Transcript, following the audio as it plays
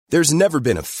There's never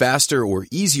been a faster or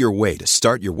easier way to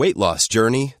start your weight loss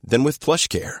journey than with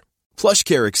PlushCare.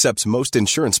 PlushCare accepts most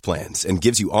insurance plans and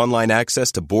gives you online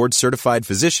access to board-certified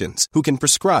physicians who can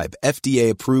prescribe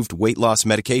FDA-approved weight loss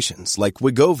medications like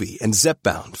Wegovy and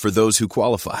Zepbound for those who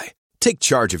qualify. Take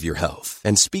charge of your health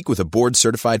and speak with a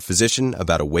board-certified physician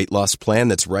about a weight loss plan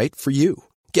that's right for you.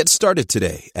 Get started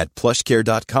today at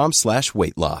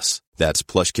plushcare.com/weight-loss. That's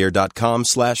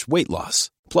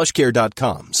plushcare.com/weight-loss.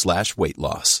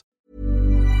 plushcare.com/weight-loss.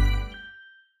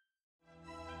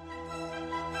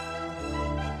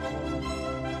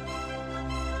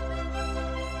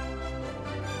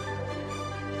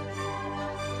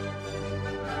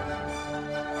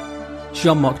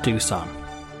 Jean-Marc Dusan,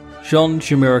 Jean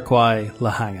Jamiroquai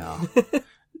Lahanga,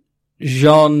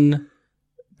 Jean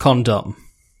Condom,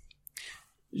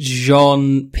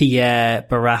 Jean-Pierre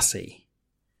Barassi,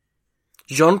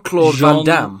 Jean-Claude Van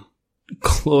Damme,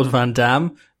 Claude Van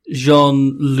Damme,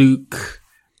 Jean-Luc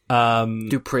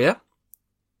Dupree,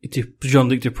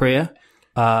 Jean-Luc Dupree,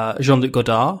 Jean-Luc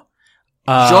Godard,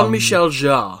 Jean-Michel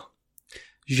Jarre.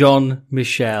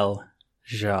 Jean-Michel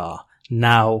Jarre.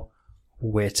 Now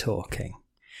we're talking.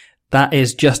 That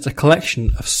is just a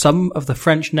collection of some of the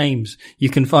French names you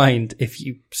can find if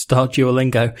you start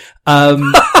Duolingo. I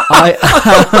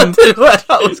didn't know where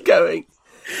that was going.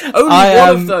 Only one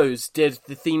of those did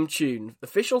the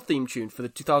official theme tune for the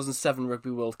 2007 Rugby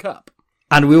World Cup.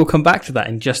 And we will come back to that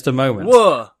in just a moment.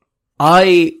 Whoa!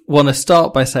 I want to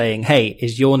start by saying, hey,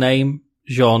 is your name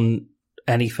Jean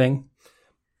anything?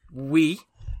 Oui.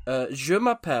 Je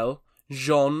m'appelle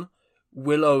Jean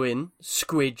Will-Owen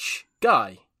Squidge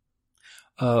Guy.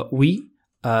 Oui.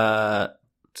 Et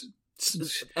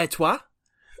toi?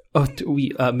 Oh,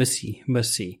 oui, merci.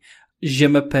 Je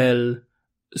m'appelle...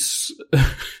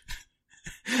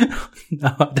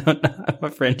 No, I don't know. My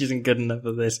French isn't good enough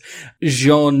for this.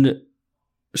 Jean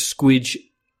Squidge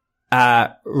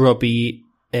Robbie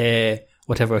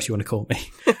whatever else you want to call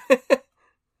me.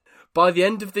 By the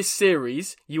end of this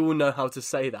series, you will know how to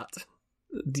say that.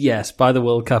 Yes, by the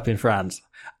World Cup in France,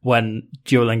 when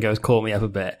Duolingo's caught me up a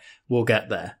bit, we'll get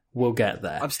there.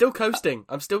 I'm still coasting.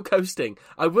 I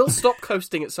will stop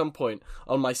coasting at some point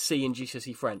on my C and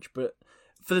GCSE French, but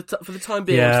for the time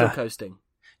being, I'm still coasting.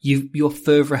 You're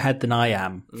further ahead than I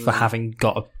am for having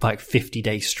got a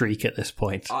 50-day streak at this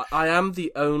point. I am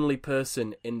the only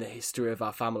person in the history of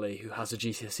our family who has a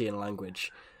GCSE in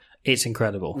language. It's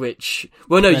incredible.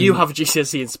 You have a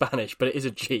GCSE in Spanish, but it is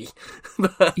a G.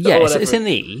 Yes, it's an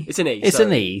E. It's an E. It's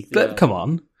an E. But come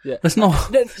on. Yeah. Let's not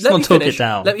talk it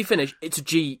down. Let me finish. It's a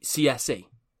GCSE.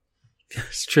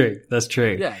 It's true. That's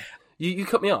true. Yeah. You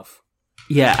cut me off.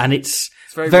 Yeah, and it's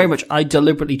very much, I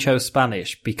deliberately chose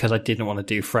Spanish because I didn't want to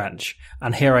do French.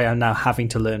 And here I am now having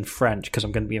to learn French because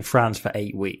I'm going to be in France for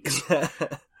 8 weeks.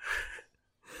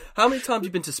 How many times have you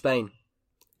been to Spain?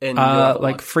 In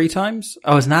your 3 times?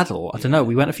 Oh, as an adult? I don't know.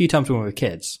 We went a few times when we were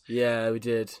kids. Yeah, we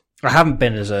did. I haven't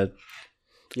been I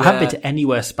haven't been to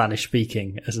anywhere Spanish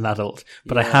speaking as an adult,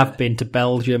 but I have been to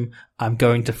Belgium. I'm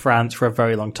going to France for a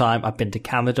very long time. I've been to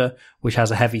Canada, which has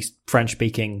a heavy French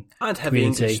speaking and heavy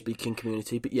English speaking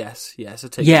community. But yes, I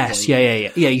take yes,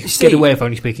 yeah. You can get away with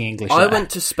only speaking English. I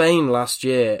went to Spain last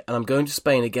year, and I'm going to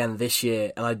Spain again this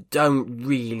year, and I don't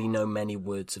really know many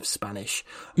words of Spanish.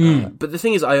 But the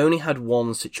thing is, I only had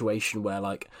one situation where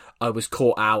I was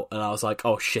caught out, and I was like,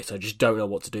 "Oh shit, I just don't know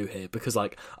what to do here," because I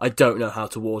don't know how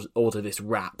to order this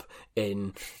wrap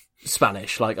in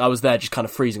Spanish. I was there just kind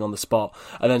of freezing on the spot,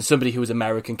 and then somebody who was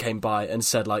American came by and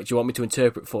said, do you want me to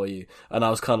interpret for you? And I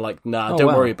was kind of like, nah,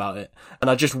 don't worry about it. And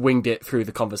I just winged it through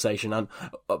the conversation, and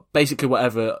basically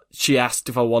whatever she asked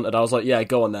if I wanted, I was like, yeah,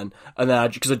 go on then. And then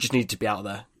because I just needed to be out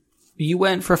there. You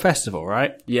went for a festival,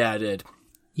 right? Yeah, I did.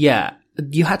 Yeah.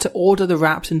 You had to order the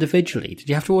raps individually. Did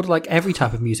you have to order every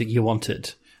type of music you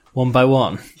wanted? One by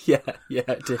one? Yeah,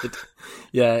 I did.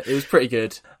 Yeah, it was pretty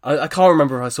good. I can't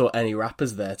remember if I saw any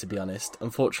rappers there, to be honest.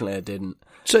 Unfortunately, I didn't.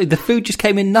 So the food just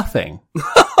came in nothing?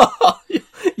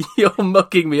 You're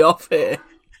mucking me off here.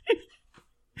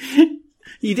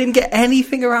 You didn't get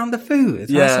anything around the food?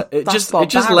 It just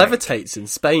levitates in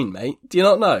Spain, mate. Do you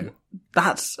not know?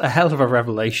 That's a hell of a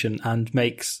revelation and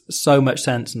makes so much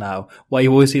sense now, why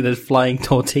you always see those flying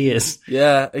tortillas.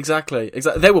 Yeah, exactly.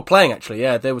 They were playing, actually,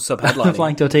 yeah. They were sub-headlining.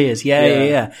 Flying tortillas,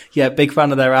 yeah. Yeah, big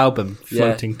fan of their album,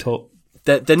 Floating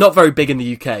They're not very big in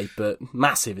the UK, but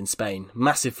massive in Spain.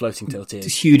 Massive floating tortillas.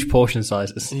 It's huge portion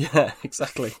sizes. Yeah,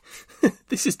 exactly.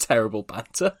 This is terrible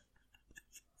banter.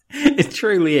 It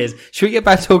truly is. Should we get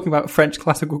back to talking about French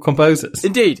classical composers?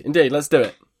 Indeed. Let's do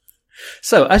it.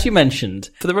 So, as you mentioned,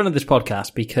 for the run of this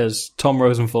podcast, because Tom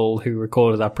Rosenthal, who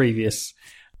recorded our previous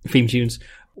theme tunes,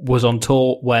 was on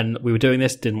tour when we were doing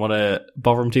this, didn't want to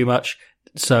bother him too much.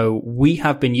 So we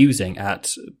have been using,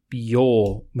 at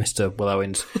your Mr. Will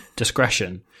Owen's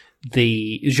discretion,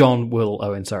 the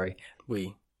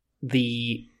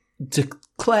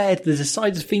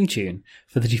decided theme tune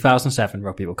for the 2007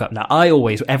 Rugby World Cup. Now,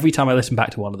 every time I listen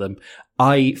back to one of them,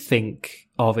 I think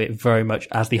of it very much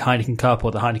as the Heineken Cup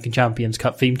or the Heineken Champions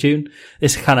Cup theme tune.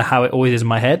 This is kind of how it always is in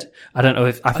my head. I don't know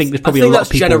if, I think there's probably a lot of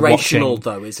people watching. That's generational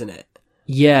though, isn't it?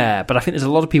 Yeah, but I think there's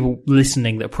a lot of people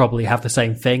listening that probably have the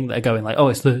same thing, that are going like, oh,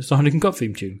 it's the Heineken Cup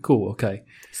theme tune. Cool, okay.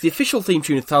 It's the official theme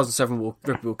tune of the 2007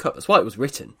 Rugby World Cup. That's why it was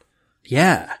written.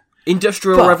 Yeah.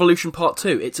 Industrial Revolution Part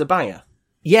 2. It's a banger.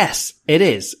 Yes, it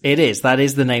is. It is. That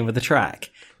is the name of the track.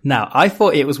 Now, I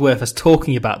thought it was worth us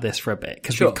talking about this for a bit,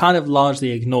 because we've kind of largely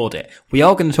ignored it. We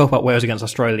are going to talk about Wales against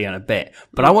Australia in a bit,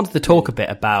 but I wanted to talk a bit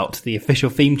about the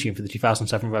official theme tune for the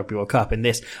 2007 Rugby World Cup in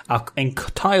this our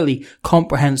entirely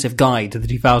comprehensive guide to the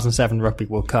 2007 Rugby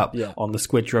World Cup on the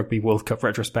Squidge Rugby World Cup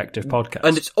retrospective podcast.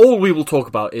 And it's all we will talk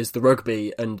about is the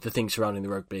rugby and the things surrounding the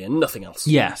rugby and nothing else.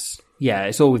 Yes. Yeah,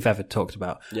 it's all we've ever talked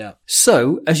about. Yeah.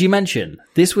 So, as you mentioned,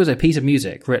 this was a piece of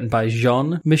music written by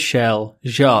Jean-Michel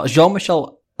Jarre.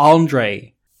 Jean-Michel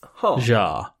Andre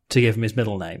Jarre, to give him his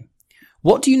middle name.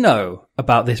 What do you know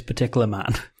about this particular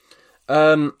man?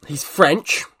 He's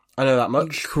French. I know that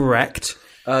much. Correct.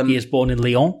 He is born in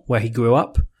Lyon, where he grew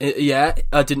up. Yeah,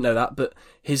 I didn't know that, but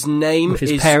his name is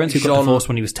With his parents who got divorced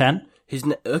when he was 10.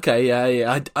 Okay,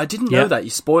 yeah. I didn't know that.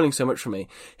 You're spoiling so much for me.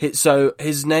 So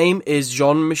his name is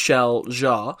Jean-Michel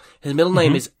Jarre. His middle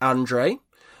name is Andre.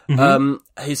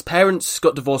 His parents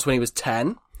got divorced when he was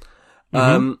 10.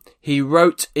 He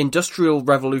wrote Industrial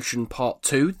Revolution Part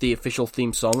 2, the official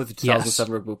theme song of the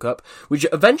 2007 Rugby World Cup, which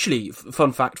eventually,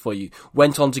 fun fact for you,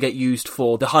 went on to get used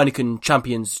for the Heineken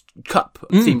Champions Cup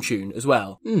theme tune as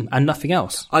well. And nothing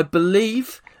else. I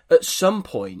believe at some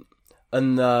point,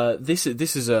 and this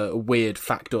is a weird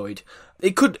factoid,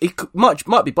 it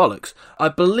might be bollocks. I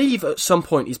believe at some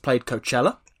point he's played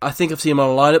Coachella. I think I've seen him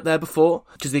on a lineup there before,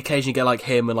 because they occasionally get like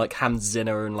him and like Hans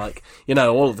Zimmer and like, you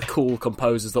know, all of the cool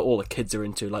composers that all the kids are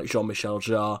into, like Jean-Michel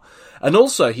Jarre. And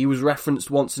also he was referenced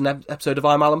once in an episode of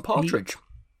I'm Alan Partridge.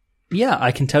 Yeah,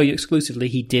 I can tell you exclusively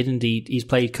he did indeed. He's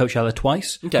played Coachella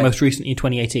twice, most recently in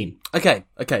 2018. Okay,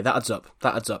 that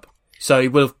adds up. So he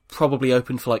will have probably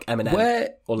opened for like Eminem.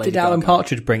 Where or Lady did Alan Gaga.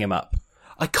 Partridge bring him up?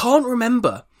 I can't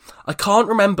remember,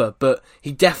 but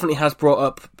he definitely has brought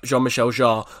up Jean-Michel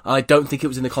Jarre, and I don't think it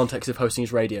was in the context of hosting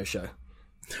his radio show.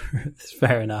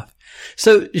 Fair enough.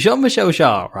 So Jean-Michel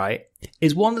Jarre, right,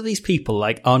 is one of these people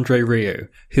like Andre Rieu,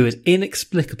 who is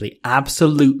inexplicably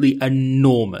absolutely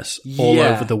enormous all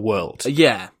over the world.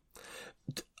 Yeah.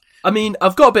 I mean,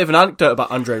 I've got a bit of an anecdote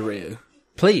about Andre Rieu.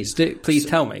 Please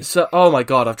tell me. So, oh my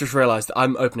god, I've just realised that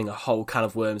I'm opening a whole can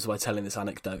of worms by telling this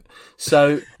anecdote.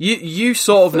 So, you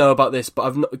sort of know about this,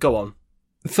 but go on.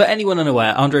 For anyone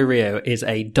unaware, Andre Rieu is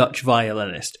a Dutch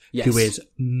violinist who is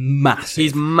massive.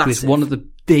 He's massive. He's one of the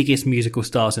biggest musical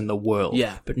stars in the world.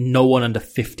 Yeah. But no one under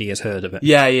 50 has heard of it.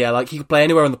 Yeah, like he could play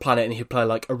anywhere on the planet and he could play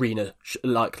like arena,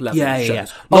 level shows. Yeah.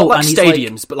 Not like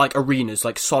stadiums, but like arenas,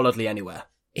 like solidly anywhere.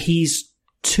 He's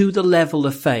to the level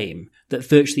of fame that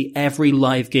virtually every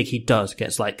live gig he does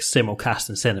gets like simulcast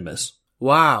in cinemas.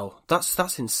 Wow, that's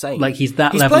insane. Like he's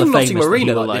that level of famous. He's playing Nottingham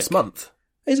Arena like this month.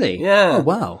 Is he? Yeah. Oh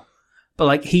wow. But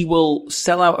like he will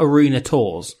sell out arena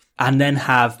tours and then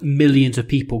have millions of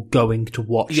people going to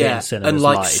watch it in cinemas and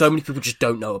like live. So many people just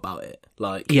don't know about it.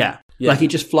 Like like it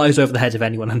just flies over the heads of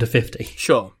anyone under 50.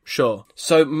 Sure.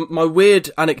 So my weird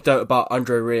anecdote about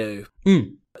Andre Rieu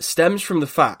stems from the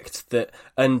fact that,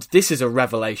 and this is a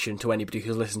revelation to anybody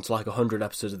who's listened to like 100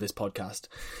 episodes of this podcast.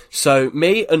 So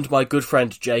me and my good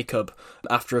friend Jacob,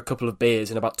 after a couple of beers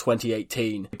in about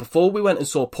 2018, before we went and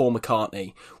saw Paul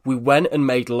McCartney, we went and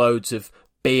made loads of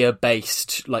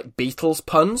beer-based like Beatles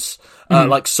puns,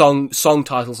 like song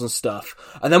titles and stuff.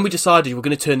 And then we decided we were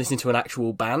going to turn this into an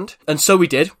actual band, and so we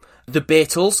did. The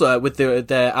Beatles with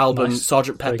their album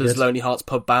Sgt. Pepper's Lonely Hearts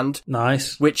Pub Band.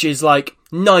 Nice. Which is like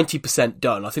 90%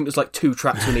 done. I think there's like 2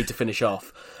 tracks we need to finish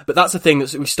off. But that's the thing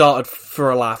that we started for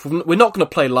a laugh. We're not going to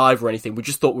play live or anything. We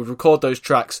just thought we'd record those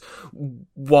tracks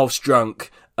whilst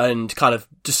drunk and kind of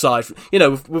decide, you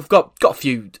know, we've got a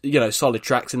few, you know, solid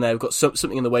tracks in there. We've got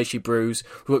something in the way she brews.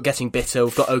 We've got Getting Bitter.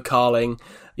 We've got Oh Carling,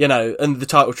 you know, and the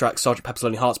title track, Sgt. Pepper's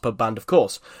Lonely Hearts Pub Band, of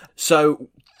course. So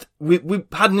we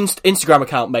had an Instagram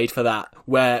account made for that,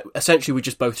 where essentially we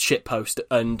just both shitpost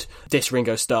and diss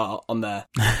Ringo Starr on there.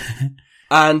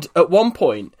 And at one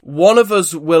point, one of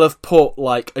us will have put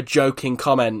like a joking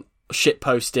comment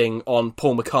shitposting on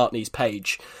Paul McCartney's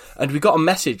page, and we got a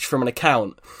message from an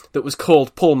account that was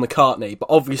called Paul McCartney, but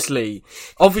obviously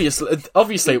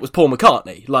it was Paul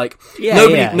McCartney. Like,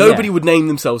 nobody would name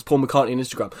themselves Paul McCartney on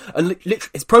Instagram. And literally,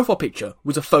 his profile picture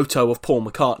was a photo of Paul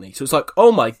McCartney. So it's like,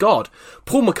 oh my god,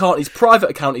 Paul McCartney's private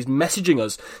account is messaging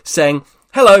us saying,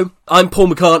 hello, I'm Paul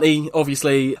McCartney,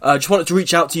 obviously. Just wanted to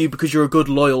reach out to you because you're a good,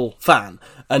 loyal fan.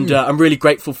 And I'm really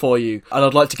grateful for you, and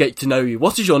I'd like to get to know you.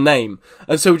 What is your name?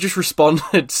 And so we just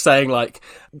responded saying, like,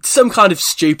 some kind of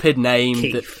stupid name.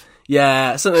 Keith.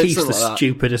 Something Keith's like the that.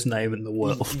 stupidest name in the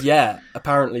world. Yeah,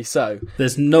 apparently so.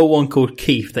 There's no one called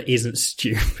Keith that isn't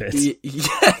stupid.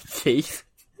 Yeah, Keith.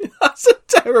 That's a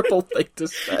terrible thing to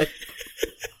say.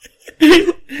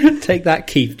 Take that,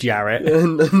 Keith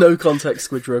Jarrett. No context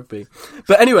Squidge Rugby.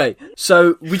 But anyway,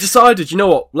 so we decided, you know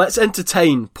what, let's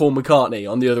entertain Paul McCartney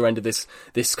on the other end of this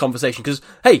conversation, because,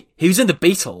 hey, he was in the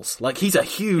Beatles. Like, he's a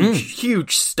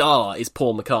huge star, is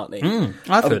Paul McCartney.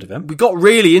 I've heard of him. We got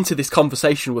really into this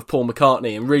conversation with Paul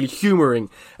McCartney and really humouring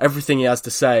everything he has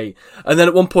to say. And then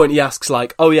at one point he asks,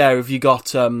 like, oh yeah, have you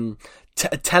got,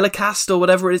 Telecast or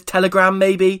whatever it is, Telegram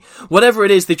maybe, whatever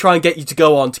it is they try and get you to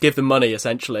go on to give them money,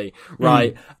 essentially,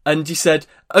 right? And he said,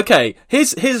 okay,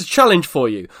 here's a challenge for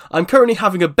you. I'm currently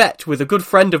having a bet with a good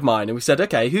friend of mine. And we said,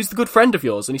 okay, who's the good friend of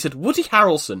yours? And he said, Woody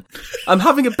Harrelson. I'm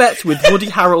having a bet with Woody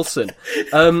Harrelson.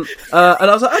 And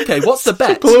I was like, okay, what's the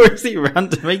bet? Gloriously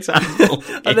random example.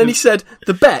 And then he said,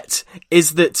 the bet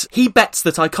is that he bets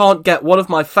that I can't get one of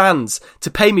my fans to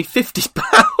pay me £50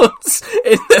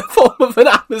 in the form of an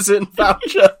Amazon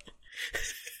voucher.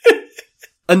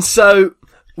 And so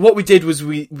what we did was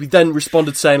we then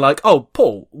responded saying, like, oh,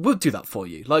 Paul, we'll do that for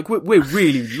you. Like, we're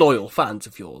really loyal fans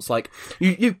of yours. Like,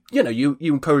 you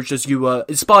encouraged us, you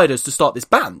inspired us to start this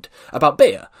band about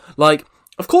beer. Like,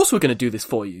 of course we're going to do this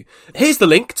for you. Here's the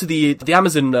link to the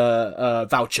Amazon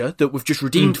voucher that we've just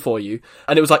redeemed for you.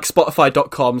 And it was like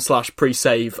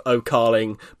spotify.com/pre-save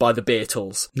O'Carling by the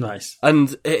Beatles. Nice.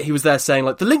 And he was there saying,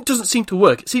 like, the link doesn't seem to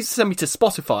work. It seems to send me to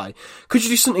Spotify. Could you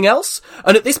do something else?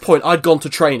 And at this point, I'd gone to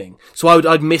training. So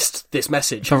I'd missed this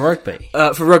message. For rugby?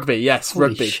 For rugby, yes. Holy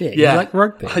rugby. Shit, yeah. You like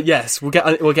rugby? Yes, we'll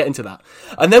get into that.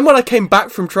 And then when I came back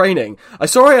from training, I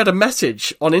saw I had a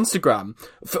message on Instagram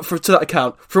to that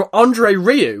account from Andre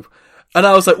Rieu. And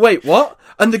I was like, wait, what?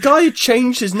 And the guy had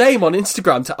changed his name on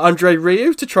Instagram to Andre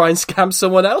Rieu to try and scam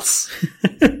someone else.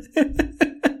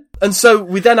 And so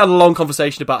we then had a long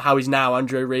conversation about how he's now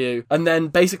Andre Rieu. And then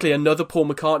basically another Paul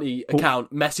McCartney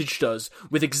account messaged us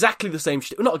with exactly the same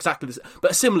shtick. Well, not exactly the same, but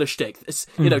a similar shtick.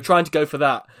 You know, trying to go for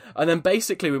that. And then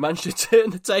basically we managed to turn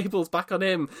the tables back on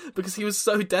him because he was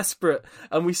so desperate.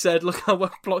 And we said, look, I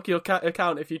won't block your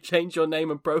account if you change your name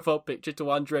and profile picture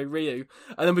to Andre Rieu.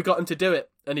 And then we got him to do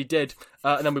it. And he did.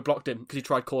 And then we blocked him because he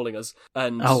tried calling us.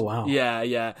 And oh, wow.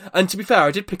 Yeah. And to be fair, I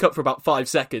did pick up for about 5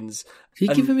 seconds. Did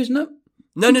you give him his number?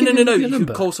 No. You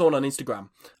could call someone on Instagram.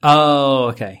 Oh,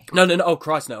 okay. No. Oh,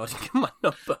 Christ, no. I didn't give him my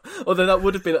number. Although that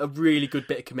would have been a really good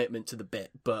bit of commitment to the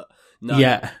bit, but no.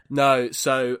 Yeah. No,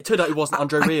 so it turned out it wasn't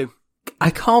Andre Rieu.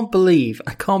 I can't believe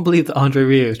that Andre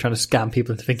Rieu was trying to scam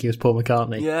people into thinking he was Paul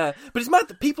McCartney. Yeah, but it's mad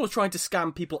that people are trying to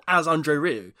scam people as Andre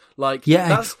Rieu. Like,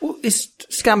 well,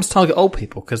 scams target old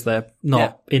people because they're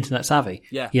not internet savvy.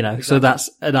 Yeah, you know, exactly. So that's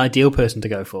an ideal person to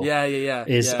go for. Yeah.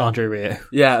 Is Andre Rieu.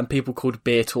 Yeah, and people called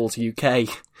Beer Tools UK.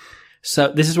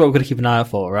 So this is what we're going to keep an eye out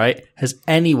for, right? Has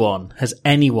anyone,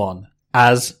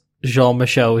 as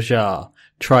Jean-Michel Jarre,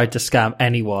 tried to scam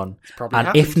anyone? Probably and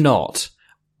happened. If not,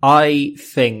 I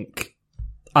think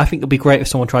it'd be great if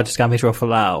someone tried to scam Israel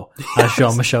Folau as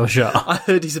Jean-Michel Jarre. I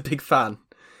heard he's a big fan.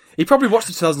 He probably watched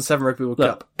the 2007 Rugby World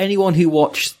Cup. Anyone who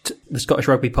watched the Scottish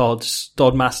Rugby Pod's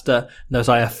Dodmaster knows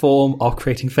I have a form of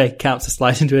creating fake accounts to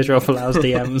slide into Israel Folau's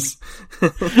DMs.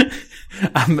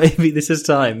 And maybe this is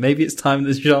time. Maybe it's time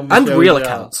that Jean-Michel and real Jarre.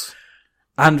 accounts.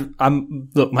 And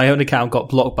look, my own account got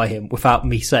blocked by him without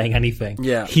me saying anything.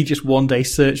 Yeah. He just one day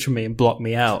searched for me and blocked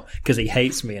me out because he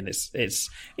hates me, and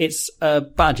it's a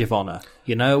badge of honor.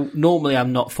 You know, normally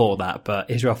I'm not for that,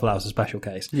 but Israel Folau is a special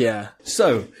case. Yeah.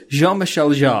 So Jean-Michel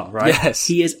Jarre, right? Yes.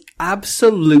 He is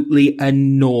absolutely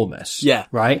enormous. Yeah.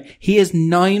 Right? He is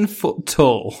 9 foot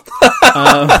tall.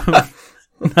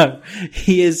 No,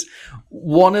 he is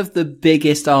one of the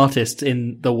biggest artists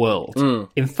in the world.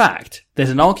 In fact,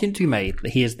 there's an argument to be made that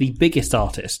he is the biggest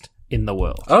artist in the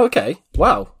world. Oh, okay.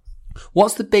 Wow.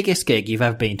 What's the biggest gig you've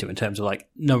ever been to in terms of like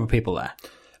number of people there?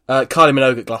 Kylie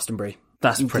Minogue at Glastonbury.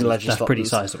 That's pretty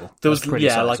sizable. There was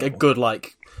like a good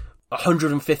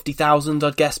 150,000,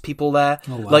 I'd guess, people there.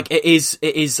 Oh, wow. Like it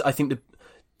is I think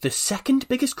the second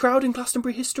biggest crowd in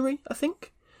Glastonbury history, I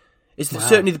think. It's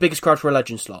certainly the biggest crowd for a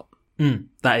Legend slot.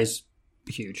 That is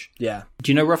huge. Yeah.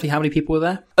 Do you know roughly how many people were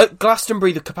there? At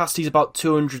Glastonbury, the capacity is about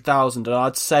 200,000, and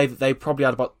I'd say that they probably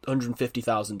had about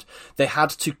 150,000. They had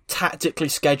to tactically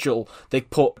schedule. They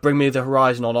put Bring Me the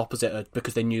Horizon on opposite it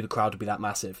because they knew the crowd would be that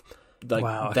massive. Like,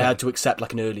 wow, okay. They had to accept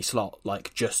like an early slot,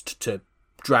 like just to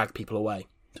drag people away.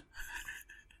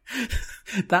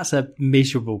 That's a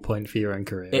miserable point for your own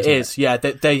career. It is, yeah.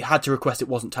 They had to request it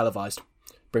wasn't televised.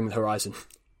 Bring Me the Horizon.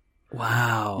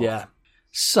 Wow. Yeah.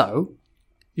 So,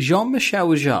 Jean-Michel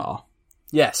Jarre.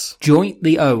 Yes.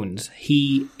 Jointly owns.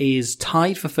 He is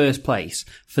tied for first place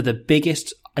for the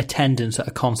biggest attendance at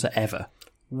a concert ever.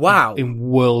 Wow. In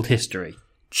world history.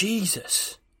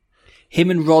 Jesus. Him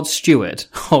and Rod Stewart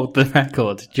hold the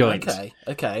record joint.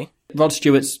 Okay. Rod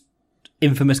Stewart's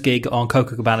infamous gig on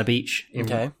Copacabana Beach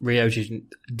in Rio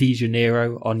de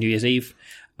Janeiro on New Year's Eve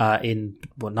in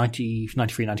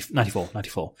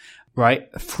 94.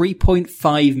 Right?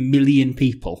 3.5 million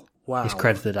people is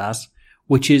credited as,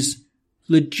 which is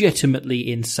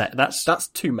legitimately insane. That's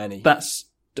too many.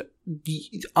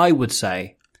 I would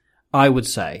say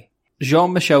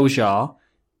Jean-Michel Jarre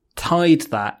tied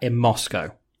that in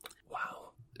Moscow.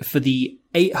 Wow. For the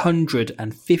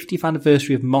 850th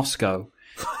anniversary of Moscow,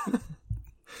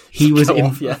 he was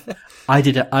I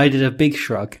did a big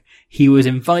shrug. He was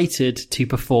invited to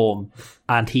perform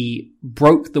and he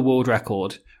broke the world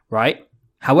record, right?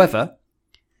 However,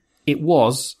 it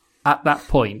was at that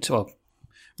point,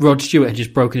 Rod Stewart had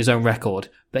just broken his own record,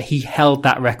 but he held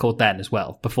that record then as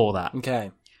well, before that.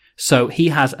 Okay. So he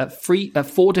has at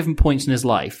 4 different points in his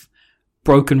life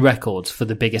broken records for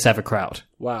the biggest ever crowd.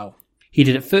 Wow. He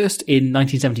did it first in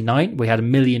 1979, where he had 1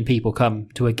 million people come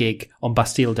to a gig on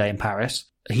Bastille Day in Paris.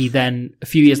 He then, a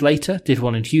few years later, did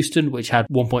one in Houston, which had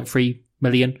 1.3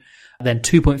 million. Then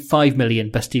 2.5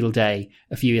 million Bastille Day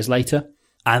a few years later.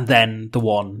 And then the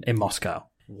one in Moscow.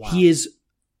 Wow. He is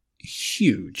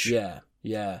huge. Yeah.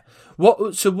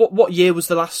 What year was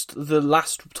the last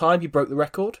time he broke the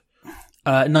record?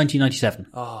 1997.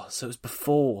 Oh, so it was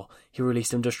before he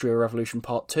released Industrial Revolution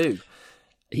Part 2.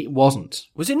 It wasn't.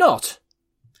 Was it not?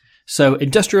 So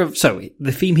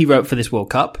the theme he wrote for this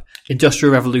World Cup,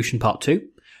 Industrial Revolution Part 2,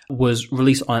 was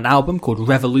released on an album called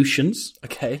Revolutions.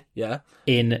 Okay, yeah.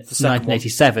 In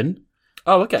 1987.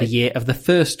 Oh, okay. The year of the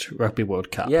first Rugby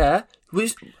World Cup. Yeah.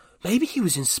 Maybe he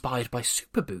was inspired by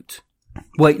Superboot.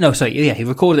 Wait, no, sorry. Yeah, he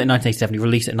recorded it in 1987. He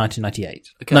released it in 1998.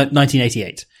 Okay. No,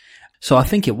 1988. So I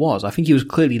think it was. I think he was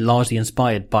clearly largely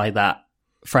inspired by that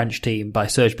French team, by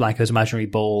Serge Blanco's Imaginary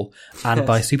Ball, and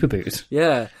by Superboot.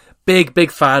 Yeah.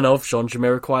 Big fan of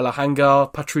Jean-Jamiroquai La Hangar,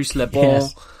 Patrice Lebon,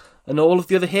 and all of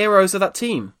the other heroes of that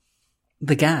team.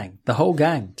 The whole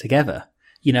gang together.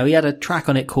 You know, he had a track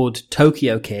on it called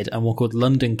Tokyo Kid and one called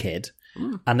London Kid.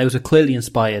 And those were clearly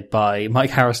inspired by Mike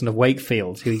Harrison of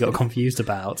Wakefield, who he got confused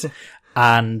about.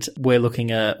 And we're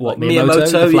looking at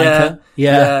Miyamoto, the flanker.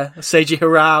 Yeah. Seiji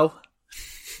Hirao.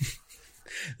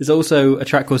 There's also a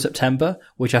track called September,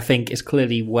 which I think is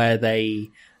clearly where they,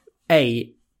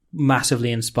 A,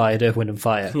 massively inspired Earth, Wind and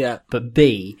Fire, but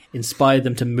B, inspired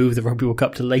them to move the Rugby World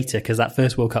Cup to later, because that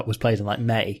first World Cup was played in like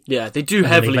May. Yeah, they do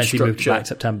heavily structure. Moved back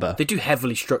September. They do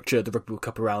heavily structure the Rugby World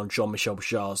Cup around Jean-Michel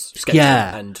Jarre's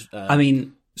sketches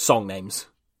and song names.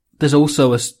 There's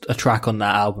also a track on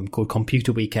that album called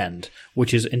Computer Weekend,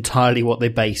 which is entirely what they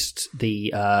based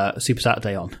the Super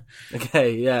Saturday on.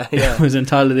 Okay, yeah. It was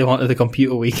entirely they wanted the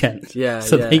Computer Weekend. Yeah,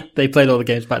 so they played all the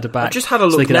games back to back. I just had a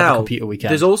look now. Computer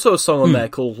Weekend. There's also a song on there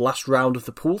called Last Round of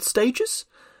the Pool Stages.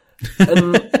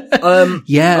 And, I'll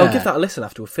give that a listen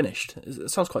after we're finished. It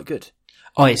sounds quite good.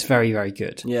 Oh, it's very, very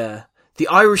good. Yeah. The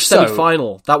Irish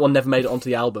semi-final, that one never made it onto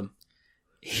the album.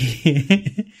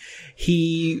 He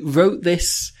wrote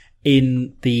this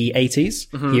in the 80s.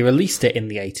 Mm-hmm. He released it in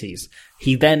the 80s.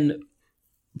 He then,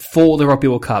 for the Rugby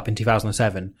World Cup in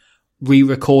 2007,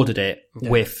 re-recorded it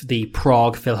with the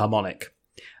Prague Philharmonic.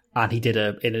 And he did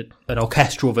an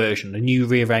orchestral version, a new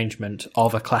rearrangement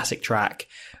of a classic track,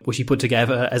 which he put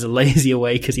together as a lazy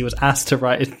way because he was asked to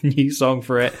write a new song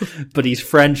for it. But he's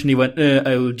French and he went,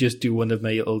 I will just do one of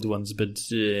my old ones, but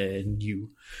new.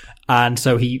 And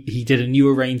so he did a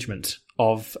new arrangement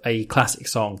of a classic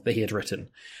song that he had written.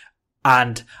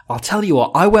 And I'll tell you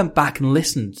what, I went back and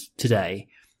listened today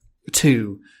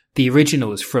to the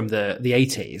originals from the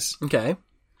 80s. Okay.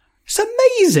 It's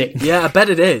amazing. Yeah, I bet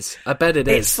it is.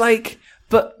 It's like,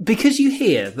 but because you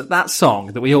hear that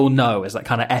song that we all know is that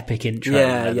kind of epic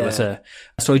intro.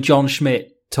 So John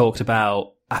Schmidt talked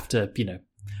about after,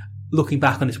 looking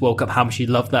back on this World Cup, how much he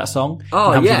loved that song.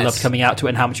 Oh, and how much yes. he loved coming out to it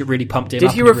and how much it really pumped him Did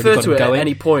up. Did he refer really to it at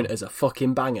any point as a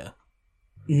fucking banger?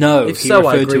 No, if he so,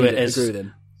 referred I agree to it as with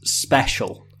him.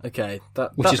 special. Okay.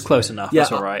 Which is close enough. Yeah,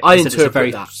 that's all right. I He said it's a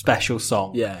very that. special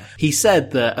song. Yeah. He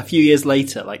said that a few years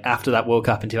later, like after that World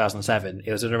Cup in 2007,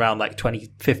 it was in around like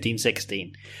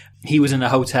 2015-16, he was in a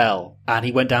hotel and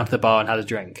he went down to the bar and had a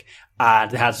drink.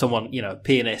 And they had someone,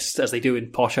 pianist, as they do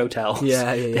in posh hotels.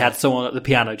 Yeah. They had someone at the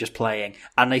piano just playing.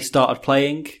 And they started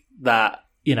playing that,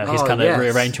 his kind of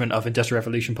rearrangement of Industrial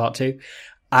Revolution Part 2.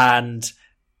 And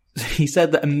he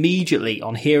said that immediately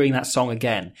on hearing that song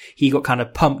again, he got kind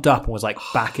of pumped up and was like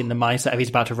back in the mindset of he's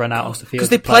about to run out onto the field. Because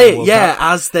they play it,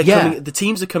 as they're coming, the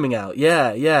teams are coming out.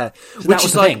 Yeah. So which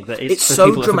is like, that it's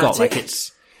so dramatic.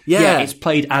 It's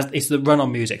played it's the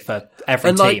run-on music for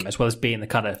every team, as well as being the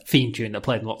kind of theme tune that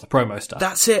played in lots of promo stuff.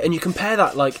 That's it, and you compare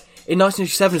that, like, in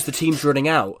 1987, as the team's running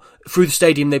out, through the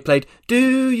stadium they played,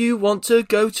 "Do you want to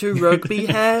go to rugby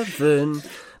heaven?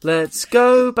 Let's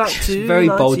go back to..." Very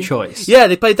bold choice. Yeah,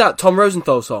 they played that Tom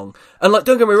Rosenthal song. And, like,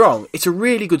 don't get me wrong, it's a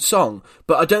really good song,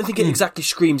 but I don't think it exactly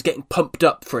screams getting pumped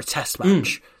up for a test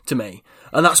match to me.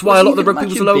 And that's why a lot of the rugby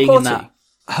was a lower quality.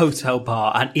 Hotel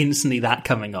bar and instantly that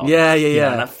coming on. Yeah.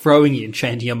 And that throwing you and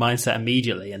changing your mindset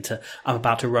immediately into, I'm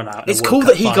about to run out. It's cool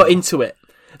that he got into it.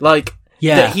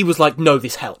 That he was like, no,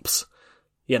 this helps.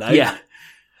 Yeah. And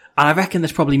I reckon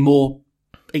there's probably more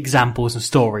examples and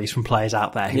stories from players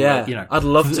out there who, I'd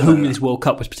love to whom this World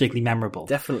Cup was particularly memorable.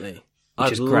 Definitely.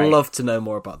 I'd love to know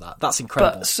more about that. That's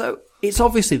incredible. But so it's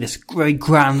obviously this very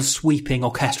grand, sweeping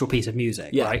orchestral piece of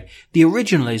music, right? The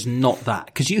original is not that,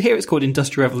 because you hear it's called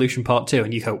Industrial Revolution Part 2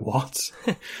 and you go, what?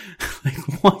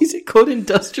 Why is it called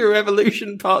Industrial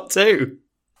Revolution Part 2?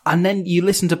 And then you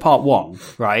listen to Part 1,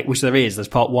 right? Which there's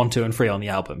Part 1, 2 and 3 on the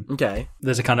album. Okay.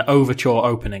 There's a kind of overture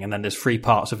opening and then there's 3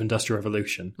 parts of Industrial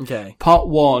Revolution. Okay. Part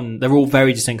 1, they're all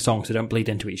very distinct songs, so they don't bleed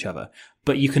into each other.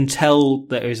 But you can tell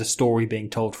there is a story being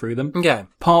told through them. Okay.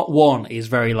 Part 1 is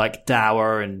very like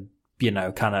dour and,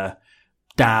 kind of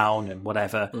down and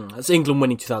whatever. That's England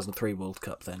winning 2003 World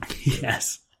Cup then.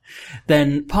 Yes.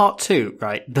 Then Part 2,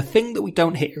 right? The thing that we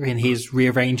don't hear in his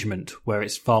rearrangement, where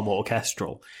it's far more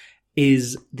orchestral,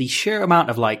 is the sheer amount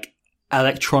of like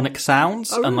electronic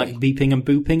sounds and like beeping and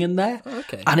booping in there. Oh,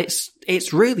 okay. And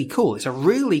it's really cool. It's a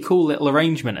really cool little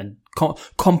arrangement and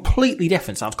completely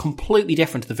different. Sounds completely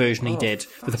different to the version he did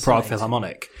with the Prague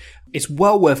Philharmonic. It's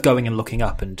well worth going and looking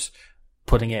up and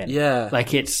putting in. Yeah.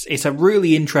 Like it's a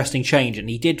really interesting change, and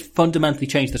he did fundamentally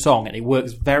change the song, and it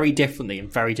works very differently in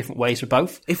very different ways for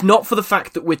both. If not for the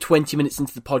fact that we're 20 minutes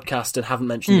into the podcast and haven't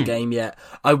mentioned the game yet,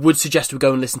 I would suggest we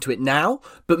go and listen to it now,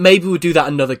 but maybe we'll do that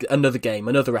another game,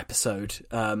 another episode.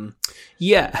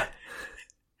 Yeah.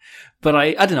 But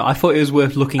I don't know, I thought it was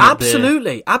worth looking at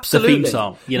absolutely. the theme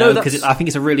song, because I think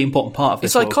it's a really important part of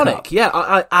this World iconic. Cup. Yeah,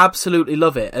 I absolutely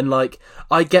love it. And like,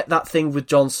 I get that thing with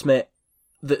John Smith,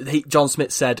 John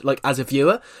Smith said, like, as a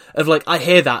viewer, of like, I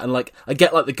hear that and like, I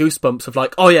get like the goosebumps of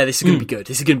like, oh yeah, this is going to be good.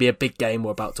 This is going to be a big game we're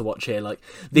about to watch here. Like,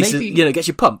 this is, gets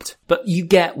you pumped. But you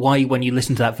get why, when you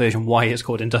listen to that version, why it's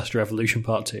called Industrial Revolution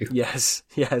Part 2. Yes.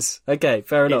 Okay,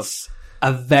 fair enough. It's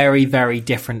a very, very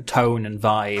different tone and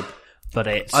vibe, but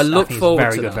I think it's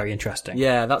very good, very interesting.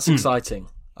 Yeah, that's exciting.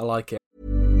 I like it.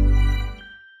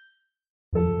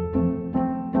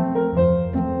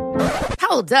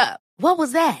 Hold up. What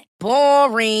was that?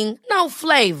 Boring. No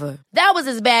flavor. That was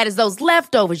as bad as those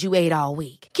leftovers you ate all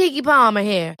week. Keke Palmer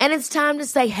here. And it's time to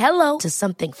say hello to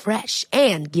something fresh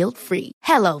and guilt-free.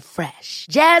 Hello Fresh.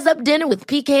 Jazz up dinner with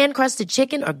pecan-crusted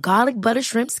chicken or garlic butter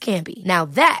shrimp scampi. Now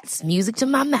that's music to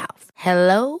my mouth.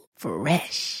 Hello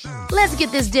Fresh. Let's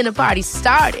get this dinner party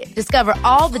started. Discover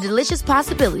all the delicious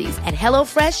possibilities at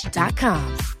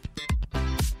HelloFresh.com.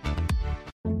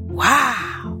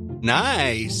 Wow.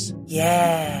 Nice.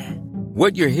 Yeah.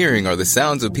 What you're hearing are the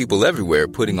sounds of people everywhere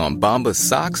putting on Bombas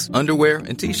socks, underwear,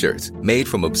 and T-shirts made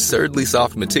from absurdly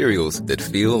soft materials that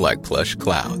feel like plush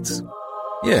clouds.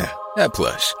 Yeah, that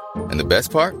plush. And the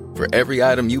best part? For every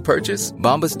item you purchase,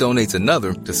 Bombas donates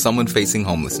another to someone facing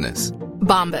homelessness.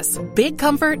 Bombas. Big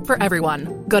comfort for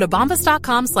everyone. Go to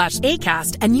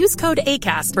bombas.com/ACAST and use code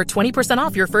ACAST for 20%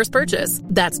 off your first purchase.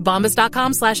 That's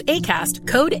bombas.com/ACAST.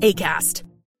 Code ACAST.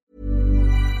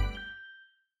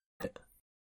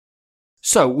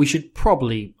 So we should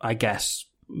probably, I guess,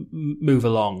 move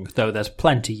along, though there's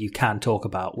plenty you can talk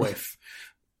about with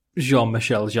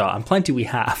Jean-Michel Jarre, and plenty we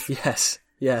have.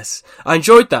 Yes. I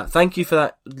enjoyed that. Thank you for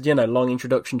that, long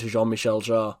introduction to Jean-Michel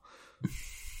Jarre.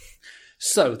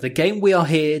 So, the game we are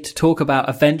here to talk about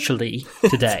eventually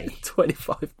today.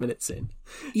 25 minutes in.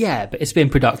 Yeah, but it's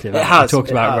been productive. It has. We talked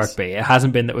about rugby. It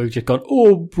hasn't been that we've just gone,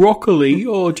 oh, broccoli.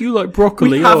 Oh, do you like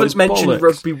broccoli? We haven't mentioned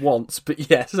rugby once, but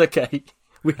yes, okay.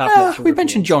 We have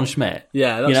mentioned John Schmidt.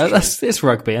 Yeah, that's true. It's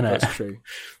rugby, isn't it? That's true.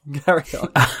 Carry on.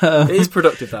 It is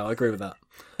productive, though. I agree with that.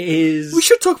 is... We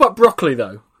should talk about broccoli,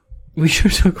 though. We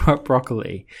should talk about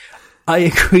broccoli. I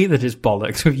agree that it's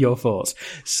bollocks with your thoughts.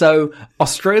 So,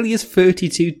 Australia's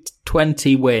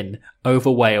 32-20 win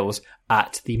over Wales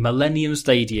at the Millennium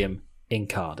Stadium in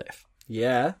Cardiff.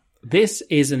 Yeah. This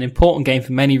is an important game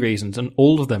for many reasons, and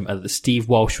all of them are that Steve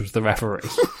Walsh was the referee.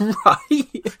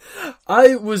 Right.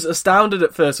 I was astounded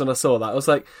at first when I saw that. I was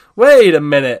like, wait a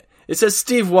minute. It says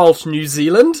Steve Walsh, New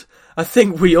Zealand? I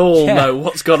think we all know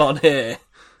what's gone on here.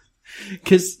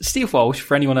 Because Steve Walsh,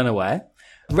 for anyone unaware,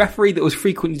 referee that was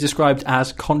frequently described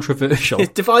as controversial.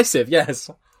 Divisive, yes.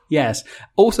 Yes.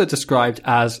 Also described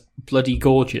as bloody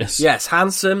gorgeous. Yes,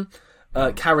 handsome,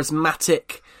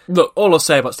 charismatic. Look, all I'll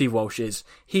say about Steve Walsh is,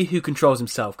 he who controls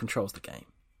himself controls the game.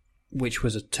 Which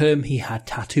was a term he had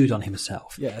tattooed on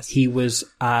himself. Yes. He was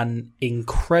an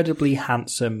incredibly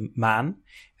handsome man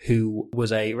who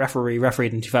was a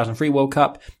refereed in the 2003 World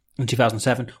Cup, in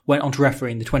 2007, went on to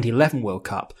referee in the 2011 World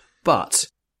Cup, but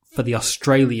for the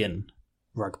Australian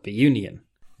Rugby Union.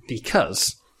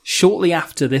 Because shortly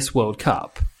after this World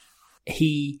Cup,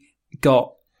 he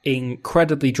got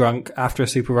incredibly drunk after a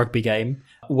Super Rugby game,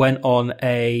 went on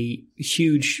a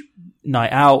huge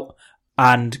night out,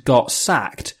 and got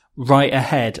sacked right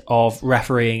ahead of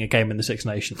refereeing a game in the Six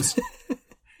Nations.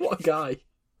 What a guy.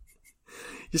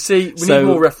 You see, we need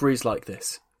more referees like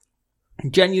this.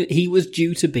 He was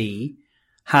due to be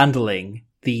handling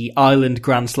the Ireland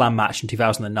Grand Slam match in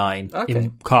 2009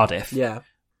 in Cardiff. Yeah.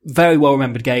 Very well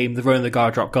remembered game, the Ronan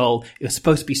Lagarde drop goal. It was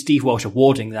supposed to be Steve Walsh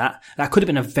awarding that. That could have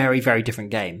been a very, very different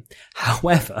game.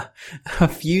 However, a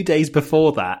few days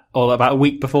before that, or about a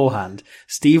week beforehand,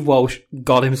 Steve Walsh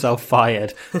got himself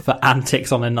fired for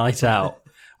antics on a night out,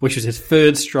 which was his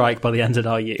third strike by the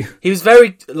NZRU. He was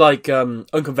very,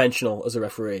 unconventional as a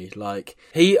referee.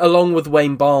 He, along with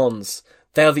Wayne Barnes,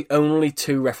 they are the only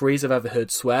two referees I've ever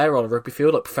heard swear on a rugby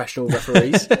field, professional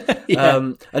referees.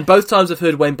 Yeah. And both times I've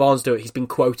heard Wayne Barnes do it, he's been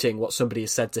quoting what somebody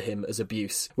has said to him as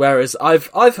abuse. Whereas I've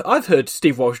heard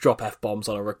Steve Walsh drop F-bombs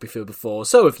on a rugby field before.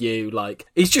 So have you.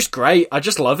 He's just great. I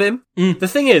just love him. The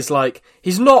thing is,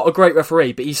 he's not a great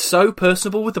referee, but he's so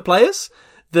personable with the players.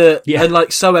 And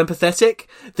so empathetic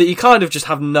that you kind of just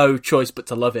have no choice but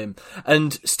to love him.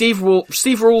 And Steve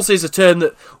Rules is a term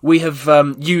that we have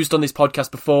used on this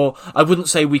podcast before. I wouldn't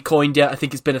say we coined it. I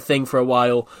think it's been a thing for a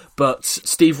while. But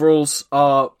Steve Rules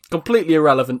are completely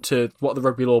irrelevant to what the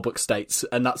rugby law book states,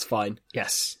 and that's fine.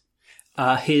 Yes.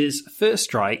 His first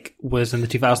strike was in the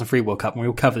 2003 World Cup, and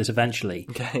we'll cover this eventually.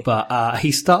 Okay. But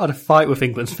he started a fight with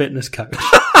England's fitness coach.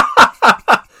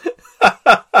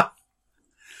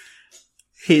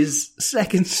 His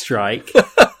second strike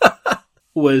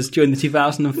was during the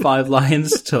 2005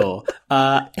 Lions tour.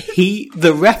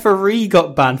 The referee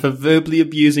got banned for verbally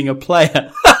abusing a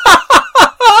player.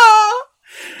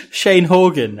 Shane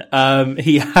Horgan.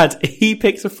 He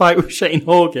picked a fight with Shane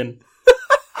Horgan.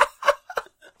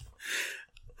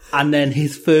 And then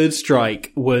his third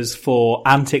strike was for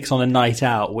antics on a night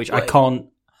out, which I can't...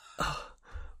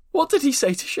 What did he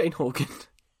say to Shane Horgan?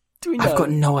 Do we know? I've got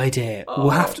no idea. Oh.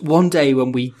 We'll have to, one day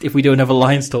if we do another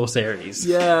Lions Tour series,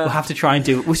 we'll have to try and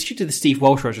we should do the Steve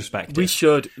Walsh retrospective. We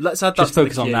should. Let's add that Just to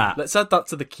focus the queue. on that. Let's add that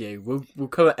to the queue. We'll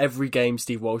cover every game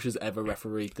Steve Walsh has ever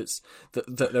refereed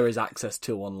that there is access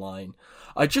to online.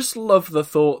 I just love the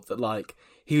thought that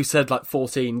he said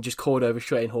 14 just called over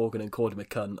Shane Horgan and called him a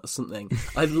cunt or something.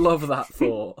 I love that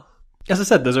thought. As I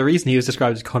said, there's a reason he was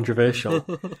described as controversial.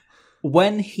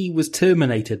 When he was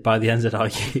terminated by the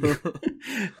NZRU,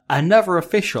 another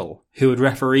official who had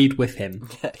refereed with him,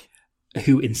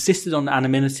 who insisted on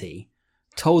anonymity,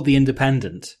 told The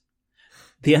Independent,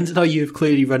 "The NZRU have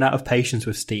clearly run out of patience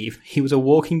with Steve. He was a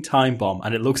walking time bomb,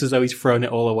 and it looks as though he's thrown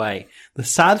it all away. The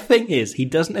sad thing is, he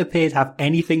doesn't appear to have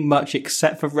anything much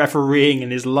except for refereeing in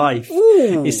his life.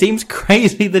 Ooh. It seems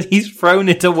crazy that he's thrown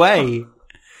it away."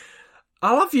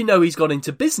 I'll have you know he's gone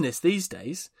into business these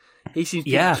days. He seems to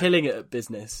be killing it at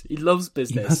business. He loves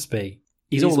business. He must be.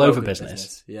 He's all over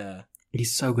business. Yeah.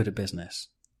 He's so good at business.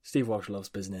 Steve Walsh loves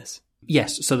business.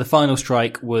 Yes, so the final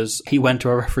strike was he went to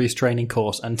a referee's training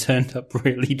course and turned up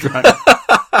really drunk.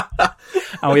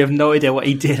 And we have no idea what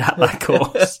he did at that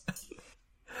course.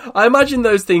 I imagine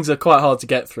those things are quite hard to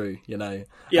get through, Yep.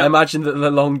 I imagine that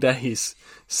they're long days.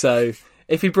 So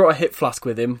if he brought a hip flask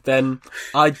with him, then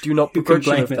I do not begrudge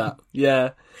him of that.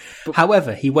 Yeah. But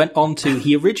however, he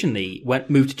originally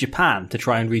moved to Japan to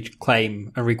try and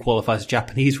reclaim and requalify as a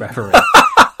Japanese referee.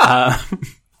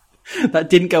 That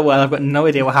didn't go well. I've got no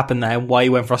idea what happened there and why he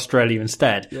went for Australia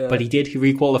instead. Yeah. But he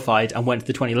requalified and went to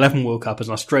the 2011 World Cup as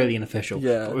an Australian official.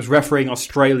 Yeah. But was refereeing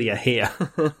Australia here.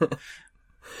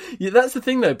 Yeah, that's the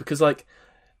thing though, because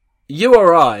you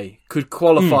or I could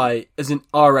qualify as an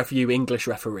RFU English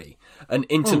referee, an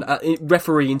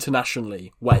referee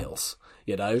internationally, Wales.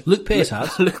 You know, Luke Pearce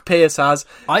has. Luke Pearce has.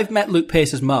 I've met Luke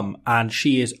Pearce's mum, and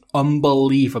she is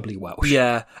unbelievably Welsh.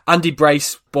 Yeah, Andy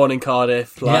Brace, born in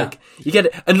Cardiff. You get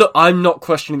it. And look, I'm not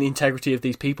questioning the integrity of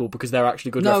these people because they're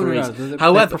actually good referees.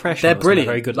 However, they're brilliant.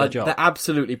 They're very good at their job. They're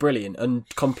absolutely brilliant and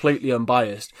completely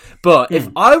unbiased. But if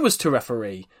I was to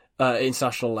referee at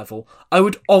international level, I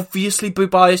would obviously be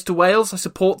biased to Wales. I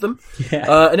support them.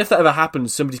 Yeah. And if that ever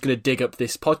happens, somebody's going to dig up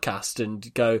this podcast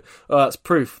and go, "Oh, that's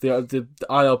proof. The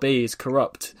IRB is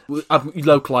corrupt." I'm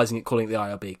localising it, calling it the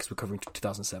IRB because we're covering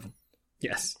 2007.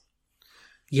 Yes.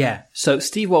 Yeah. So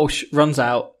Steve Walsh runs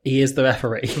out. He is the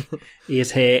referee. He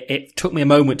is here. It took me a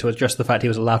moment to adjust the fact he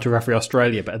was allowed to referee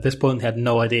Australia, but at this point, he had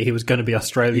no idea he was going to be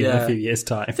Australian in a few years'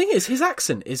 time. The thing is, his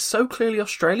accent is so clearly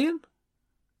Australian.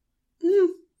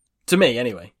 To me,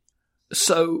 anyway.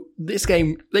 So this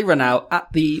game, they run out at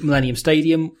the Millennium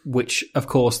Stadium, which, of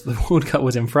course, the World Cup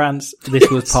was in France. This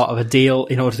was part of a deal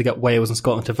in order to get Wales and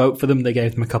Scotland to vote for them. They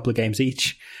gave them a couple of games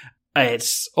each.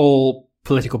 It's all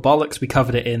political bollocks. We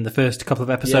covered it in the first couple of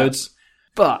episodes. Yeah.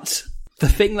 But the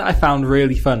thing that I found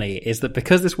really funny is that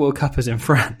because this World Cup is in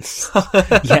France,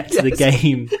 yet the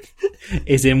game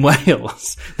is in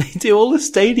Wales, they do all the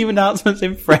stadium announcements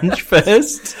in French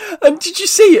first. And did you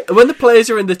see when the players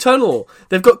are in the tunnel,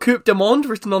 they've got Coupe du Monde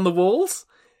written on the walls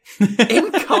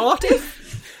in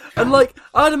Cardiff? And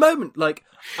I had a moment,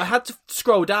 I had to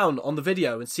scroll down on the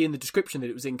video and see in the description that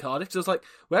it was in Cardiff. Because I was like,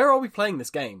 where are we playing this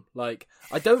game?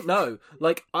 I don't know.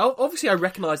 Obviously I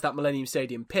recognise that Millennium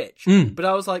Stadium pitch, but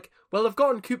I was like, well, I've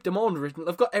got Coupe du Monde written.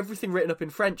 I've got everything written up in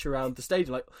French around the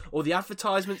stadium. All the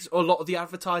advertisements, or a lot of the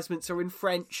advertisements are in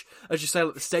French. As you say,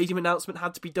 the stadium announcement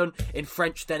had to be done in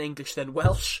French, then English, then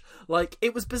Welsh.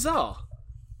 It was bizarre.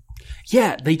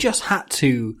 Yeah, they just had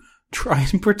to try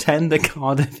and pretend that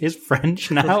Cardiff is French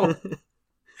now.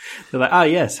 They're like,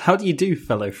 yes, how do you do,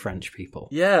 fellow French people?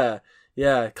 Yeah,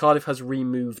 Cardiff has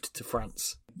removed to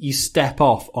France. You step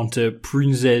off onto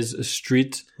Princes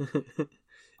Street.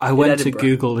 I went to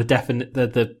Google the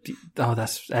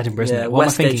that's Edinburgh, isn't it? What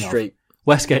Westgate am I thinking Street. Of?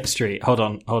 Westgate Street. Hold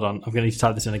on. I'm going to need to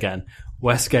type this in again.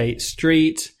 Westgate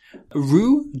Street,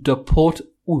 Rue de Port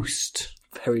Oust.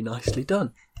 Very nicely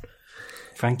done.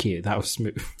 Thank you. That was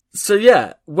smooth. So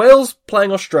yeah, Wales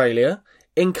playing Australia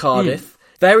in Cardiff.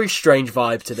 Very strange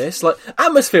vibe to this.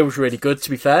 Atmosphere was really good, to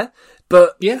be fair.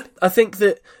 But yeah, I think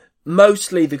that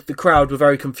mostly the crowd were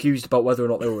very confused about whether or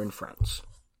not they were in France.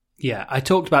 Yeah, I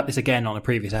talked about this again on a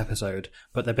previous episode,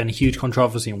 but there'd been a huge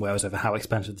controversy in Wales over how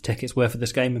expensive the tickets were for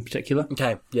this game in particular.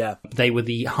 Okay, yeah. They were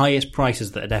the highest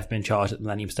prices that had ever been charged at the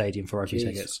Millennium Stadium for rugby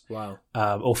tickets. Wow.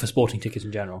 Or for sporting tickets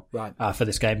in general. Right. For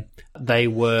this game. They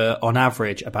were, on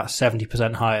average, about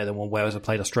 70% higher than when Wales had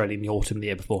played Australia in the autumn the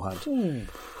year beforehand.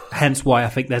 Hence why I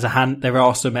think there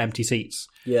are some empty seats.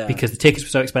 Yeah. Because the tickets were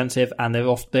so expensive and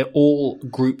they're all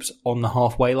groups on the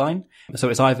halfway line. So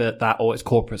it's either that or it's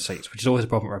corporate seats, which is always a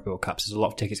problem at Rugby World Cups. There's a lot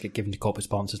of tickets get given to corporate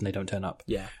sponsors and they don't turn up.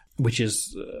 Yeah. Which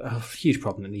is a huge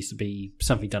problem that needs to be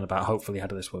something done about, hopefully,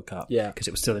 ahead of this World Cup. Yeah. Because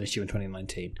it was still an issue in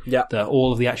 2019. Yeah.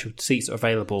 All of the actual seats that were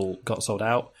available got sold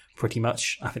out pretty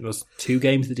much. I think there was 2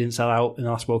 games that didn't sell out in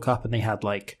the last World Cup and they had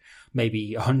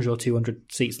maybe 100 or 200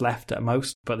 seats left at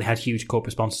most, but they had huge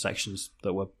corporate sponsor sections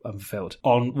that were unfulfilled.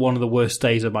 On one of the worst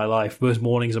days of my life, worst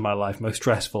mornings of my life, most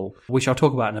stressful, which I'll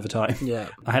talk about another time. Yeah.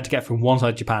 I had to get from one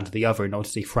side of Japan to the other in order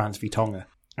to see France v Tonga,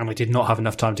 and I did not have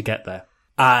enough time to get there.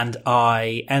 And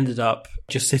I ended up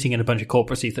just sitting in a bunch of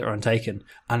corporate seats that were untaken,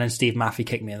 and then Steve Maffey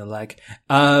kicked me in the leg.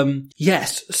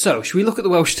 Yes, so should we look at the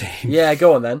Welsh team? Yeah,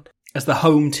 go on then. As the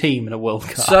home team in a World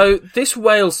Cup. So, this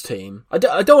Wales team, I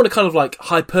don't want to kind of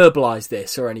hyperbolise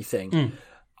this or anything.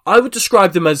 I would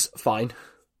describe them as fine.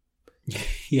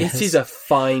 Yes. It is a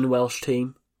fine Welsh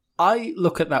team. I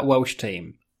look at that Welsh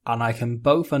team and I can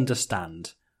both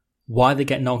understand why they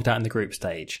get knocked out in the group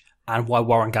stage and why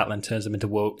Warren Gatland turns them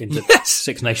into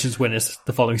Six Nations winners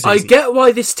the following season. I get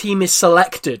why this team is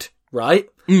selected, right?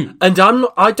 And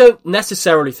I don't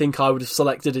necessarily think I would have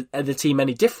selected the team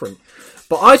any different.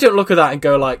 But I don't look at that and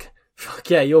go fuck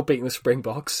yeah, you're beating the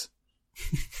Springboks.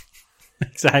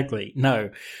 Exactly. No,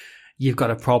 you've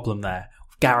got a problem there.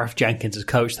 Gareth Jenkins as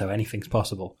coach, though, anything's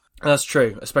possible. That's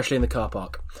true, especially in the car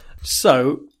park.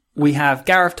 So, we have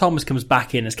Gareth Thomas comes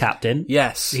back in as captain.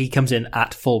 Yes. He comes in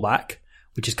at fullback,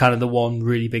 which is kind of the one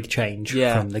really big change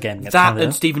from the game against That Canada.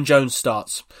 And Stephen Jones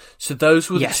starts. So those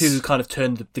were the two who kind of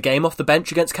turned the game off the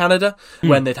bench against Canada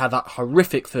when they'd had that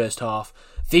horrific first half.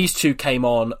 These two came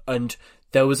on and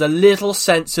there was a little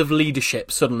sense of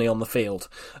leadership suddenly on the field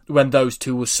when those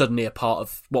two were suddenly a part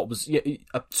of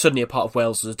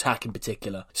Wales' attack in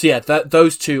particular. So yeah,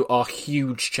 those two are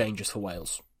huge changes for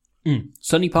Wales.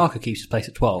 Sonny Parker keeps his place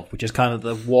at 12, which is kind of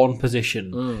the one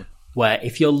position where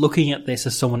if you're looking at this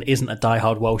as someone who isn't a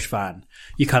diehard Welsh fan,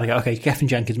 you kind of go, okay, Gethin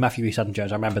Jenkins, Matthew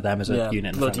Rees-Adam-Jones, I remember them as a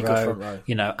unit in the front row.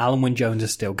 You know, Alan Wynne-Jones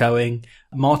is still going.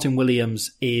 Martin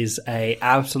Williams is a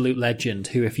absolute legend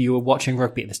who, if you were watching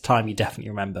rugby at this time, you definitely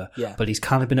remember. Yeah. But he's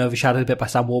kind of been overshadowed a bit by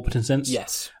Sam Warburton since.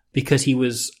 Yes. Because he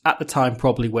was, at the time,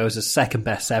 probably Wales' second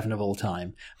best 7 of all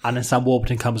time. And then Sam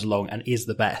Warburton comes along and is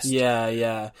the best.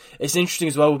 Yeah. It's interesting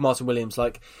as well with Martin Williams.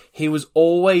 Like, he was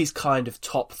always kind of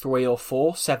top 3 or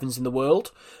 4 7s in the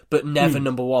world, but never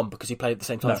number 1 because he played at the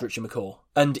same time as Richie McCaw.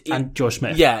 And George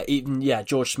Smith. Yeah,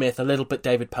 George Smith, a little bit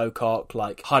David Pocock,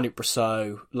 like Heinrich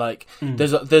Brousseau. Like,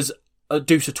 there's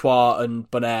Dusautoir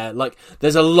and Bonaire. Like,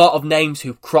 there's a lot of names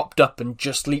who cropped up and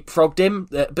just leapfrogged him,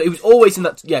 but he was always in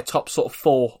that top sort of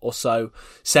 4 or so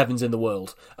 7s in the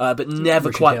world, but never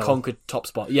Richard quite Hill. conquered top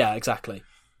spot. Yeah, exactly.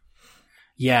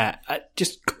 Yeah,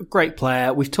 just great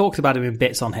player. We've talked about him in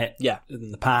bits on Hit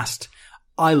in the past.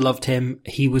 I loved him.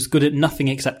 He was good at nothing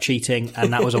except cheating,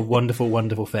 and that was a wonderful,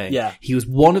 wonderful thing. Yeah. He was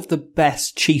one of the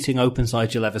best cheating open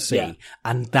sides you'll ever see,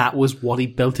 and that was what he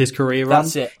built his career on.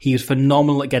 That's it. He was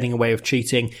phenomenal at getting away with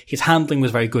cheating. His handling was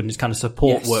very good, and his kind of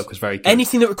support work was very good.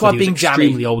 Anything that required being jammy.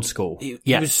 Extremely old school. He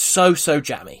was so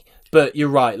jammy. But you're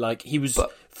right, like, he was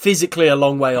physically a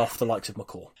long way off the likes of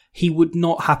McCaw. He would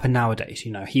not happen nowadays,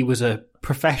 you know. He was a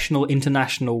professional,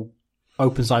 international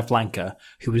open side flanker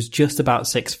who was just about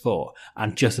 6'4"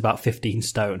 and just about 15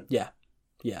 stone. Yeah.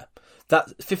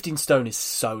 That 15 stone is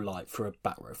so light for a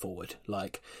back row forward.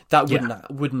 Like, that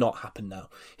would not happen now.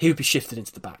 He would be shifted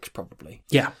into the backs, probably.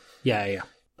 Yeah.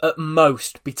 At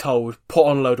most, be told, put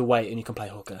on a load of weight and you can play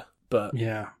hooker. But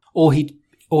yeah. Or he'd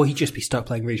just be stuck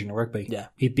playing regional rugby. Yeah.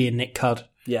 He'd be a Nick Cudd.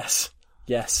 Yes.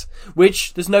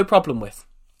 Which there's no problem with.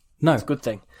 No. It's a good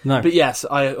thing. No. But yes,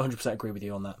 I 100% agree with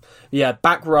you on that. Yeah,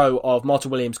 back row of Martin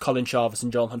Williams, Colin Charvis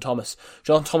and Jonathan Thomas.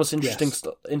 Jonathan Thomas,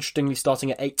 interestingly starting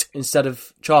at 8 instead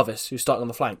of Charvis, who's starting on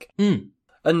the flank. And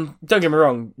don't get me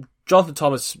wrong, Jonathan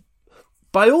Thomas,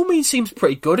 by all means, seems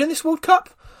pretty good in this World Cup.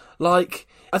 Like,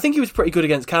 I think he was pretty good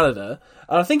against Canada,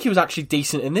 and I think he was actually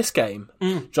decent in this game,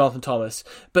 Jonathan Thomas.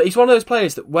 But he's one of those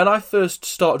players that when I first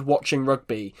started watching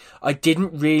rugby, I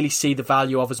didn't really see the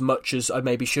value of as much as I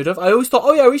maybe should have. I always thought,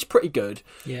 oh yeah, he's pretty good.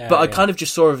 But I kind of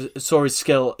just saw his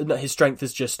skill, his strength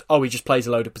as just, he just plays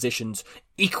a load of positions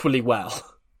equally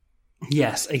well.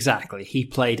 Yes, exactly. He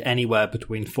played anywhere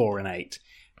between 4 and 8.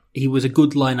 He was a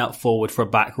good line-out forward for a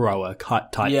back rower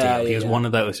type deal. He was one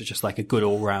of those, just like a good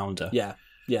all-rounder. Yeah.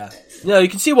 No, you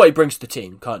can see what he brings to the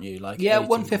team, can't you? Like,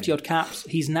 150-odd caps.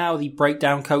 He's now the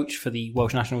breakdown coach for the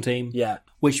Welsh national team. Yeah.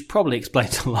 Which probably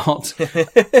explains a lot.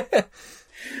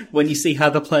 When you see how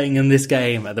they're playing in this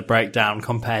game at the breakdown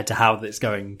compared to how it's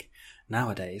going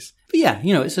nowadays. But yeah,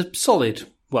 it's a solid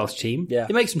Welsh team. Yeah.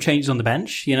 They make some changes on the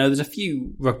bench. There's a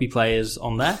few rugby players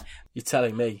on there. You're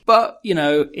telling me. But,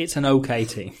 it's an okay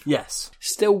team. Yes.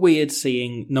 Still weird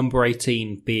seeing number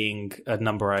 18 being a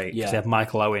number 8. Because they have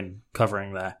Michael Owen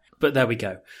covering there. But there we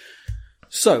go.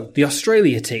 So, the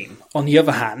Australia team, on the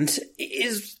other hand,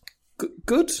 is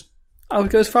good. I would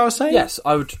go as far as saying. Yes,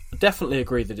 I would definitely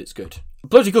agree that it's good.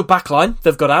 Bloody good backline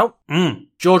they've got out.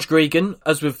 George Gregan,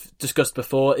 as we've discussed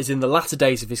before, is in the latter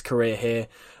days of his career here,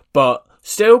 but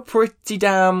still pretty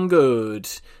damn good.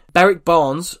 Berwick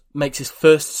Barnes makes his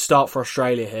first start for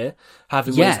Australia here,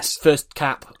 having won his first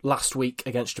cap last week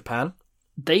against Japan.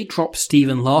 They dropped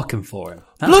Stephen Larkham for him.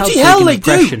 That's Bloody how hell big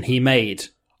they an impression do! he made.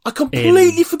 I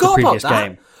completely forgot about that.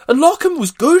 Game. And Larkham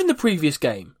was good in the previous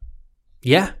game.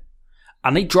 Yeah.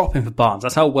 And they drop him for Barnes.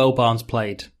 That's how well Barnes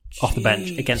played off the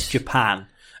bench against Japan.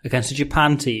 Against a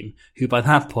Japan team who by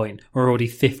that point were already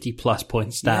 50 plus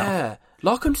points down. Yeah.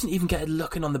 Larkham didn't even get a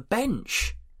look in on the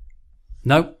bench.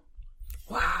 No.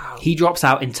 Wow. He drops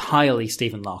out entirely,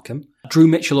 Stephen Larkham. Drew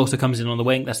Mitchell also comes in on the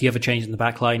wing. That's the other change in the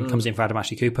back line. Comes in for Adam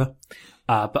Ashley Cooper.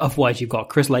 But otherwise, you've got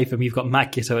Chris Latham, you've got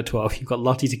Matt Giteau at 12, you've got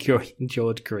Lottie Takuri and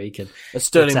George Gregan. And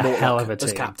Sterling It's a hell Mortlock of a team.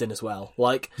 as captain as well.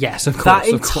 Like, yes, of course. That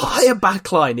entire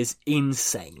back line is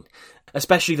insane.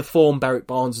 Especially the form Berwick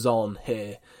Barnes is on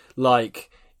here. Like,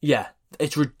 yeah,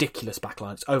 it's ridiculous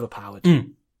backline. It's overpowered.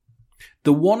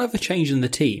 The one other change in the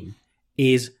team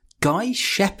is Guy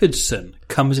Shepherdson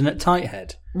comes in at tight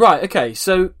head. Right, okay,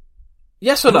 so,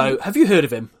 yes or no, have you heard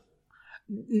of him?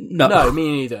 No. No,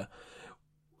 me neither.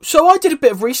 So I did a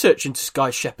bit of research into Guy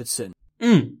Shepherdson.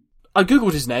 I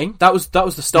googled his name. That was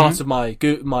the start of my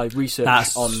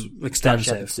research on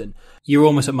extensive. Guy Shepherdson. You're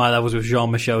almost at my levels with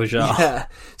Jean-Michel Jarre. Yeah.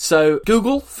 So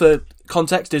Google, for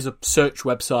context, is a search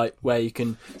website where you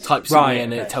can type something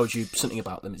in and it tells you something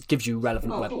about them. It gives you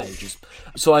relevant web pages.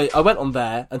 So I went on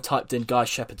there and typed in Guy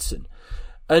Shepherdson,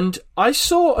 and I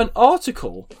saw an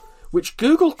article which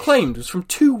Google claimed was from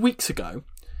 2 weeks ago,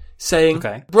 saying,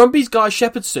 Brumby's Guy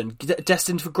Shepherdson,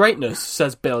 destined for greatness,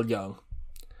 says Bill Young.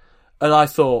 And I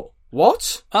thought,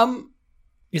 what?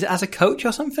 Is it as a coach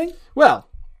or something? Well,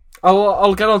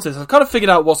 I'll get on to this. I've kind of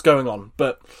figured out what's going on,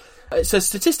 but it says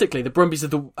statistically the Brumbies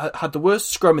had the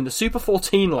worst scrum in the Super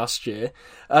 14 last year,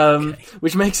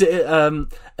 which makes it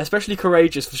especially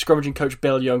courageous for scrummaging coach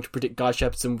Bill Young to predict Guy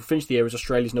Shepherdson will finish the year as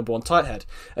Australia's number one tight head.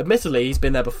 Admittedly, he's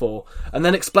been there before, and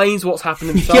then explains what's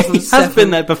happened in the 2007 he has been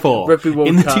there before. Rugby World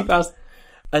in the Cup, 2000...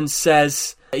 and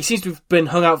says he seems to have been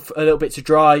hung out a little bit to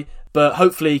dry, but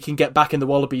hopefully he can get back in the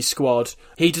Wallabies squad.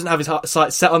 He doesn't have his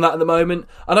sights set on that at the moment.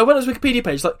 And I went on his Wikipedia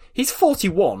page, he's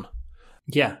 41.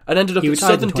 Yeah. And ended up at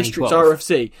Southern Districts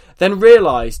RFC. Then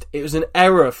realised it was an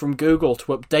error from Google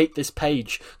to update this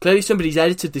page. Clearly somebody's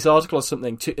edited this article or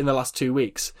something in the last 2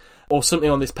 weeks. Or something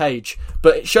on this page.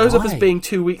 But it shows up as being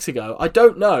 2 weeks ago. I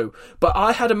don't know. But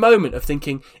I had a moment of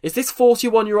thinking, is this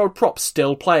 41-year-old prop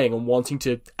still playing and wanting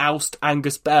to oust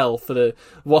Angus Bell for the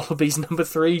Wallabies number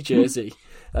 3 jersey?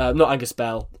 Not Angus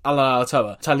Bell, Alan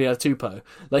Alatoa, Talia Tupou.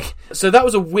 So that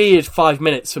was a weird 5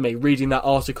 minutes for me reading that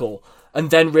article, and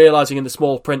then realising in the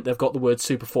small print they've got the word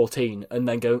Super 14, and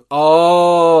then going,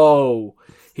 oh,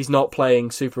 he's not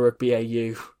playing Super Rugby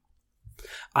AU.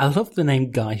 I love the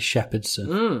name Guy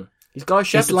Shepherdson. He's Guy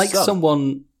Shepherdson. It's like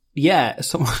someone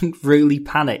really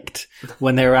panicked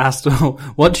when they were asked,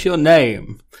 what's your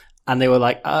name? And they were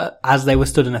like, as they were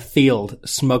stood in a field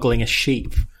smuggling a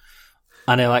sheep.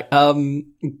 And they're like,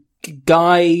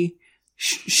 Guy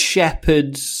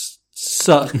Shepherd's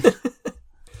son.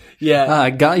 Yeah.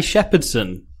 Guy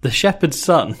Shepherdson, the shepherd's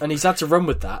son. And he's had to run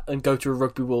with that and go to a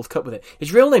Rugby World Cup with it.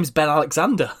 His real name's Ben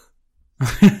Alexander.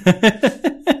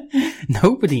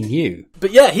 Nobody knew.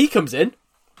 But yeah, he comes in.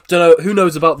 Don't know who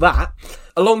knows about that.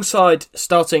 Alongside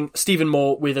starting Stephen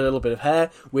Moore with a little bit of hair,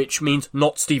 which means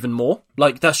not Stephen Moore.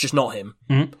 That's just not him.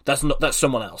 Mm-hmm. That's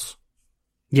someone else.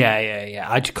 Yeah.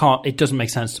 I just can't. It doesn't make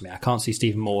sense to me. I can't see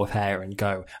Stephen Moore with hair and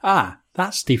go,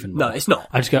 that's Stephen Moore. No, it's not.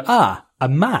 I just go, a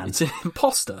man. It's an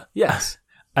imposter. Yes.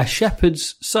 A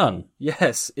shepherd's son.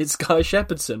 Yes, it's Guy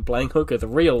Shepherdson playing hooker, the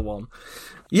real one.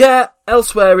 Yeah,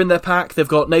 elsewhere in their pack, they've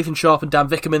got Nathan Sharp and Dan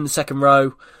Vickerman in the second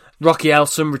row. Rocky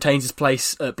Elsom retains his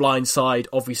place at blind side,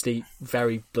 obviously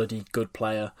very bloody good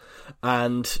player.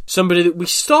 And somebody that we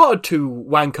started to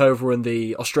wank over in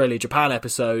the Australia-Japan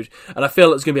episode, and I feel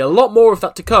there's going to be a lot more of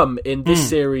that to come in this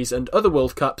series and other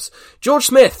World Cups. George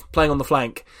Smith playing on the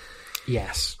flank.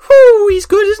 Yes. Whew, he's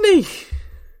good, isn't he?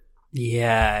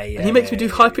 Yeah. And he makes me do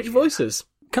high-pitched voices.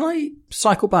 Can I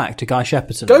cycle back to Guy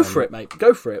Shepherdson? Go for it, mate.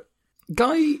 Go for it.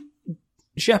 Guy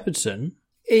Shepherdson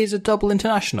is a double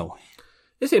international.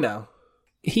 Is he now?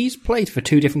 He's played for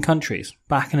 2 different countries,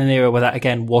 back in an era where that,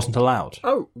 again, wasn't allowed.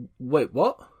 Oh, wait,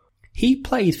 what? He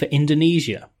played for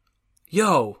Indonesia.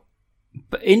 Yo.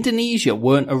 But Indonesia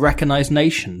weren't a recognised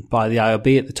nation by the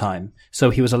IOB at the time,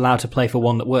 so he was allowed to play for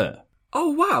one that were.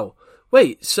 Oh, wow.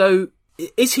 Wait, so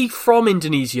is he from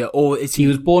Indonesia, or is he... He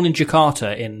was born in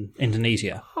Jakarta in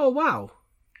Indonesia. Oh, wow.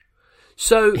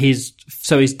 So his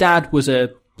dad was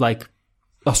a,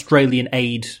 Australian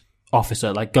aid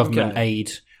officer, government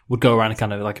aid, would go around a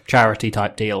kind of a charity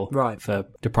type deal for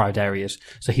deprived areas.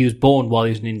 So he was born while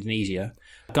he was in Indonesia.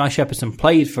 Guy Shepherdson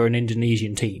played for an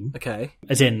Indonesian team. Okay.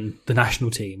 As in the national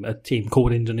team, a team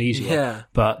called Indonesia. Yeah.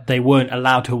 But they weren't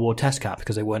allowed to award test cap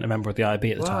because they weren't a member of the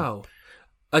IB at the time. Wow.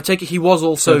 I take it he was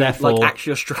also therefore,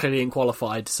 actually Australian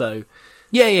qualified, so...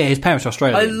 Yeah, his parents are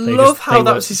Australian. I love how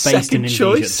that was his second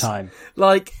choice. At the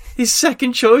time. His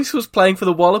second choice was playing for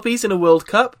the Wallabies in a World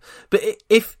Cup, but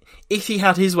if he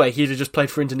had his way, he'd have just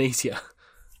played for Indonesia.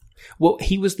 Well,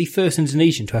 he was the first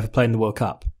Indonesian to ever play in the World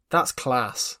Cup. That's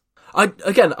class. I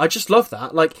just love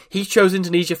that. He chose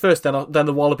Indonesia first, then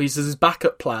the Wallabies as his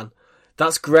backup plan.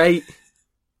 That's great.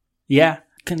 Yeah,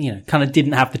 kind of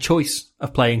didn't have the choice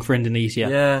of playing for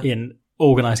Indonesia in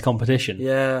organised competition.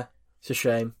 Yeah, it's a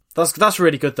shame. That's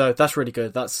really good, though. That's really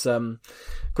good. That's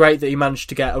great that he managed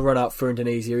to get a run out for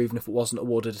Indonesia, even if it wasn't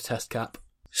awarded a test cap.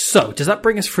 So, does that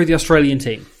bring us through the Australian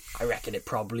team? I reckon it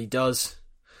probably does.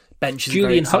 Bench is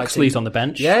Julian Huxley's on the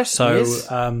bench. Yes, so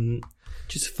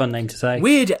just a fun name to say.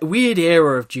 Weird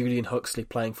era of Julian Huxley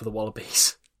playing for the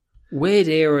Wallabies. Weird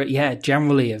era, yeah,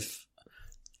 generally of...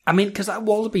 I mean, because that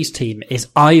Wallabies team is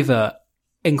either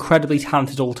incredibly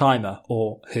talented all-timer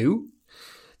or who?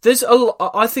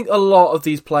 I think a lot of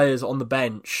these players on the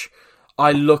bench,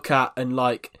 I look at and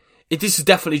like, this is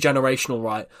definitely generational,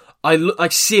 right? I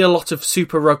see a lot of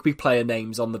Super Rugby player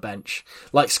names on the bench,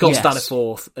 like Scott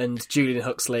Staniforth and Julian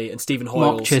Huxley and Stephen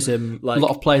Hoyles. Mark Chisholm, a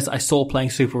lot of players that I saw playing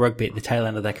Super Rugby at the tail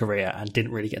end of their career and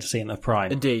didn't really get to see in their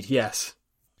prime. Indeed, yes.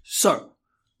 So,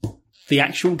 the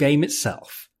actual game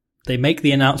itself. They make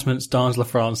the announcements, Dans La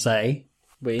France. They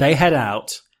head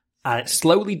out, and it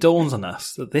slowly dawns on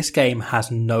us that this game has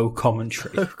no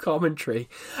commentary. No commentary.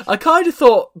 I kind of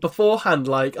thought beforehand,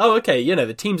 like, oh, okay,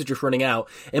 the teams are just running out.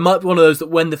 It might be one of those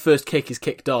that when the first kick is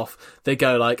kicked off, they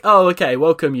go like, oh, okay,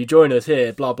 welcome, you join us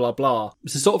here, blah, blah, blah.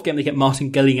 It's the sort of game they get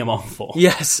Martin Gillingham on for.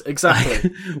 Yes,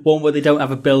 exactly. One where they don't have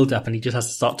a build-up and he just has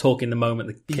to start talking the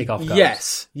moment the kick-off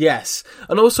goes. Yes.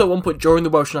 And also at one point during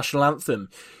the Welsh National Anthem,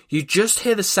 you just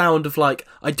hear the sound of, like,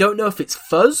 I don't know if it's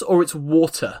fuzz or it's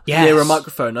water near a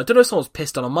microphone. I don't know if someone's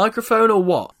pissed on a microphone or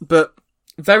what, but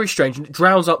very strange. And it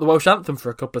drowns out the Welsh anthem for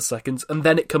a couple of seconds, and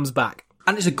then it comes back.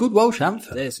 And it's a good Welsh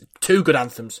anthem. There's 2 good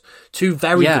anthems. 2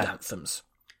 very good anthems.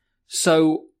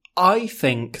 So I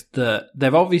think that there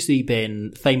have obviously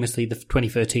been, famously, the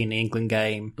 2013 England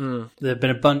game. There have been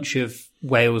a bunch of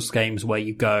Wales games where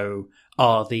you go,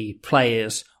 the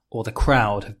players or the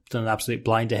crowd have done an absolute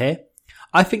blinder here.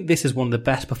 I think this is one of the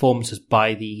best performances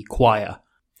by the choir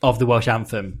of the Welsh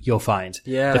anthem you'll find.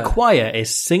 Yeah. The choir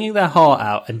is singing their heart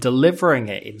out and delivering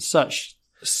it in such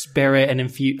spirit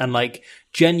and like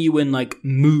genuine, like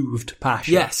moved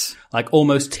passion. Yes. Like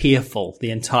almost tearful,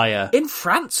 the entire... In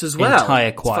France as well.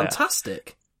 Entire choir. It's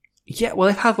fantastic. Yeah, well,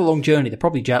 they've had a long journey. They're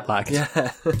probably jet lagged.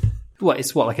 Yeah.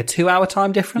 It's like a 2-hour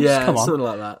time difference? Yeah, Come on. something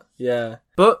like that. Yeah.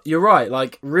 But you're right,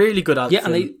 like, really good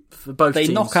anthem for both teams.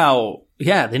 They knock out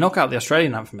the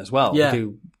Australian anthem as well. Yeah. They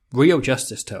do real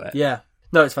justice to it. Yeah.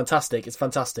 No, it's fantastic. It's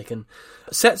fantastic and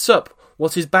sets up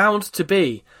what is bound to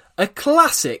be a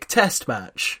classic test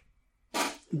match.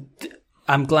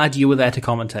 I'm glad you were there to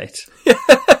commentate.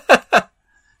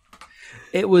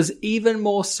 It was even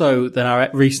more so than our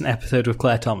recent episode with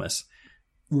Claire Thomas.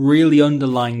 Really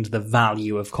underlined the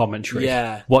value of commentary.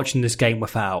 Yeah. Watching this game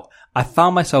without. I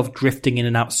found myself drifting in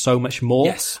and out so much more.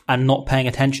 Yes. And not paying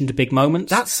attention to big moments.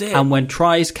 That's it. And when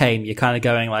tries came, you're kind of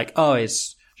going like, oh,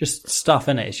 it's just stuff,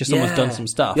 innit? It's just someone's done some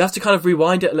stuff. You have to kind of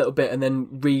rewind it a little bit and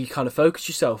then kind of focus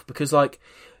yourself because, like,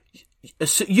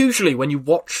 usually when you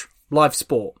watch live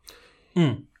sport,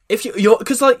 if you're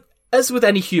because, like, as with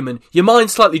any human, your mind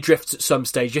slightly drifts at some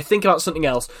stage. You think about something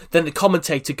else, then the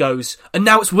commentator goes, and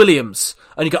now it's Williams.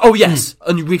 And you go, oh yes,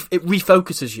 and it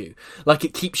refocuses you. Like,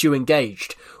 it keeps you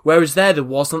engaged. Whereas there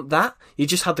wasn't that. You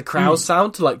just had the crowd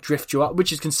sound to, like, drift you up,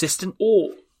 which is consistent.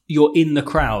 Or you're in the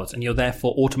crowd and you're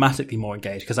therefore automatically more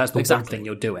engaged because that's the one thing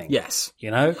you're doing. Yes.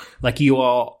 You know? Like, you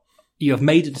have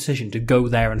made a decision to go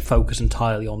there and focus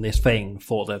entirely on this thing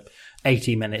for the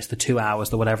 80 minutes, the 2 hours,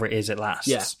 the whatever it is it lasts.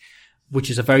 Yeah. Which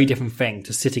is a very different thing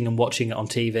to sitting and watching it on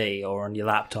TV or on your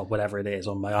laptop, whatever it is,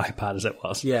 on my iPad as it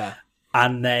was. Yeah.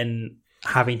 And then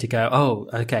having to go, oh,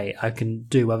 okay, I can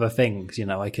do other things,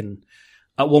 I can...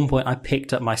 At one point, I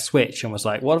picked up my Switch and was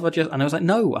like, what have I just... And I was like,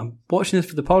 no, I'm watching this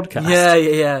for the podcast.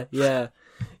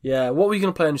 Yeah. What were you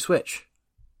going to play on your Switch?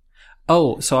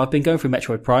 Oh, so I've been going through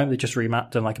Metroid Prime. They just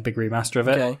done like a big remaster of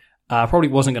it. Okay. I probably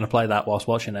wasn't going to play that whilst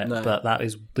watching it, but that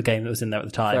is the game that was in there at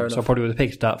the time. So I probably would have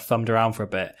picked it up, thumbed around for a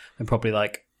bit, and probably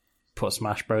like put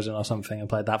Smash Bros in or something and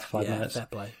played that for 5 minutes.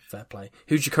 Fair play.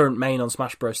 Who's your current main on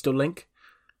Smash Bros? Still Link?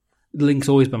 Link's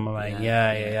always been my main.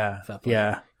 Yeah. Fair play.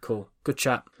 Yeah. Cool. Good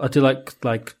chat. I do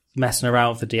like messing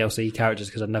around with the DLC characters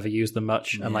because I've never used them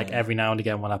much, and like every now and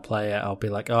again when I play it, I'll be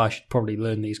like, oh, I should probably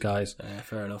learn these guys. Yeah,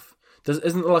 fair enough.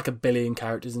 Isn't there like 1 billion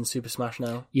characters in Super Smash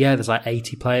now? Yeah, there's like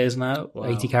 80 players now, Wow.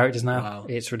 80 characters now. Wow.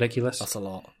 It's ridiculous. That's a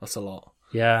lot.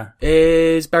 Yeah.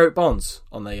 Is Beric Bonds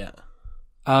on there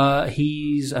yet?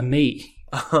 He's a me.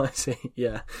 Oh, I see,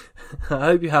 yeah. I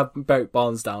hope you have Beric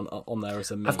Bonds down on there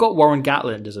as a me. I've got Warren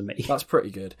Gatland as a me. That's pretty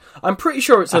good. I'm pretty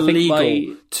sure it's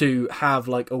illegal to have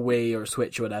like a Wii or a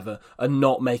Switch or whatever and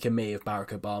not make a me of Barack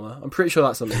Obama. I'm pretty sure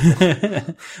that's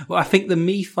illegal. Well, I think the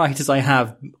me fighters I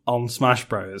have on Smash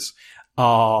Bros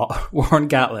are Warren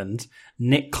Gatland,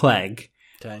 Nick Clegg,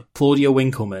 Claudia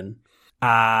Winkleman,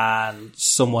 and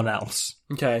someone else.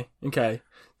 Okay.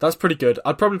 That's pretty good.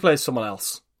 I'd probably play someone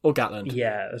else. Or Gatland.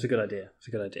 Yeah, that's a good idea.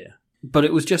 But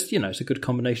it was just, it's a good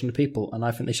combination of people, and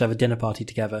I think they should have a dinner party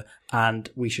together, and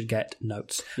we should get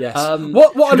notes. Yes.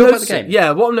 What I'm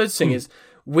noticing is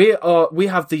we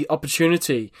have the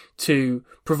opportunity to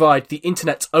provide the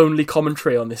internet's only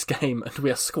commentary on this game, and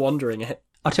we are squandering it.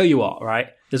 I'll tell you what, right?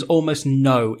 There's almost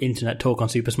no internet talk on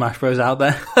Super Smash Bros. Out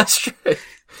there. That's true.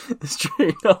 It's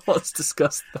true. No one's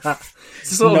discussed that. It's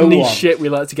the sort of niche shit we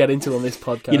like to get into on this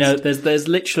podcast. You know, there's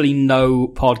literally no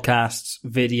podcasts,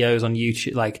 videos on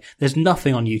YouTube. Like, there's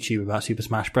nothing on YouTube about Super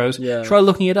Smash Bros. Yeah. Try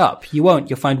looking it up. You won't.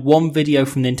 You'll find one video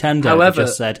from Nintendo that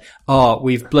just said, "Oh,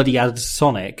 we've bloody added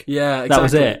Sonic." Yeah, exactly. That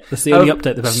was it. That's the only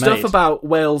update they've ever made. Stuff about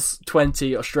Wales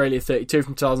 20, Australia 32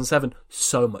 from 2007.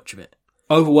 So much of it.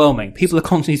 Overwhelming. People are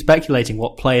constantly speculating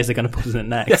what players are going to put in it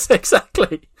next. Yes,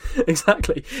 exactly.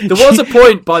 There was a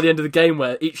point by the end of the game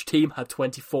where each team had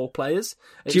 24 players.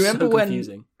 Do you remember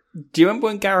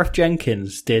when Gareth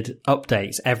Jenkins did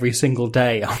updates every single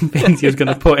day on things he was going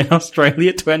to put in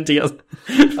Australia 20 or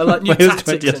like new Wales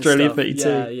 20, Australia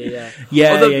 32?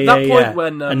 Yeah. That point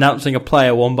when announcing a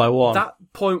player one by one. That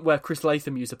point where Chris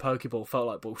Latham used a Pokeball felt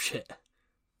like bullshit.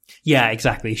 Yeah,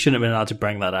 exactly. He shouldn't have been allowed to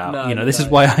bring that out. This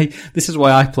is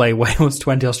why I play Wales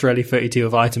 20, Australia 32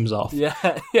 of items off. Yeah,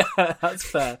 that's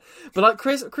fair. But like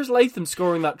Chris Latham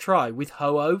scoring that try with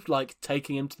Ho-Oh, like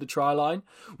taking him to the try line,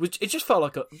 which it just felt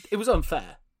like it was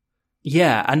unfair.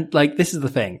 Yeah, and like this is the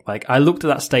thing. Like I looked at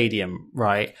that stadium,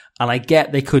 right, and I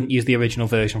get they couldn't use the original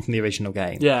version from the original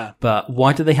game. Yeah. But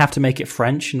why do they have to make it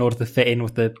French in order to fit in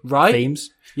with the themes?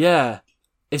 Yeah.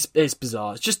 It's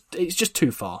bizarre. It's just too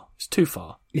far. It's too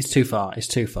far. It's too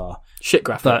far. Shit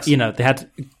graphics. But, they had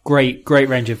great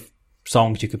range of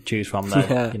songs you could choose from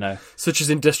there, Such as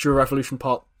Industrial Revolution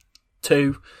Part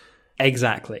 2.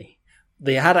 Exactly.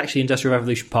 They had actually Industrial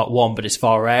Revolution Part 1, but it's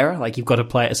far rarer. Like, you've got to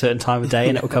play at a certain time of day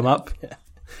and it will come up. Yeah.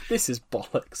 This is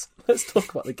bollocks. Let's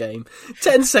talk about the game.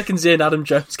 10 seconds in, Adam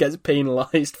Jones gets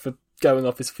penalised for going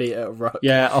off his feet at a ruck.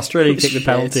 Yeah, Australia kicked the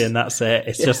penalty and that's it.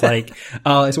 It's just like,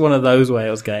 it's one of those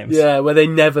Wales games. Yeah, where they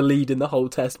never lead in the whole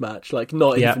test match. Like,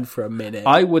 not even for a minute.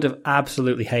 I would have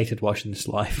absolutely hated watching this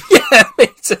live. Yeah, me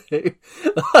too.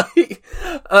 Like,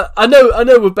 I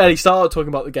know we've barely started talking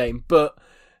about the game, but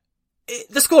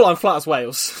the scoreline flat as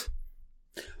Wales.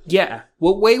 Yeah,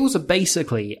 well, Wales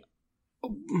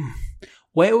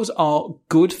are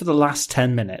good for the last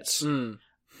 10 minutes.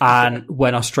 And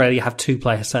when Australia have 2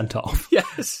 players sent off.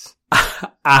 Yes.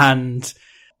 And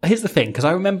here's the thing, because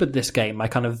I remembered this game, my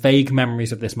kind of vague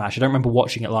memories of this match. I don't remember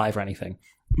watching it live or anything.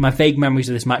 My vague memories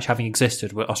of this match having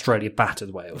existed where Australia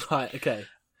battered Wales. Right, okay.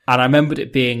 And I remembered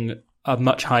it being a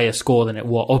much higher score than it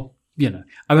was. Or,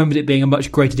 I remembered it being a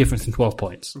much greater difference than 12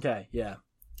 points. Okay, yeah.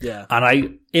 Yeah.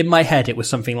 And in my head, it was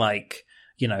something like,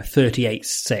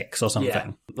 38-6 or something.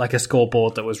 Yeah. Like a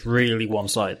scoreboard that was really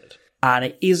one-sided. And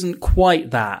it isn't quite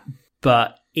that,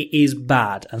 but it is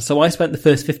bad. And so I spent the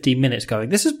first 15 minutes going,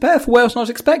 this is better for Wales than I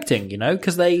was expecting,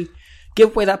 because they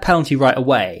give away that penalty right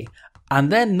away.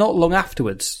 And then not long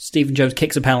afterwards, Stephen Jones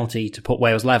kicks a penalty to put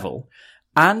Wales level.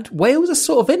 And Wales are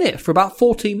sort of in it for about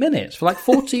 14 minutes. For like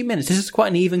 14 minutes. This is quite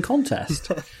an even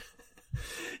contest.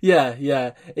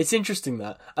 Yeah. It's interesting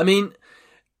that. I mean,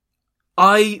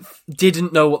 I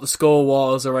didn't know what the score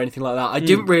was or anything like that. I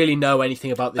didn't really know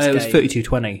anything about this game. It was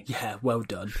 32-20. Yeah, well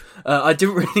done. I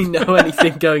didn't really know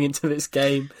anything going into this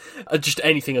game. Just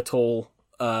anything at all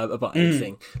about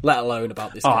anything, let alone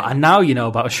about this game. And now you know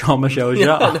about Sharma Showja.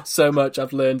 Yeah, I know so much.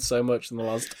 I've learned so much in the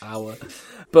last hour.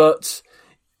 But,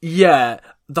 yeah,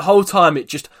 the whole time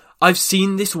I've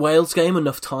seen this Wales game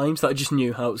enough times that I just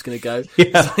knew how it was going to go.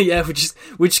 Yeah. So, yeah,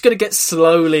 we're just going to get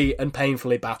slowly and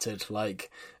painfully battered,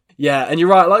 like... Yeah, and you're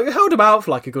right, like, we held him out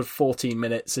for like a good 14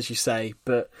 minutes, as you say,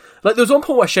 but like there was one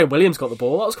point where Shane Williams got the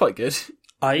ball, that was quite good.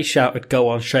 I shouted, "Go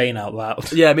on, Shane," out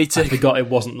loud. Yeah, me too. I forgot it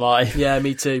wasn't live. Yeah,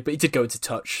 me too, but he did go into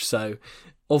touch, so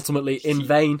ultimately in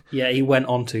vain. Yeah, he went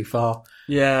on too far.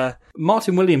 Yeah.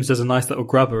 Martin Williams does a nice little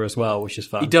grubber as well, which is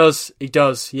fun. He does,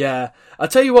 yeah. I'll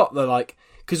tell you what though, like,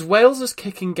 because Wales's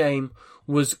kicking game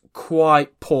was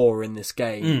quite poor in this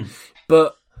game,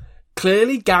 but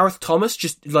clearly Gareth Thomas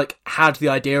just like had the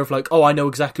idea of like, oh, I know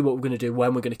exactly what we're going to do,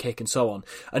 when we're going to kick and so on,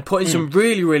 and put in some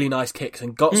really, really nice kicks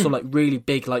and got some like really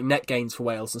big like net gains for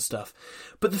Wales and stuff.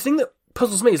 But the thing that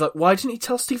puzzles me is like, why didn't he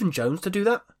tell Stephen Jones to do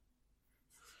that?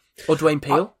 Or Dwayne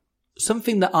Peel?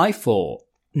 Something that I thought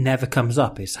never comes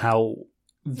up is how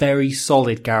very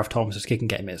solid Gareth Thomas's kicking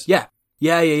game is. Yeah.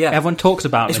 Everyone talks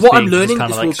about him it's as what being I'm learning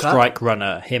kind of this like World Cup. strike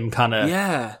runner, him kind of...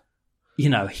 Yeah.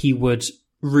 He would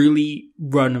really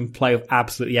run and play with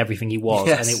absolutely everything he was.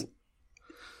 Yes. And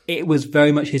it was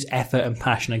very much his effort and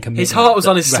passion and commitment. His heart was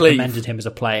on his sleeve. Recommended him as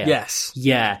a player. Yes.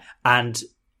 Yeah. And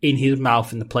in his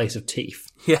mouth in the place of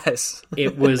teeth. Yes.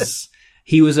 It was...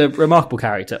 he was a remarkable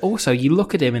character. Also, you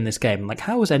look at him in this game, and like,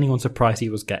 how was anyone surprised he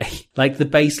was gay? Like, the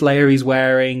base layer he's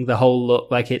wearing, the whole look,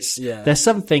 like, there's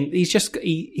something,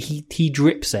 he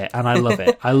drips it, and I love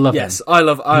it. I love him. Yes, I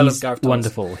love Gareth Thomas.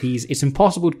 Wonderful. It's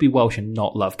impossible to be Welsh and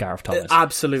not love Gareth Thomas.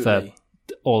 Absolutely. For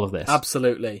all of this.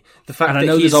 Absolutely. The fact and I that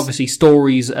know there's obviously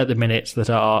stories at the minute that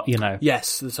are,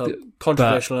 Yes, that are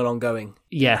controversial and ongoing.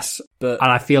 Yes. And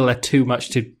I feel they're too much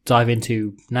to dive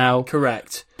into now.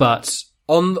 Correct. But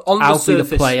on Alfie the surface,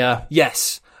 the player.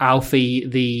 Yes.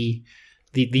 Alfie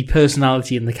the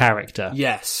personality and the character.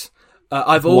 Yes.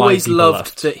 I've always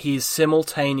loved that he's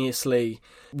simultaneously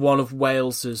one of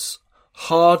Wales's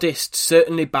hardest,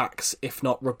 certainly backs, if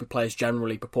not rugby players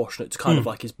generally, proportionate to kind of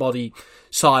like his body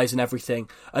size and everything,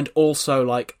 and also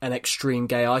like an extreme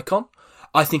gay icon.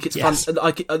 I think it's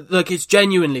it's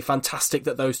genuinely fantastic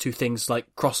that those two things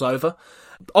like cross over.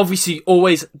 Obviously,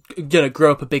 always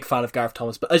grew up a big fan of Gareth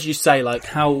Thomas, but as you say, like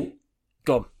how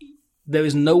go on. There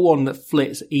is no one that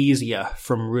flits easier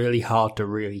from really hard to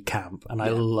really camp, and I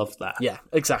love that. Yeah,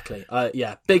 exactly.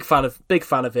 Big fan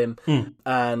of him.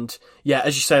 And yeah,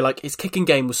 as you say, like his kicking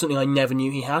game was something I never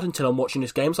knew he had until I'm watching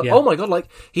this game. It's like, oh my god, like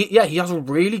he has a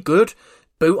really good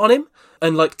boot on him,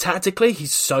 and like tactically,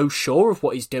 he's so sure of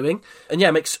what he's doing, and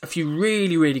makes a few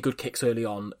really, really good kicks early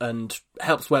on, and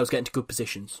helps Wales get into good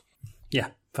positions. Yeah,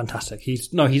 fantastic. He's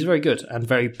very good and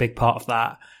very big part of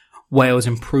that. Wales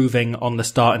improving on the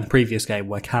start in the previous game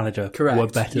where Canada were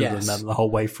better than them the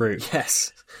whole way through.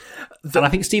 Yes. And I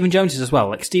think Stephen Jones is as well.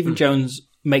 Like, Stephen Jones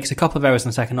makes a couple of errors in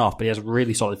the second half, but he has a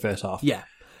really solid first half. Yeah.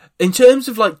 In terms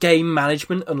of, like, game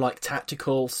management and, like,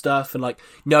 tactical stuff and, like,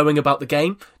 knowing about the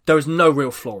game, there is no real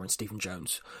flaw in Stephen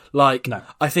Jones. Like, no.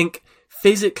 I think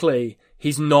physically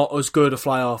he's not as good a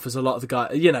fly-half as a lot of the guys,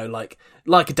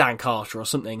 like a Dan Carter or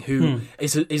something, who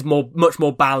is much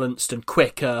more balanced and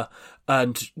quicker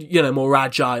and, more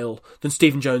agile than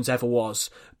Stephen Jones ever was.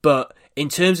 But in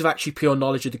terms of actually pure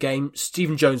knowledge of the game,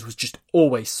 Stephen Jones was just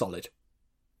always solid.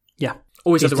 Yeah.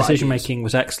 Always his had the right decision-making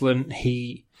was excellent.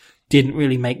 He didn't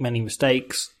really make many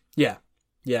mistakes. Yeah.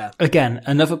 Yeah. Again,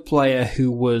 another player who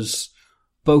was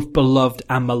both beloved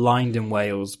and maligned in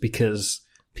Wales because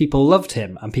people loved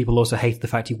him and people also hated the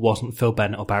fact he wasn't Phil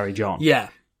Bennett or Barry John. Yeah.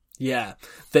 Yeah.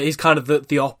 That is kind of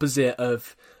the opposite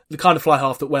of the kind of fly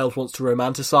half that Wales wants to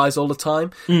romanticise all the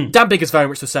time. Dan Biggar's very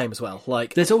much the same as well.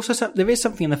 Like, there is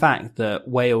something in the fact that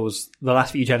Wales, the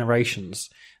last few generations,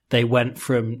 they went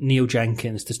from Neil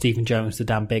Jenkins to Stephen Jones to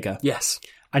Dan Biggar. Yes.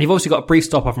 And you've also got a brief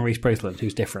stop off from Rhys Brisland,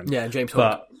 who's different. Yeah, and James Hook.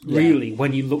 But really,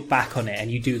 when you look back on it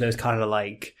and you do those kind of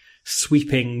like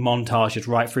sweeping montages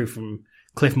right through from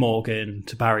Cliff Morgan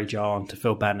to Barry John to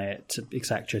Phil Bennett to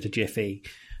etc. to Jiffy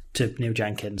to Neil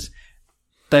Jenkins,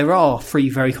 there are three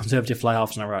very conservative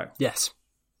fly-halves in a row. Yes.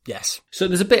 Yes. So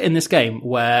there's a bit in this game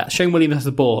where Shane Williams has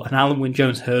the ball and Alan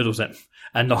Wynne-Jones hurdles him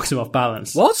and knocks him off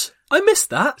balance. What? I missed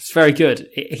that. It's very good.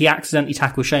 He accidentally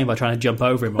tackles Shane by trying to jump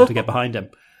over him or to get behind him.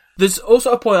 There's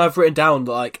also a point I've written down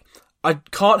that, like, I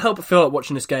can't help but feel like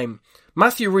watching this game.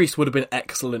 Matthew Rees would have been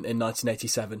excellent in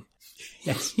 1987.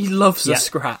 Yes. He loves a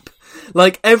scrap.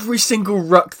 Like, every single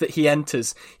ruck that he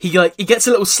enters, he gets a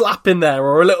little slap in there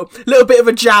or a little bit of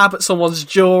a jab at someone's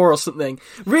jaw or something.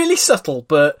 Really subtle,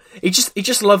 but he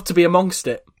just loved to be amongst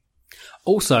it.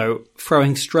 Also,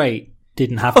 throwing straight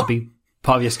didn't have to be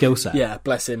part of your skill set. Yeah,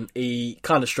 bless him. He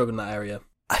kind of struggled in that area.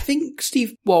 I think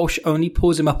Steve Walsh only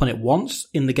pulls him up on it once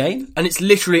in the game. And it's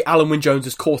literally Alan Wynne-Jones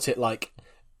has caught it, like,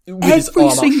 with every his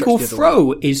arm single outstretched the other throw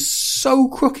way. is so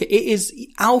crooked. It is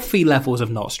Alfie levels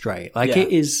of not straight. Like, it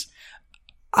is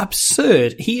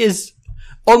absurd. He is...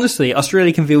 Honestly,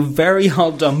 Australia can feel very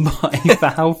hard done by for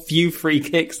how few free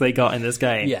kicks they got in this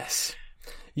game. Yes.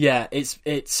 Yeah,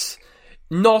 it's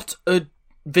not a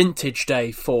vintage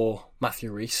day for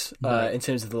Matthew Rees in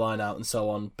terms of the line out and so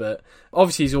on, but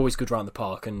obviously he's always good round the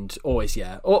park and always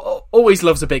always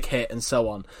loves a big hit and so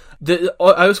on. I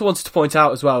also wanted to point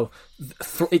out as well,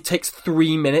 it takes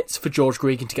 3 minutes for George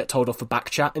Gregan to get told off for back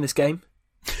chat in this game.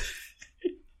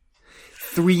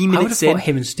 3 minutes in. I would have thought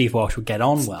him and Steve Walsh would get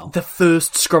on well. The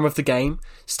first scrum of the game,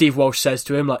 Steve Walsh says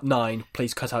to him, like, 9,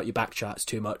 please cut out your back chat, it's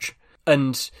too much.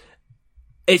 And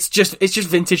it's just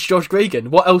vintage George Gregan.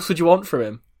 What else would you want from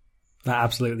him? That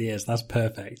absolutely is. That's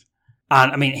perfect.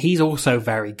 And I mean, he's also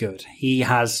very good. He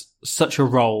has such a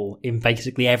role in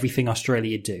basically everything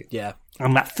Australia do. Yeah.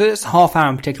 And that first half hour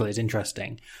in particular is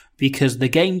interesting because the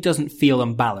game doesn't feel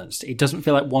unbalanced. It doesn't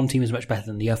feel like one team is much better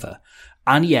than the other.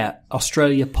 And yet,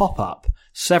 Australia pop up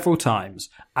several times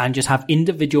and just have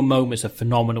individual moments of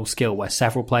phenomenal skill where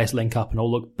several players link up and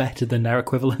all look better than their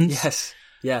equivalents. Yes.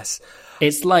 Yes.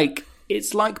 It's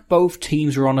like both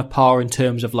teams are on a par in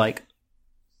terms of like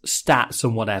stats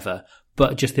and whatever,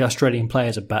 but just the Australian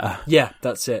players are better. Yeah,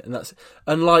 that's it.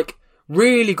 And like,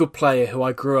 really good player who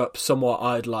I grew up somewhat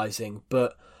idolising,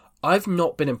 but I've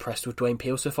not been impressed with Dwayne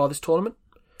Peele so far this tournament.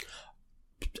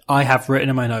 I have written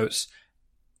in my notes,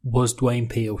 was Dwayne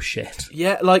Peele shit?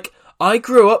 Yeah, like, I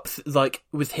grew up like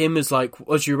with him as like,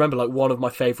 as you remember, like one of my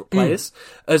favourite players,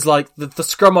 as like the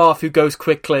scrum half who goes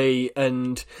quickly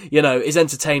and, you know, is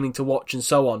entertaining to watch and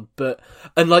so on.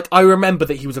 And like, I remember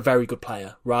that he was a very good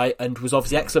player, right? And was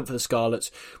obviously excellent for the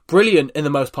Scarlets, brilliant in the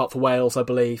most part for Wales, I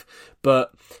believe,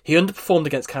 but he underperformed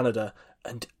against Canada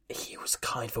and he was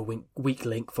kind of a weak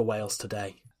link for Wales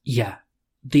today. Yeah.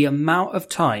 The amount of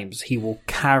times he will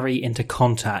carry into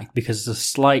contact because there's a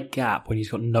slight gap when he's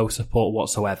got no support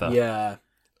whatsoever. Yeah.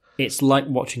 It's like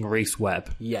watching Reece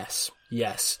Webb. Yes.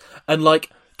 And like,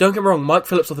 don't get me wrong, Mike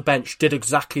Phillips off the bench did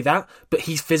exactly that, but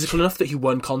he's physical enough that he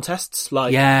won contests.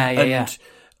 Like, yeah.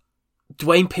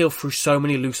 Dwayne Peele threw so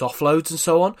many loose offloads and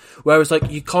so on, whereas like,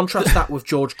 you contrast that with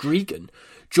George Gregan.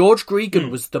 George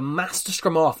Gregan was the master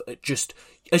scrum half at just,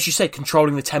 as you say,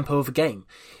 controlling the tempo of a game.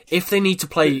 If they need to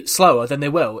play slower, then they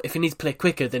will. If they need to play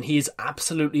quicker, then he is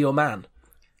absolutely your man.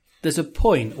 There's a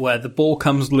point where the ball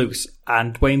comes loose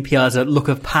and Dwayne Peele has a look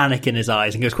of panic in his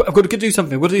eyes and goes, I've got to do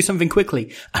something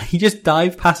quickly. And he just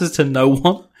dive passes to no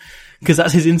one because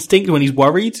that's his instinct when he's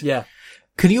worried. Yeah.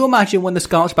 Can you imagine when the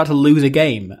Scarlet's about to lose a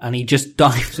game and he just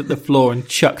dives at the floor and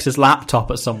chucks his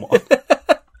laptop at someone?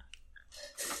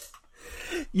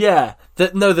 Yeah.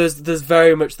 There's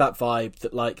very much that vibe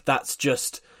that like, that's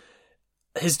just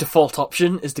his default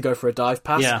option is to go for a dive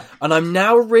pass. Yeah. And I'm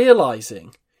now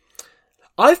realising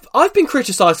I've been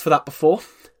criticised for that before.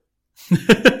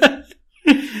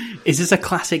 Is this a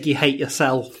classic you hate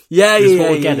yourself? Yeah.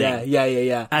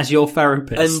 Yeah. As your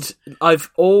therapist. And I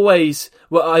always,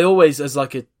 as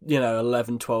like a,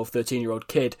 11, 12, 13-year-old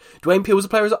kid, Dwayne Peele was a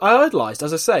player I idolised,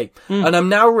 as I say. And I'm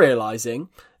now realising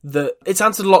that it's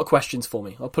answered a lot of questions for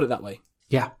me. I'll put it that way.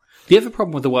 Yeah. The other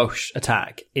problem with the Welsh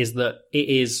attack is that it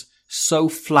is so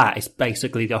flat, it's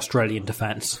basically the Australian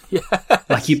defence. Yeah.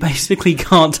 Like, you basically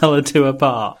can't tell the two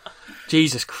apart.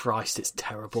 Jesus Christ, it's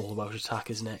terrible, the Welsh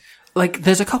attack, isn't it? Like,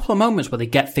 there's a couple of moments where they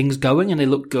get things going and they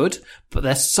look good, but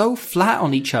they're so flat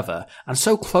on each other and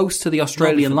so close to the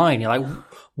Australian line. You're like,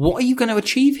 what are you going to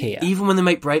achieve here? Even when they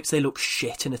make breaks, they look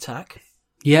shit in attack.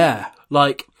 Yeah.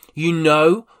 Like,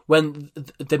 when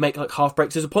they make like half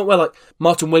breaks, there's a point where like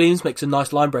Martin Williams makes a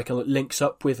nice line break and like, links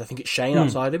up with, I think it's Shane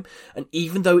outside him. And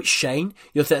even though it's Shane,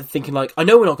 you're thinking like, I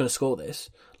know we're not going to score this.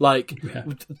 Like,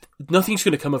 nothing's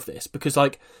going to come of this because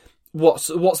like, what's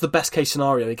the best case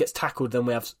scenario? He gets tackled, then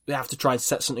we have to try and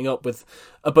set something up with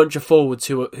a bunch of forwards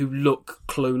who look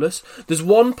clueless. There's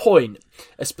one point,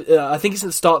 I think it's at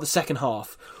the start of the second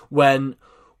half, when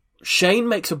Shane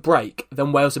makes a break,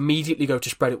 then Wales immediately go to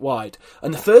spread it wide.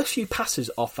 And the first few passes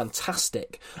are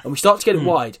fantastic. And we start to get it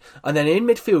wide. And then in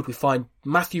midfield, we find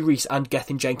Matthew Rees and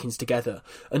Gethin Jenkins together.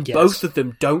 And both of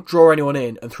them don't draw anyone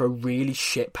in and throw really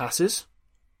shit passes.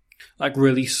 Like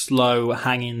really slow,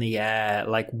 hang in the air,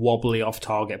 like wobbly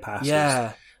off-target passes.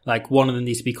 Yeah. Like one of them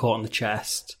needs to be caught on the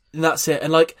chest. And that's it.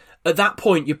 And like, at that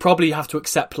point, you probably have to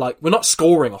accept, like, we're not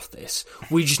scoring off this.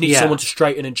 We just need someone to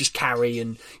straighten and just carry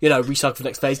and, recycle for the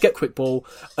next phase, get quick ball.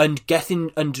 And Gethin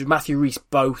and Matthew Rees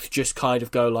both just kind of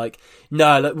go like,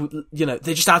 no,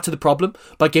 they just add to the problem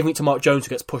by giving it to Mark Jones who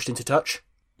gets pushed into touch.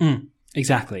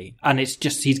 Exactly. And it's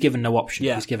just, he's given no option.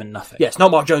 Yeah. He's given nothing. Yeah, it's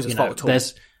not Mark Jones' fault at all.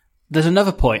 There's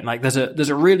another point, like there's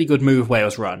a really good move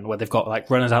Wales run where they've got like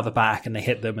runners out the back and they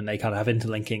hit them and they kind of have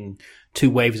interlinking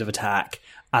two waves of attack.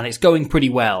 And it's going pretty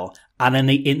well. And then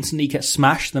they instantly get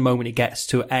smashed the moment it gets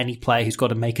to any player who's got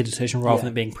to make a decision rather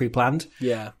than being pre-planned.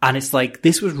 Yeah. And it's like,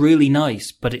 this was really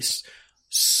nice, but it's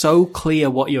so clear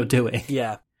what you're doing.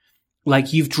 Yeah.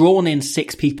 Like, you've drawn in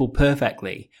 6 people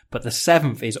perfectly, but the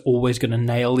 7th is always going to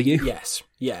nail you.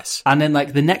 Yes. And then,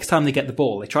 like, the next time they get the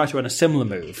ball, they try to run a similar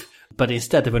move, but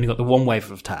instead they've only got the one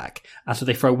wave of attack. And so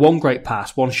they throw one great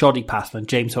pass, one shoddy pass, and then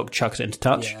James Hook chucks it into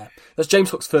touch. Yeah. That's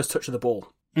James Hook's first touch of the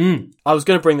ball. I was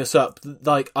going to bring this up.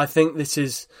 Like, I think this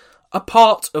is a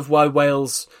part of why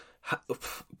Wales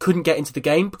couldn't get into the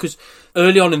game, because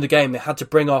early on in the game they had to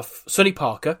bring off Sonny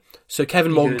Parker, so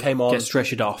Kevin Morgan came on. Get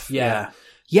stretched off. Yeah.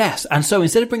 Yes, and so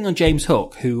instead of bringing on James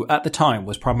Hook, who at the time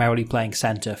was primarily playing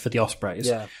centre for the Ospreys,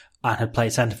 and had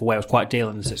played centre for Wales quite a deal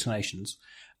in the Six Nations,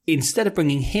 instead of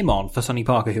bringing him on for Sonny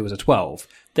Parker, who was a 12,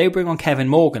 they bring on Kevin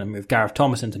Morgan and move Gareth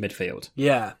Thomas into midfield.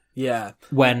 Yeah.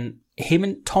 When him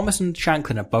and Thomas and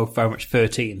Shanklin are both very much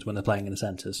 13s when they're playing in the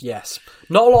centres. Yes.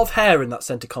 Not a lot of hair in that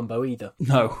centre combo either.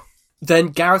 No. Then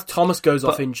Gareth Thomas goes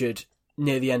off injured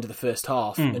near the end of the first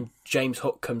half, and James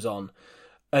Hook comes on,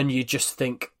 and you just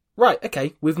think, right,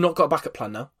 okay, we've not got a backup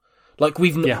plan now. Like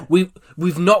we've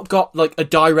not got like a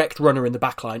direct runner in the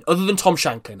back line other than Tom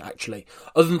Shanklin, actually.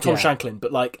 Shanklin,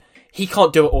 but like he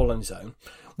can't do it all on his own.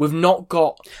 We've not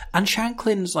got... And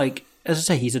Shanklin's like, as I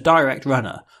say, he's a direct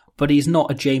runner, but he's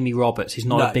not a Jamie Roberts. He's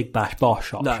not a Big Bash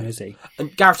Bosh option, is he?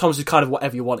 And Gareth Thomas is kind of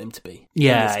whatever you want him to be in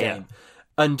this game.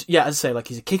 And yeah, as I say, like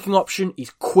he's a kicking option, he's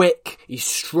quick, he's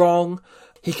strong,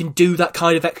 he can do that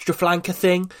kind of extra flanker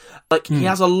thing. Like he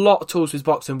has a lot of tools to his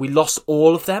box, and we lost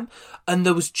all of them. And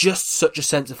there was just such a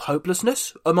sense of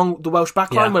hopelessness among the Welsh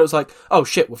backline where it was like, oh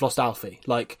shit, we've lost Alfie.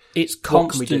 Like it's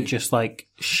constant just like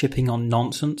shipping on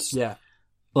nonsense. Yeah.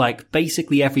 Like,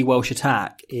 basically every Welsh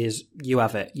attack is, you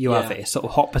have it. It's sort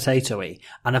of hot potato-y.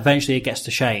 And eventually it gets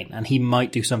to Shane, and he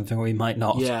might do something or he might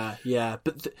not. Yeah.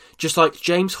 But just like,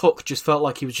 James Hook just felt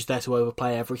like he was just there to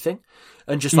overplay everything.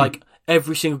 And just like,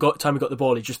 every single time he got the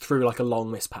ball, he just threw like a long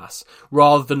miss pass.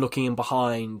 Rather than looking in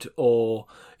behind or,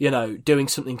 you know, doing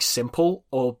something simple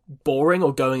or boring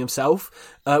or going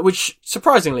himself. Which,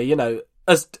 surprisingly, you know,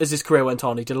 as his career went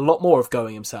on, he did a lot more of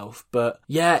going himself. But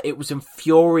yeah, it was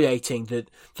infuriating the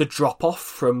drop off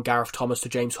from Gareth Thomas to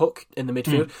James Hook in the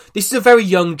midfield. This is a very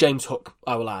young James Hook,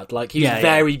 I will add. Like he's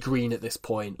very green at this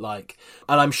point. Like,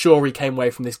 and I'm sure he came away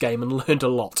from this game and learned a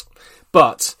lot.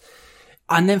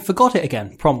 And then forgot it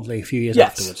again promptly a few years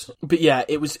afterwards. But yeah,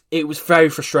 it was very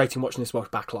frustrating watching this Welsh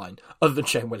backline, other than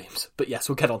Shane Williams. But yes,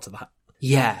 we'll get on to that.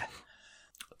 Yeah.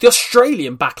 The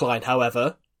Australian backline,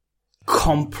 however,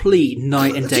 complete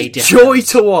night and day difference. Joy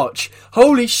to watch.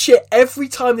 Holy shit, every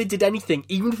time they did anything,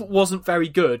 even if it wasn't very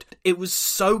good, it was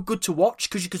so good to watch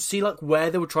because you could see like where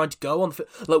they were trying to go on,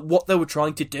 like what they were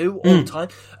trying to do all the time.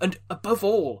 And above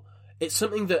all, it's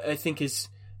something that I think is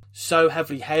so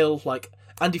heavily hailed. Like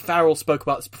Andy Farrell spoke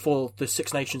about this before the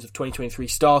Six Nations of 2023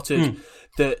 started,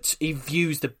 that he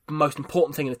views the most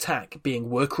important thing in attack being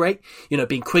work rate, you know,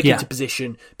 being quick into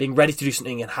position, being ready to do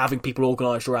something and having people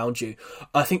organised around you.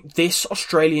 I think this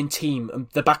Australian team, and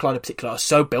the backline in particular, are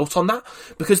so built on that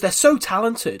because they're so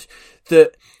talented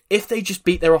that if they just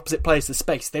beat their opposite players to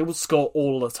space, they will score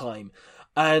all the time.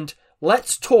 And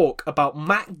let's talk about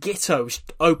Matt Gitto's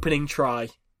opening try.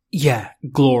 Yeah,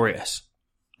 glorious.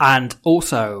 And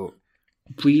also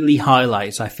really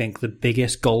highlights, I think, the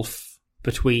biggest gulf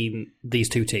between these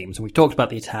two teams. And we've talked about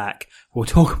the attack. We'll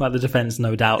talk about the defence,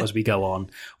 no doubt, as we go on.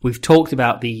 We've talked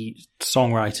about the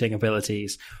songwriting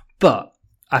abilities. But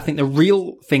I think the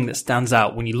real thing that stands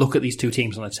out when you look at these two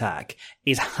teams on attack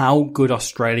is how good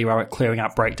Australia are at clearing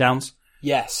out breakdowns.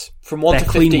 Yes. From 1 to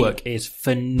 15. Their clean work is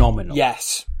phenomenal.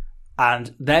 Yes.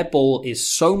 And their ball is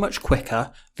so much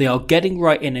quicker. They are getting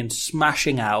right in and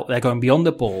smashing out. They're going beyond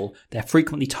the ball. They're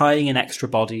frequently tying in extra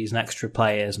bodies and extra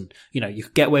players. And, you know, you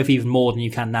could get away with even more than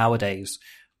you can nowadays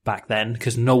back then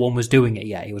because no one was doing it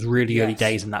yet. It was really early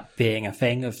days in that being a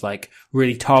thing of like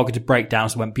really targeted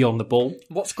breakdowns that went beyond the ball.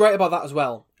 What's great about that as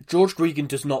well, George Gregan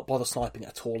does not bother sniping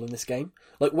at all in this game.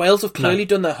 Like, Wales have clearly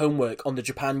done their homework on the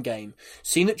Japan game,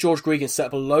 seen that George Gregan set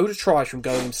up a load of tries from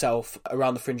going himself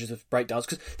around the fringes of breakdowns,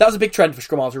 because that was a big trend for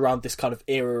scrum halves around this kind of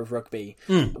era of rugby,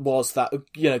 was that,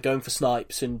 you know, going for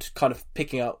snipes and kind of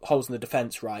picking out holes in the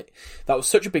defence, right? That was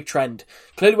such a big trend.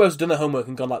 Clearly Wales have done their homework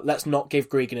and gone like, let's not give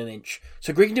Gregan an inch.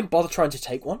 So Gregan didn't bother trying to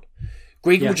take one.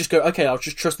 Gregan would just go, okay, I'll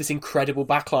just trust this incredible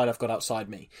backline I've got outside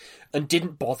me. And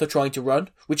didn't bother trying to run,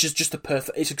 which is just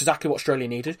it's exactly what Australia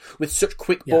needed. With such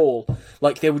quick ball,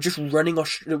 like they were just running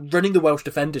the Welsh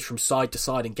defenders from side to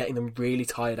side and getting them really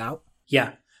tired out.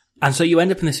 Yeah. And so you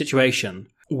end up in a situation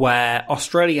where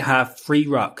Australia have 3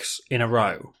 rucks in a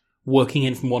row working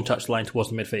in from one touch line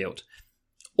towards the midfield.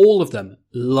 All of them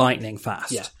lightning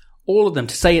fast. Yeah. All of them,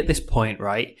 to say at this point,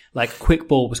 right, like quick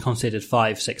ball was considered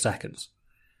 5-6 seconds.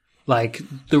 Like,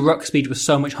 the ruck speed was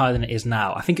so much higher than it is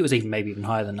now. I think it was maybe even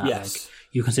higher than that. Yes. Like,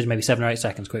 you consider maybe 7 or 8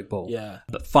 seconds quick ball. Yeah.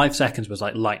 But 5 seconds was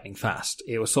like lightning fast.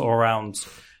 It was sort of around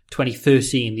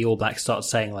 2013, the All Blacks started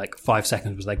saying like 5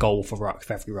 seconds was their goal for ruck,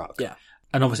 for every ruck. Yeah.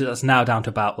 And obviously that's now down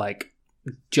to about like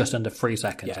just under 3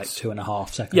 seconds, like 2.5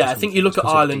 seconds. Yeah, I think you look at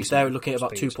Ireland, they're looking at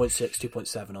about 2.6,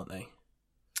 2.7, aren't they?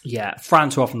 Yeah.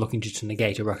 France are often looking just to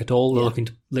negate a ruck at all. They're looking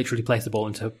to literally place the ball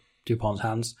into Dupont's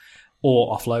hands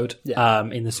or offload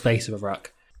in the space of a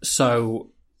ruck. So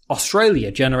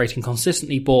Australia generating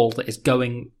consistently ball that is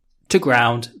going to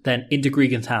ground, then into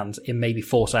Gregan's hands in maybe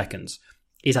 4 seconds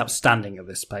is outstanding at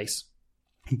this pace.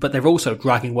 But they're also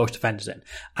dragging Welsh defenders in.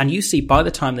 And you see by the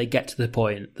time they get to the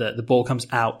point that the ball comes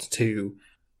out to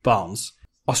Barnes,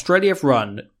 Australia have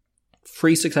run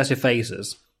 3 successive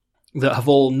phases that have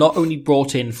all not only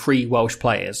brought in 3 Welsh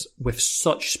players with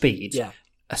such speed,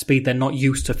 a speed they're not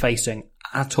used to facing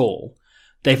at all.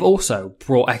 They've also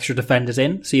brought extra defenders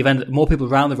in, so you've ended up more people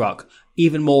around the ruck,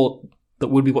 even more that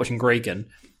would be watching Gregan,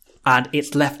 And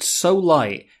it's left so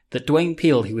light that Dwayne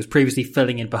Peel, who was previously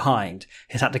filling in behind,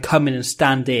 has had to come in and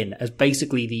stand in as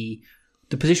basically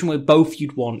the position where both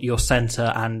you'd want your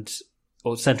centre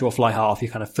or centre or fly half,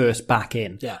 your kind of first back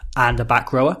in, and a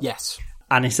back rower. Yes.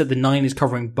 And instead the 9 is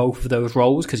covering both of those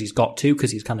roles because he's got to,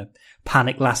 because he's kind of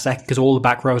panicked last second because all the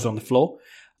back rows are on the floor.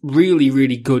 Really,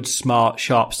 really good, smart,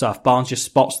 sharp stuff. Barnes just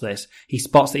spots this. He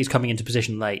spots that he's coming into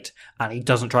position late and he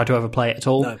doesn't try to overplay it at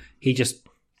all. No. He just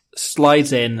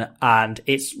slides in and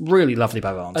it's really lovely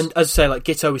by Barnes. And as I say, like,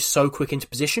 Giteau is so quick into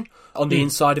position on the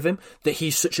inside of him that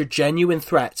he's such a genuine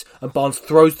threat, and Barnes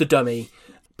throws the dummy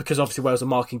because obviously Wales are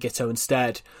marking Giteau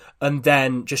instead, and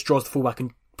then just draws the fullback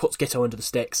and puts Giteau under the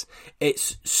sticks.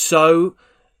 It's so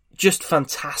just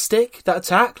fantastic, that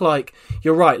attack. Like,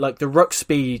 you're right, like the ruck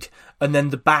speed and then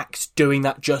the backs doing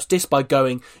that justice by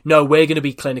going, no, we're going to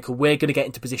be clinical, we're going to get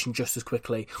into position just as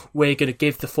quickly, we're going to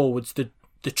give the forwards the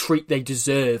treat they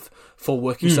deserve for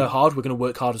working so hard, we're going to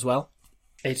work hard as well.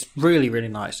 It's really, really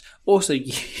nice. Also,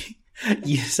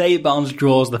 you say Barnes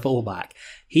draws the fullback.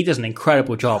 He does an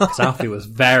incredible job because Alfie was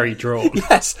very drawn.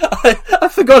 Yes, I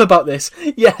forgot about this.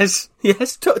 Yes,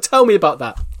 tell me about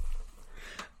that.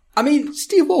 I mean,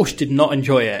 Steve Walsh did not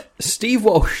enjoy it. Steve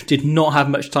Walsh did not have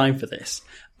much time for this.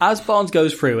 As Barnes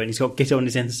goes through and he's got Giteau on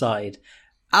his inside,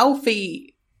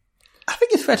 Alfie, I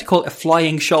think it's fair to call it a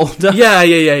flying shoulder. Yeah.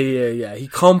 He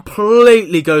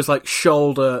completely goes like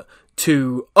shoulder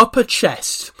to upper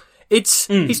chest.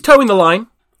 He's towing the line,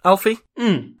 Alfie.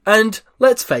 And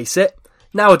let's face it,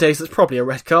 nowadays that's probably a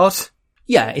red card.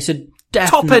 Yeah, it's a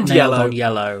definite top-end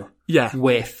yellow. Yeah.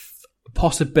 With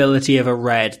possibility of a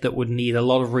red that would need a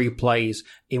lot of replays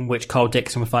in which Carl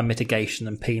Dixon would find mitigation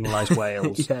and penalise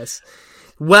Wales. Yes.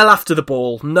 Well after the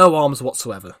ball, no arms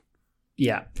whatsoever.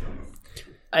 Yeah.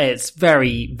 It's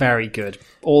very, very good.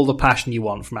 All the passion you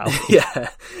want from Alfie. Yeah.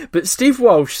 But Steve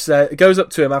Walsh goes up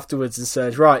to him afterwards and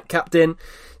says, right, Captain,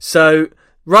 so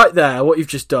right there, what you've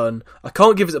just done, I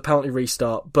can't give it a penalty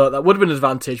restart, but that would have been an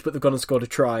advantage, but they've gone and scored a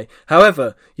try.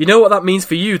 However, you know what that means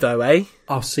for you, though, eh?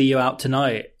 I'll see you out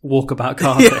tonight. Walkabout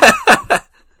Cardiff. Yeah.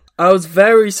 I was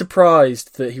very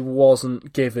surprised that he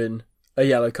wasn't given a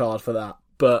yellow card for that,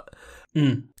 but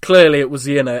clearly it was,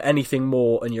 anything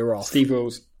more and you're off. Steve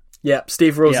Rose. Yep,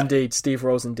 Steve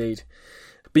Rose indeed.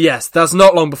 But yes, that's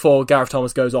not long before Gareth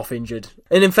Thomas goes off injured.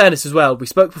 And in fairness as well, we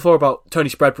spoke before about Tony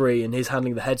Spreadbury and his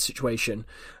handling the head situation.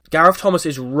 Gareth Thomas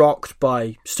is rocked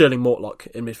by Sterling Mortlock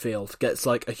in midfield, gets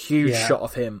like a huge shot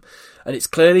off him. And it's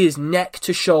clearly his neck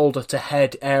to shoulder to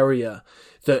head area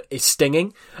that is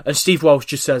stinging. And Steve Walsh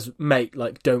just says, mate,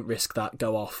 like, don't risk that,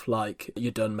 go off, like,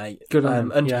 you're done, mate. Good on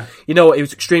him. And you know what he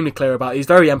was extremely clear about? He's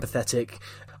very empathetic.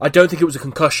 I don't think it was a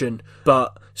concussion,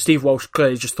 but Steve Walsh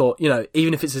clearly just thought,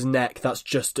 even if it's his neck, that's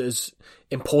just as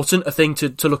important a thing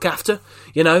to look after,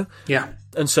 Yeah.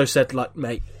 And so said, like,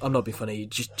 mate, I'm not being funny,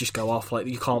 just go off, like,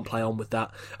 you can't play on with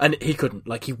that. And he couldn't,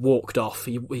 like, he walked off,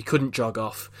 he couldn't jog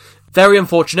off. Very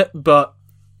unfortunate, but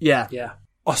yeah. Yeah.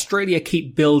 Australia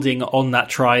keep building on that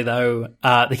try, though.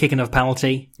 They're kicking a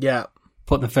penalty. Yeah.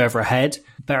 Putting them further ahead.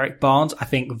 Berwick Barnes, I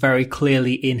think very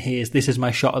clearly in his, this is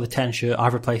my shot of the 10 shirt,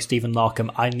 I've replaced Stephen Larkham,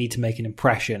 I need to make an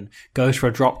impression, goes for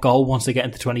a drop goal once they get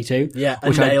into 22,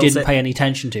 which I didn't pay any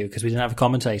attention to because we didn't have a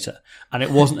commentator. And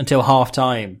it wasn't until half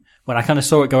time when I kind of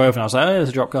saw it go over and I was like, oh, there's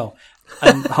a drop goal.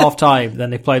 And half time, then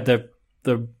they played the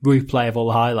replay of all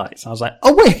the highlights. I was like,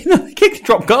 oh wait, no, they kicked a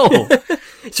drop goal.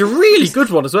 It's a really good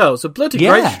one as well. It's a bloody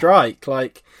great strike.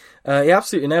 Like, he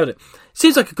absolutely nailed it.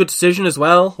 Seems like a good decision as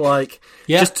well. Like,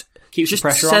 just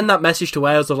send that message to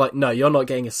Wales of like, no, you're not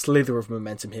getting a slither of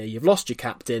momentum here. You've lost your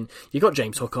captain. You got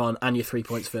James Hook on, and you're 3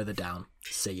 points further down.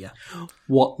 See ya.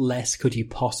 What less could you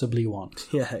possibly want?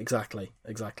 Yeah, exactly.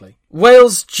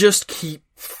 Wales just keep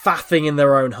faffing in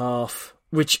their own half,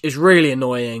 which is really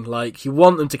annoying. Like, you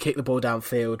want them to kick the ball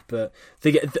downfield, but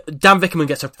Dan Vickerman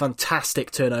gets a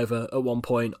fantastic turnover at one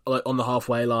point, like on the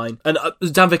halfway line. And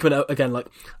Dan Vickerman, again, like,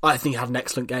 I think he had an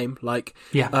excellent game. Like,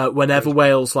 whenever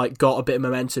Wales like got a bit of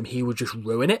momentum, he would just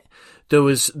ruin it. There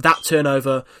was that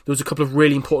turnover. There was a couple of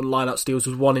really important line-out steals.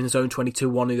 There was one in his own 22,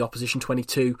 one in the opposition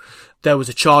 22. There was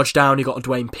a charge down. He got a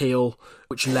Dwayne Peel,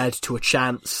 which led to a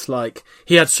chance. Like,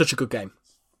 he had such a good game.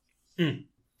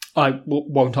 I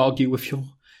won't argue with your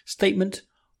statement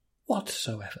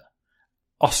whatsoever.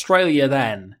 Australia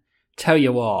then, tell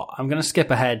you what, I'm going to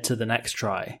skip ahead to the next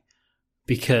try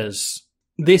because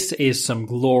this is some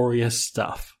glorious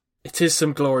stuff. It is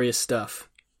some glorious stuff.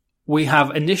 We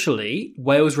have initially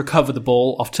Wales recover the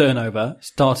ball off turnover,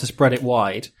 start to spread it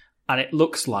wide, and it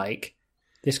looks like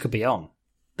this could be on.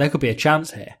 There could be a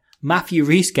chance here. Matthew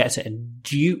Rees gets it and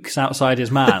dukes outside his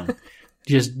man.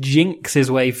 just jinx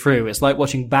his way through. It's like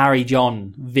watching Barry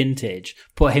John vintage,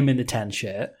 put him in the 10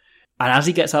 shirt. And as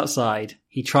he gets outside,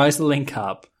 he tries to link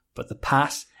up, but the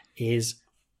pass is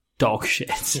dog shit.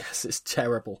 Yes, it's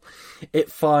terrible.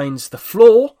 It finds the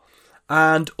floor,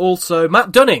 and also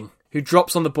Matt Dunning, who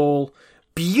drops on the ball,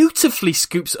 beautifully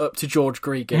scoops up to George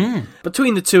Gregan.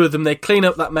 Between the two of them, they clean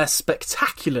up that mess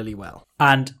spectacularly well.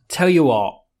 And tell you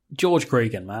what, George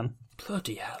Gregan, man.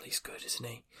 Bloody hell, he's good, isn't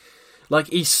he? Like,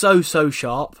 he's so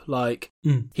sharp. Like,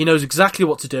 he knows exactly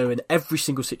what to do in every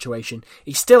single situation.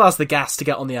 He still has the gas to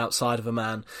get on the outside of a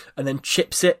man, and then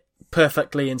chips it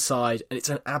perfectly inside, and it's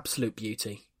an absolute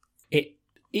beauty. It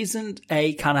isn't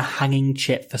a kind of hanging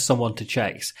chip for someone to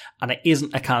chase, and it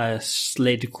isn't a kind of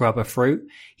slid grubber fruit.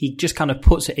 He just kind of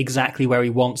puts it exactly where he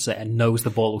wants it and knows the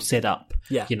ball will sit up,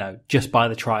 just by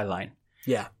the try line.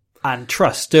 Yeah. And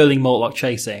trust, Sterling Mortlock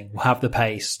chasing will have the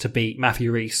pace to beat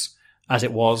Matthew Rees as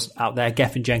it was out there.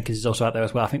 Geffen Jenkins is also out there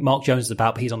as well. I think Mark Jones is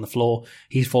about, but he's on the floor.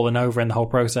 He's fallen over in the whole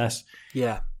process.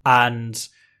 Yeah. And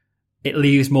it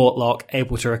leaves Mortlock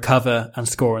able to recover and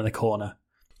score in the corner.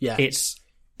 Yeah. It's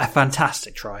a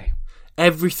fantastic try.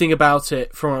 Everything about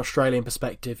it from an Australian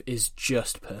perspective is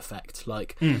just perfect.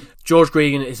 Like, George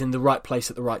Gregan is in the right place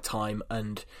at the right time,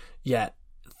 and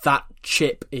that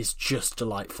chip is just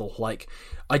delightful. Like,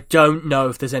 I don't know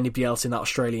if there's anybody else in that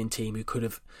Australian team who could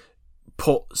have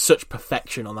put such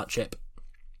perfection on that chip.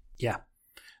 Yeah.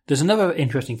 There's another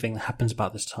interesting thing that happens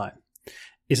about this time,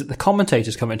 is that the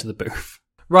commentators come into the booth.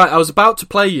 Right, I was about to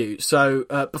play you, so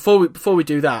before we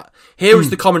do that, here is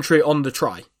the commentary on the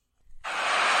try.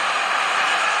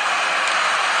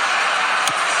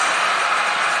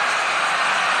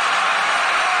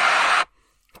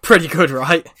 Pretty good,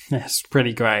 right? Yes,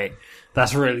 pretty great.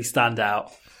 That's really stand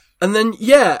out. And then,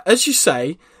 as you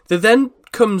say, there then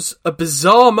comes a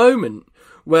bizarre moment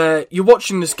where you're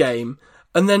watching this game,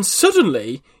 and then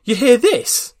suddenly you hear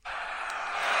this.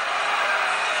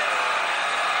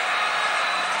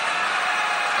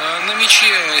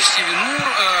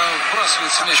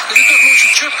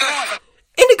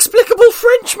 Inexplicable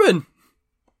Frenchman!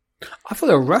 I thought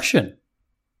they were Russian.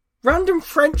 Random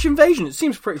French invasion. It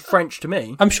seems pretty French to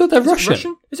me. I'm sure they're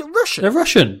Russian. Is it Russian? They're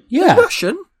Russian, yeah. They're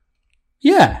Russian?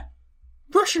 Yeah.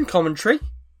 Russian commentary?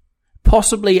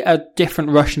 Possibly a different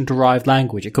Russian-derived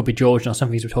language. It could be Georgian or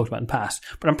something we've talked about in the past.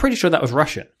 But I'm pretty sure that was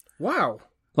Russian. Wow.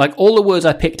 Like, all the words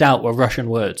I picked out were Russian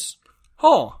words.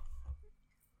 Huh.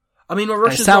 I mean, my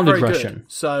Russian's not very Russian.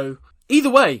 Good. So, either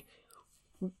way,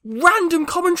 random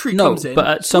commentary comes in. No, but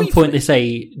at some point they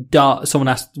say, da. Someone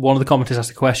asked, one of the commentators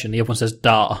asked a question, the other one says,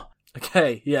 da.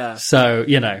 Okay, yeah. So,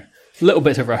 little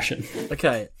bits of Russian.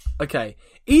 Okay.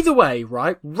 Either way,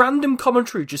 right, random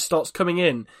commentary just starts coming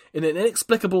in an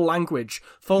inexplicable language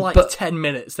for 10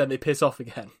 minutes, then they piss off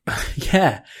again.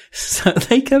 Yeah. So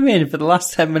they come in for the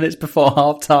last 10 minutes before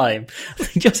half time.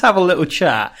 They just have a little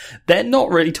chat. They're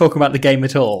not really talking about the game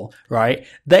at all, right?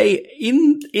 They,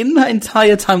 in that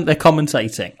entire time that they're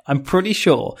commentating, I'm pretty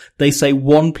sure they say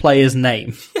one player's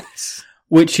name. Yes.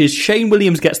 Which is Shane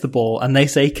Williams gets the ball and they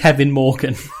say Kevin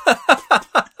Morgan.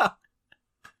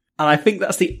 And I think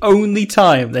that's the only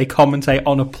time they commentate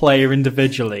on a player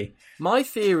individually. My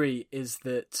theory is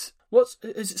that...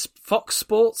 is it Fox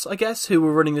Sports, I guess, who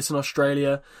were running this in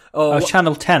Australia?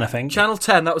 Channel 10, I think. Channel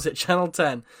 10, that was it, Channel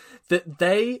 10. That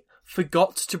they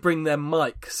forgot to bring their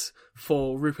mics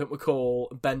for Rupert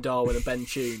McCall, Ben Darwin and Ben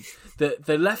Tune. That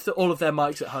they left all of their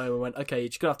mics at home and went, okay, you're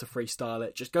just going to have to freestyle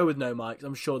it. Just go with no mics.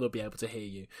 I'm sure they'll be able to hear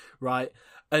you, right?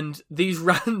 And these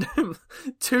random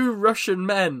two Russian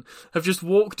men have just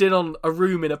walked in on a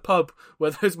room in a pub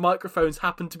where those microphones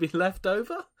happen to be left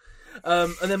over.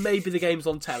 And then maybe the game's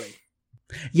on telly.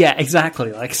 Yeah,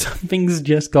 exactly. Like, something's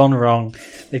just gone wrong.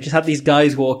 They've just had these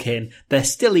guys walk in. They're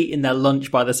still eating their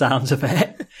lunch by the sounds of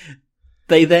it.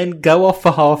 They then go off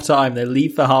for half time. They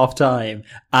leave for half time.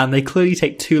 And they clearly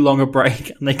take too long a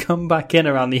break. And they come back in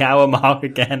around the hour mark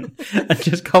again and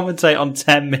just commentate on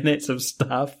 10 minutes of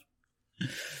stuff.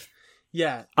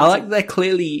 Yeah. I like they're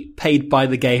clearly paid by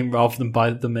the game rather than by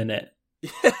the minute.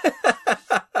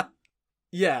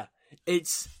 Yeah.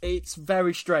 It's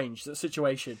very strange, that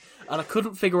situation. And I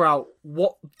couldn't figure out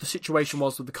what the situation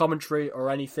was with the commentary or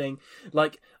anything.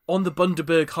 Like, on the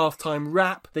Bundaberg halftime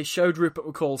rap, they showed Rupert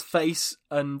McCall's face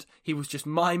and he was just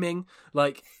miming.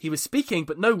 Like, he was speaking,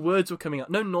 but no words were coming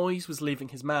out. No noise was leaving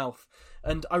his mouth.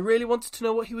 And I really wanted to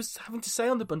know what he was having to say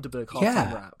on the Bundaberg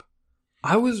halftime rap.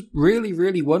 I was really,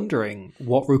 really wondering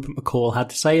what Rupert McCall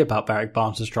had to say about Barrick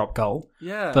Barnes' drop goal.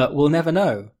 Yeah. But we'll never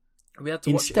know. We had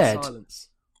to watch it in silence.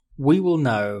 We will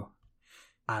know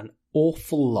an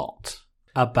awful lot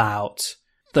about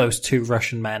those two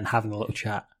Russian men having a little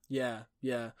chat. Yeah,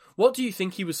 yeah. What do you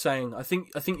think he was saying? I think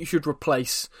you should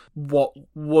replace what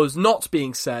was not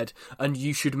being said, and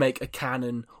you should make a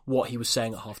canon what he was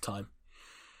saying at halftime.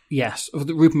 Yes,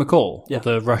 Rupert McCall, yeah. Or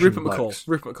the Russian Rupert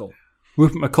McCall.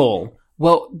 Rupert McCall.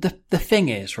 Well, the thing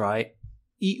is, right?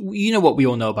 You know what we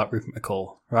all know about Rupert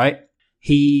McCall, right?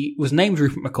 He was named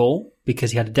Rupert McCall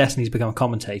because he had a destiny to become a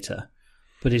commentator,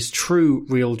 but his true,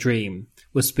 real dream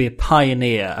was to be a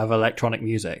pioneer of electronic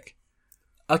music.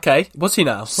 Okay, what's he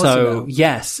now?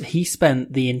 Yes, he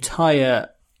spent the entire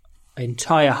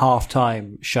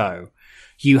halftime show.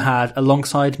 You had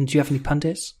alongside him, do you have any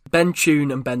pundits? Ben Tune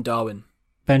and Ben Darwin.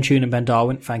 Ben Tune and Ben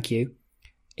Darwin, thank you.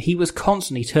 He was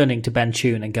constantly turning to Ben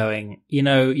Tune and going, you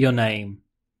know, your name,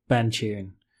 Ben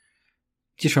Tune.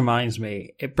 Just reminds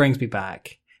me, it brings me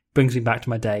back to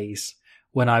my days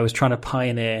when I was trying to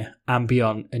pioneer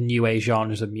ambient and new age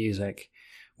genres of music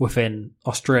within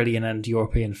Australian and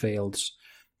European fields.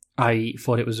 I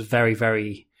thought it was a very,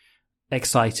 very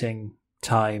exciting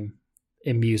time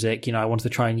in music. You know, I wanted to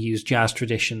try and use jazz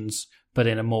traditions, but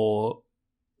in a more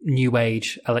new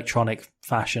age electronic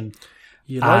fashion.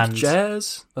 You like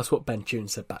jazz? That's what Ben Tune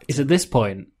said back. It's at this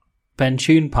point, Ben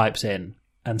Tune pipes in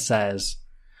and says,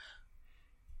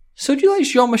 "So do you like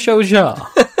Jean-Michel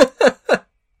Jarre?"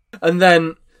 And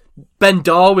then Ben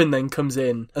Darwin then comes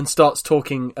in and starts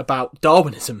talking about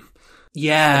Darwinism.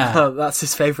 Yeah. That's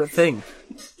his favourite thing.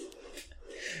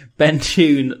 Ben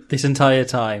Tune, this entire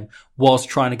time, was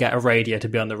trying to get a radio to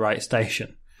be on the right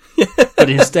station. But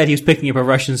instead he was picking up a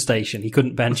Russian station. He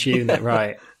couldn't Ben Tune it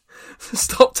right.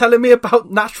 Stop telling me about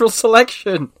natural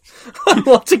selection. I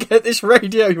want to get this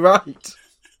radio right.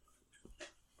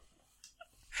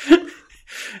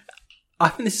 I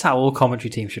think this is how all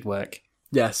commentary teams should work.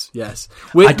 Yes, yes.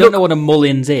 I don't know what a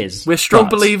Mullins is. We're strong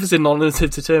believers in non-negative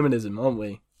determinism, aren't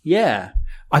we? Yeah.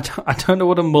 I don't know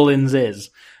what a Mullins is.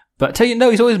 But I tell you, no,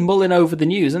 he's always mulling over the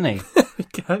news, isn't he?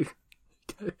 Go.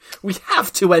 We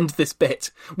have to end this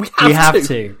bit. We have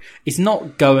to. It's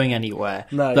not going anywhere.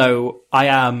 No. Though I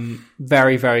am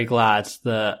very, very glad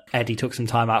that Eddie took some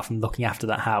time out from looking after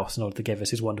that house in order to give us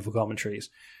his wonderful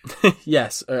commentaries.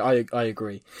 Yes, I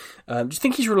agree. Do you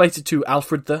think he's related to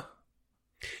Alfred the?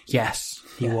 Yes,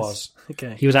 he was.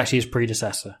 Okay. He was actually his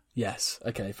predecessor. Yes,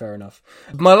 okay, fair enough.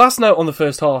 My last note on the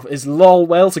first half is lol,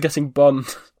 Wales are getting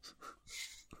bummed.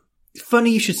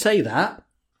 Funny you should say that.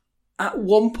 At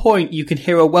one point, you can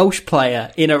hear a Welsh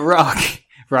player in a ruck,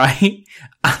 right?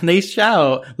 And they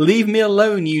shout, "Leave me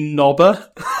alone, you knobber."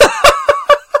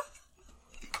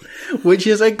 Which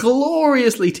is a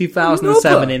gloriously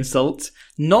 2007 insult.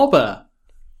 Knobber.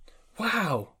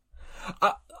 Wow.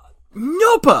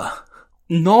 Knobber.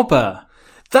 Knobber.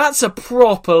 That's a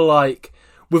proper, like,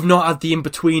 we've not had the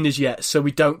in-betweeners yet, so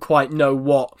we don't quite know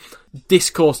what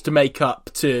discourse to make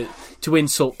up to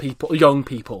insult people, young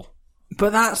people.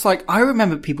 But that's like, I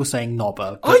remember people saying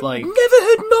knobber, but I've never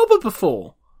heard knobber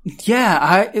before.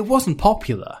 Yeah, it wasn't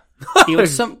popular. It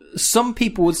was some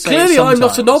people would say clearly sometimes.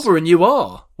 I'm not a knobber and you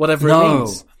are, whatever it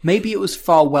means. Maybe it was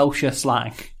far Welsher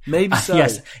slang. Maybe so.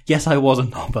 Yes, I was a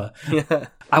knobber. Yeah.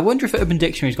 I wonder if Urban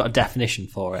Dictionary's got a definition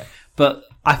for it. But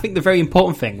I think the very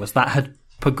important thing was that had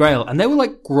Pogreil, and they were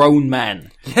like grown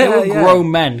men. They were grown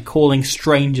men calling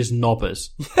strangers knobbers.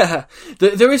 Yeah,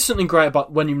 there is something great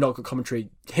about when you've not got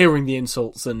commentary, hearing the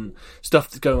insults and stuff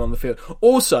that's going on the field.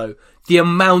 Also, the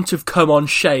amount of "come on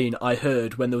Shane" I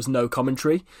heard when there was no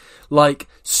commentary. Like,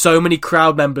 so many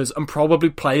crowd members and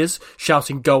probably players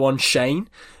shouting "go on Shane"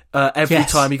 every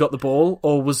time he got the ball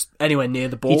or was anywhere near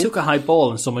the ball. He took a high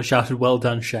ball and someone shouted, "Well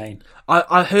done, Shane."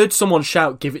 I heard someone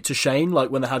shout, "Give it to Shane," like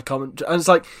when they had commentary. And it's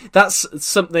like, that's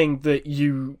something that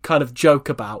you kind of joke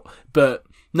about, but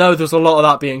no, there's a lot of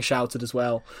that being shouted as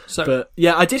well. But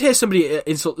yeah, I did hear somebody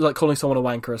insult, like calling someone a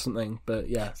wanker or something, but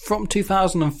yeah. From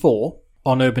 2004,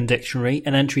 on Urban Dictionary,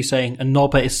 an entry saying a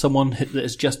knobber is someone that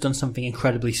has just done something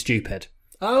incredibly stupid.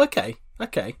 Oh, okay.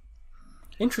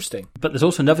 Interesting. But there's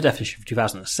also another definition from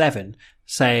 2007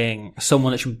 saying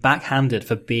someone that's been backhanded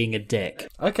for being a dick.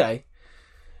 Okay.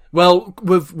 Well,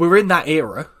 we're in that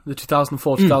era, the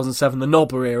 2004-2007, the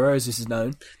knobber era, as this is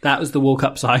known. That was the World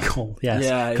Cup cycle, yes.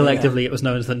 Yeah, collectively, it was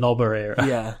known as the knobber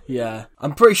era. Yeah.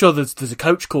 I'm pretty sure there's a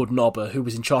coach called Knobber who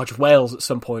was in charge of Wales at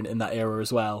some point in that era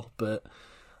as well, but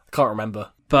I can't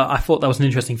remember. But I thought that was an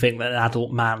interesting thing that an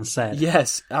adult man said.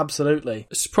 Yes, absolutely.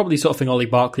 It's probably the sort of thing Ollie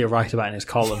Barkley will write about in his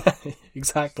column.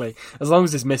 Exactly. As long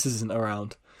as his missus isn't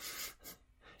around.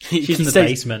 She's in the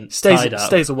basement, tied up.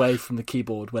 Stays away from the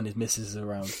keyboard when his missus is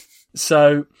around.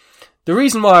 So, the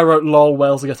reason why I wrote lol,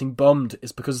 Wales are getting bummed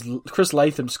is because Chris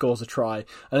Latham scores a try,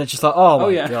 and it's just like, oh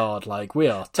my god, like, we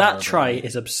are terrible. That try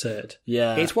is absurd.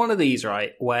 Yeah. It's one of these,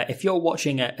 right, where if you're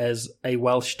watching it as a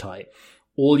Welsh type,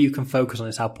 all you can focus on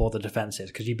is how poor the defence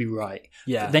is, because you'd be right.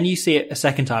 Yeah. But then you see it a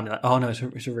second time, and you're like, oh no,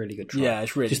 it's a really good try. Yeah,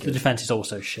 it's really just good. The defence is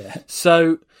also shit.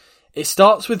 So, it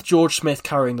starts with George Smith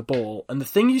carrying the ball, and the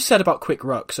thing you said about quick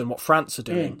rucks and what France are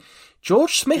doing,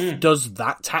 George Smith does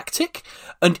that tactic,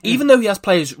 and even though he has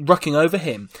players rucking over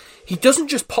him, he doesn't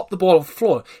just pop the ball off the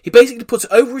floor. He basically puts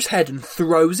it over his head and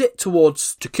throws it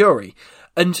towards Tuquri.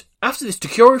 And after this,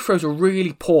 Tuquri throws a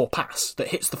really poor pass that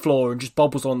hits the floor and just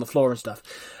bobbles on the floor and stuff.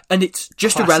 And it's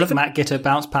just Classic irrelevant. Matt Giteau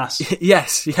bounce pass.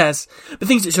 Yes. The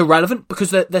thing is, it's irrelevant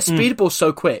because their speed ball's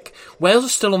so quick. Wales are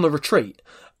still on the retreat.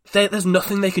 There's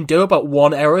nothing they can do about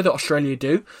one error that Australia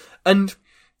do. And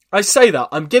I say that,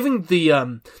 I'm giving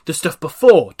the stuff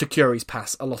before Tuquri's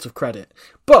pass a lot of credit.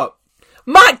 But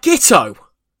Matt Giteau!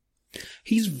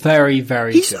 He's very,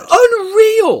 very He's good.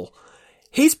 Unreal!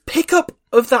 His pickup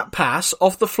of that pass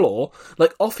off the floor,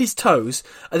 like off his toes,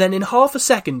 and then in half a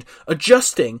second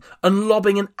adjusting and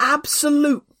lobbing an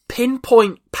absolute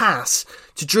pinpoint pass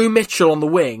to Drew Mitchell on the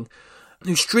wing,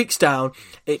 who streaks down.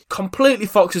 It completely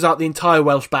foxes out the entire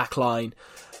Welsh back line.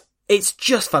 It's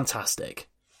just fantastic.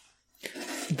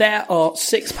 There are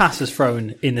 6 passes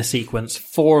thrown in the sequence.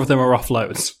 4 of them are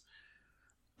offloads.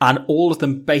 And all of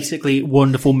them basically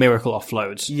wonderful miracle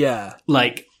offloads. Yeah.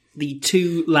 Like, the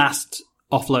 2 last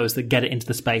offloads that get it into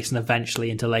the space and eventually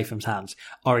into Latham's hands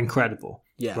are incredible.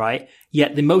 Yeah. Right?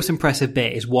 Yet the most impressive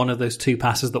bit is one of those 2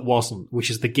 passes that wasn't, which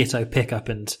is the Giteau pickup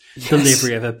and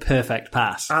delivery of a perfect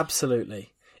pass.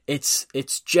 Absolutely. It's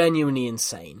genuinely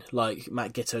insane, like,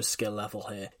 Matt Giteau's skill level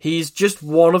here. He's just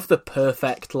one of the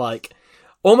perfect, like,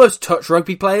 almost touch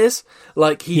rugby players.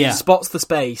 Like, he spots the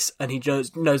space and he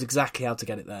knows exactly how to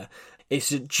get it there. It's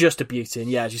just a beauty.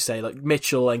 And yeah, as you say, like,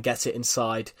 Mitchell and gets it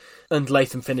inside and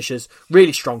Latham finishes.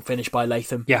 Really strong finish by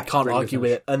Latham. Yeah. Can't really argue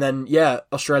with it. And then,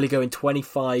 Australia going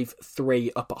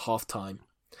 25-3 up at half time.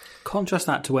 Contrast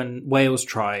that to when Wales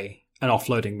try an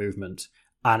offloading movement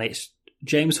and it's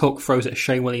James Hook throws it at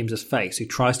Shane Williams' face, who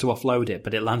tries to offload it,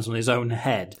 but it lands on his own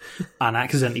head and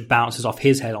accidentally bounces off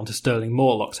his head onto Sterling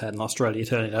Morlock's head, and Australia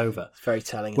turn it over. It's very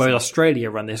telling. Whereas Australia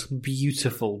run this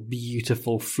beautiful,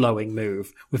 beautiful flowing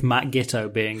move, with Matt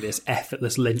Giteau being this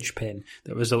effortless linchpin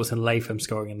that results in Latham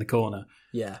scoring in the corner.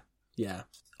 Yeah.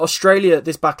 Australia,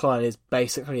 this backline is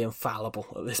basically infallible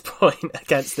at this point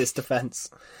against this defence.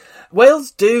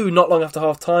 Wales do, not long after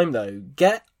half-time though,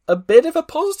 get a bit of a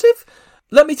positive.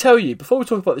 Let me tell you, before we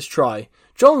talk about this try,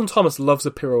 Jonathan Thomas loves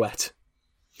a pirouette.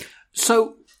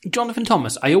 So, Jonathan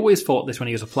Thomas, I always thought this when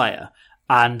he was a player,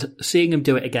 and seeing him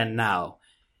do it again now,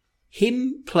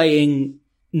 him playing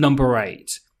number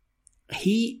 8,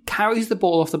 he carries the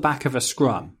ball off the back of a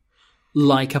scrum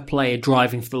like a player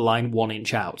driving for the line 1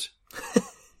 inch out.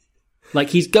 Like,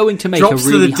 he's going to make Drops a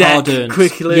really to the deck hard-earned...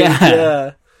 quickly,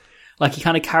 yeah. Like, he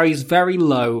kind of carries very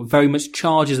low, very much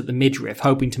charges at the midriff,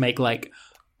 hoping to make, like,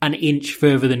 an inch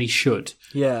further than he should.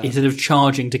 Yeah. Instead of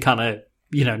charging to kind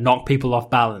of, knock people off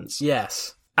balance.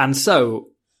 Yes. And so,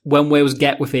 when Wales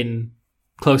get within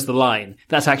close to the line,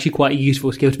 that's actually quite a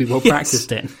useful skill to be well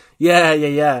practiced in.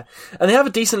 Yeah. And they have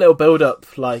a decent little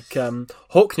build-up, like,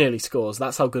 Hawk nearly scores.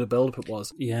 That's how good a build-up it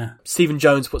was. Yeah. Stephen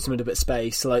Jones puts him in a bit of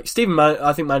space. Like,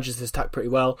 I think manages this attack pretty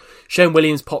well. Shane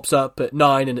Williams pops up at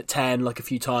 9 and at 10, like, a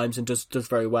few times and does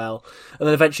very well. And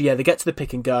then eventually, they get to the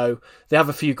pick and go. They have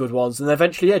a few good ones. And then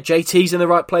eventually, JT's in the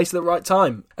right place at the right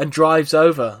time and drives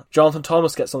over. Jonathan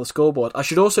Thomas gets on the scoreboard. I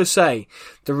should also say,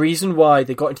 the reason why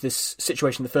they got into this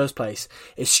situation in the first place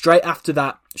is straight after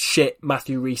that shit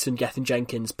Matthew Rees and Gethin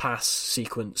Jenkins pass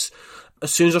sequence.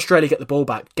 As soon as Australia get the ball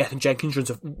back, Gethin Jenkins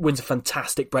wins a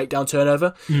fantastic breakdown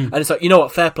turnover. And it's like, you know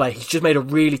what, fair play. He's just made a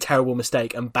really terrible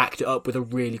mistake and backed it up with a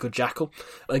really good jackal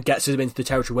and gets them into the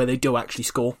territory where they do actually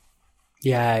score.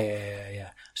 Yeah.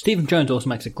 Stephen Jones also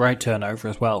makes a great turnover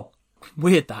as well.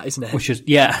 Weird that, isn't it? Which is,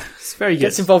 it's very good.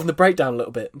 Gets involved in the breakdown a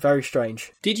little bit. Very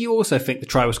strange. Did you also think the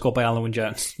try was scored by Alan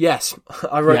Wynne-Jones? Yes.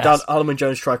 I wrote down Alan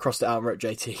Wynne-Jones try, crossed it out and wrote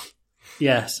JT.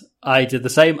 Yes, I did the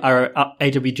same. I wrote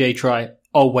AWJ try.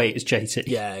 Oh, wait, it's JT.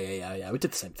 Yeah. We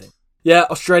did the same thing. Yeah,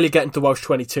 Australia get into Welsh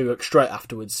 22 straight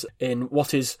afterwards in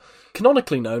what is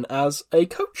canonically known as a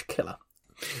coach killer.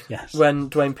 Yes. When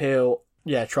Dwayne Peel,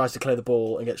 tries to clear the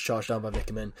ball and gets charged down by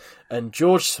Vickerman. And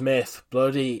George Smith,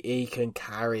 bloody, he can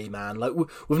carry, man. Like,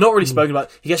 we've not really spoken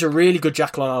about... He gets a really good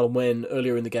jackal on Alan Wynne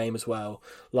earlier in the game as well.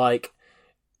 Like,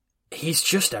 he's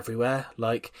just everywhere.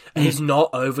 Like, and he's not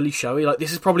overly showy. Like,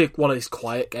 this is probably one of his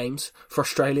quiet games for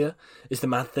Australia, is the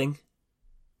mad thing.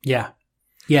 Yeah.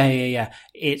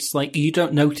 It's like you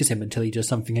don't notice him until he does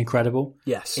something incredible.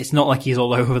 Yes. It's not like he's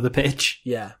all over the pitch.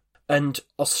 Yeah. And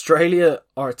Australia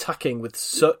are attacking with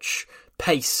such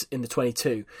pace in the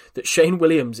 22 that Shane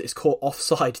Williams is caught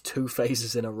offside 2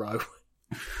 phases in a row.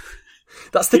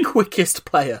 That's the quickest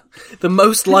player. The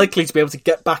most likely to be able to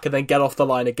get back and then get off the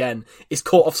line again is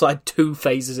caught offside 2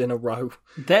 phases in a row.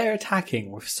 They're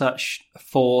attacking with such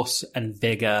force and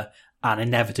vigour and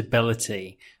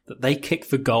inevitability that they kick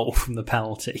for goal from the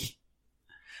penalty.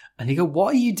 And you go,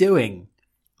 what are you doing?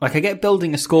 Like, I get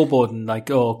building a scoreboard and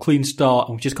like, oh, clean start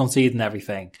and we've just conceded and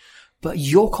everything. But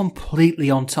you're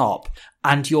completely on top.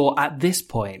 And you're at this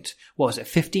point, what was it,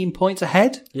 15 points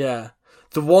ahead? Yeah.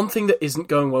 The one thing that isn't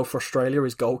going well for Australia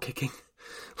is goal kicking.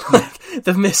 Like,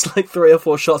 they've missed like 3 or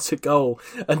 4 shots at goal,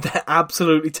 and they're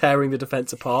absolutely tearing the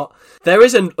defence apart. There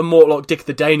is a Mortlock Dick of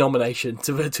the Day nomination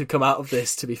to come out of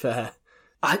this, to be fair.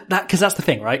 Because that's the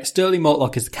thing, right? Sterling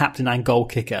Mortlock is the captain and goal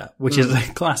kicker, which is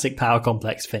a classic power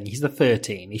complex thing. He's the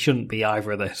 13. He shouldn't be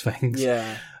either of those things.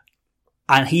 Yeah.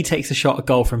 And he takes a shot at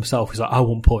goal for himself. He's like, I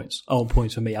want points. I want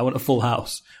points for me. I want a full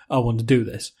house. I want to do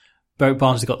this. Berwick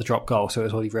Barnes has got the drop goal, so it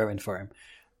was already ruined for him.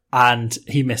 And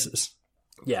he misses.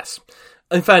 Yes.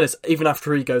 In fairness, even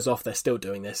after he goes off, they're still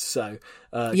doing this. So,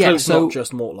 it's not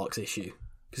just Mortlock's issue.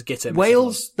 Because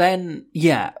Wales then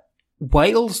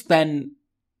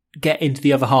get into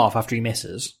the other half after he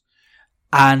misses.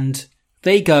 And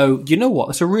they go, you know what?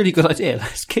 That's a really good idea.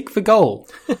 Let's kick for goal.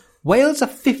 Wales are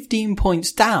 15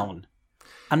 points down.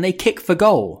 And they kick for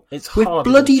goal. It's with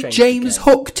bloody James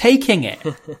Hook taking it.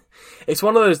 It's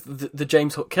one of those, the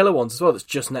James Hook killer ones as well, that's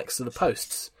just next to the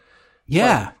posts.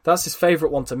 Yeah. Like, that's his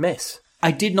favourite one to miss.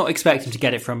 I did not expect him to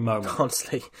get it for a moment.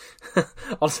 Honestly, I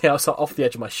was off the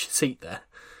edge of my seat there.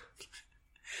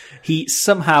 He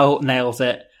somehow nails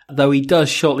it, though he does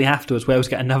shortly afterwards. Wales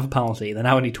get another penalty. They're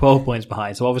now only 12 points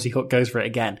behind, so obviously Hook goes for it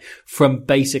again from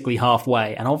basically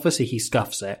halfway, and obviously he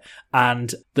scuffs it,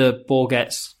 and the ball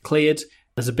gets cleared.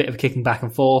 There's a bit of kicking back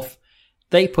and forth.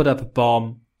 They put up a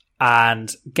bomb,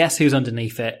 and guess who's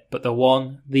underneath it? But the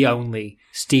one, the only,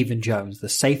 Stephen Jones, the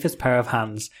safest pair of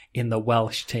hands in the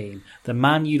Welsh team. The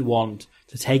man you'd want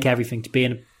to take everything, to be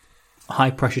in a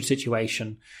high-pressure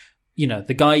situation. You know,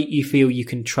 the guy you feel you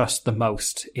can trust the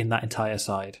most in that entire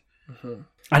side. Mm-hmm.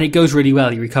 And it goes really well.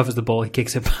 He recovers the ball, he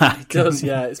kicks it back. It does,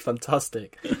 yeah, it's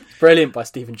fantastic. Brilliant by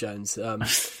Stephen Jones.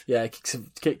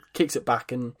 Kicks it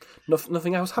back and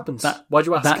nothing else happens. Why'd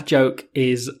you ask? That joke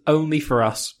is only for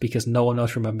us because no one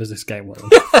else remembers this game well.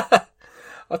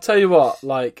 I'll tell you what,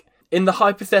 like, in the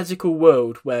hypothetical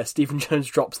world where Stephen Jones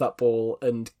drops that ball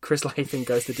and Chris Latham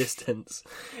goes the distance,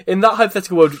 in that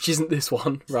hypothetical world, which isn't this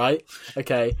one, right?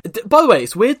 Okay. By the way,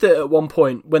 it's weird that at one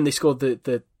point when they scored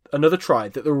the another try,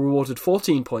 that they were rewarded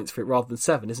 14 points for it rather than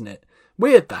 7, isn't it?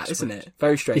 Weird that, isn't it?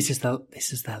 Very strange. This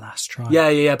is their last try.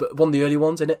 Yeah, but one of the early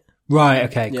ones, isn't it? Right,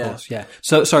 okay, of course, yeah.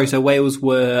 So Wales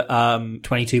were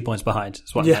 22 points behind.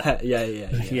 That's what I meant.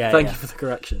 Yeah. Thank you for the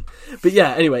correction. But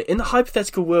yeah, anyway, in the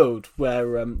hypothetical world where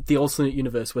the alternate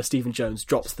universe where Stephen Jones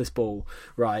drops this ball,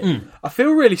 right, I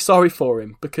feel really sorry for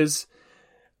him because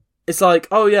it's like,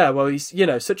 oh yeah, well he's, you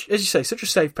know, such a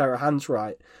safe pair of hands,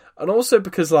 right? And also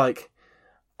because, like,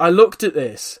 I looked at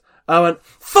this, I went,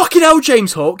 fucking hell,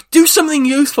 James Hook, do something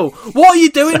useful. What are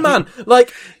you doing, man?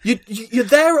 Like, you're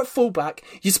there at fullback.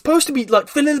 You're supposed to be, like,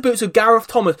 filling the boots of Gareth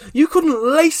Thomas. You couldn't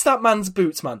lace that man's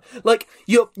boots, man. Like,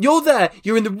 you're there.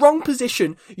 You're in the wrong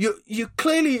position.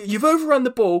 You've overrun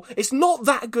the ball. It's not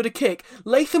that good a kick.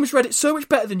 Latham's read it so much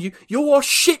better than you. You're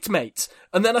shit, mate.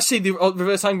 And then I see the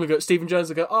reverse angle go at Stephen Jones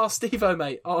and go, oh, Steve-o,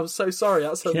 mate. Oh, I'm so sorry.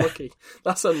 That's unlucky. Yeah.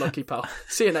 That's unlucky, pal.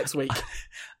 See you next week.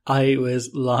 I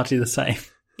was largely the same.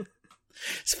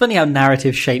 It's funny how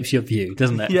narrative shapes your view,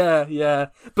 doesn't it? Yeah.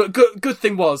 But good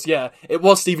thing was, it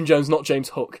was Stephen Jones, not James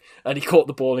Hook, and he caught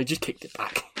the ball and he just kicked it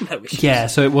back. No issues. Yeah,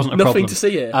 so it wasn't a problem. Nothing to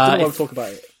see here. I don't want to talk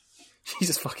about it.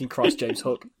 Jesus fucking Christ, James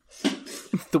Hook.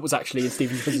 That was actually in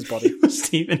Stephen Jones' body.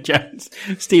 Stephen Jones.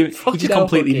 He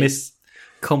just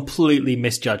completely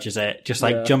misjudges it. Just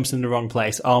jumps in the wrong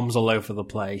place, arms all over the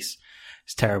place.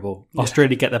 It's terrible. Yeah.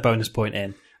 Australia get their bonus point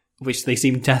in, which they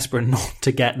seem desperate not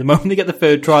to get. The moment they get the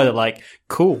third try, they're like,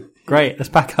 cool, great, let's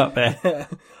back up there.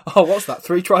 Oh, what's that?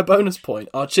 3-try bonus point?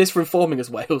 Oh, cheers for informing us,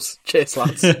 Wales. Cheers,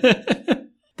 lads.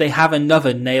 They have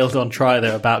another nailed-on try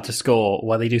they're about to score,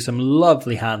 where they do some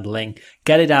lovely handling,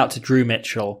 get it out to Drew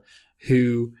Mitchell,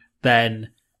 who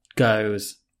then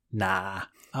goes, nah,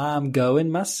 I'm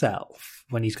going myself.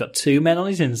 When he's got 2 men on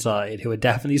his inside who are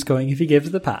definitely scoring if he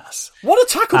gives the pass. What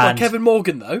a tackle by Kevin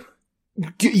Morgan, though.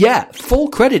 Yeah, full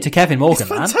credit to Kevin Morgan, It's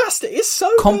fantastic. It's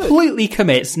so completely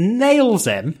commits, nails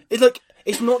him. It's like,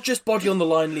 it's not just body on the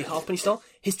line Lee Halfpenny style.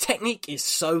 His technique is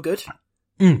so good.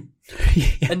 And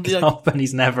like,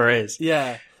 Halfpenny's never is.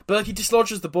 Yeah. But like, he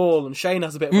dislodges the ball and Shane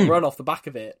has a bit of a run off the back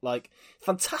of it. Like,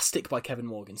 fantastic by Kevin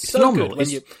Morgan. So phenomenal.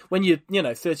 good when you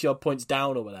 30 odd points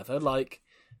down or whatever. Like,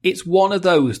 it's one of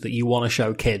those that you want to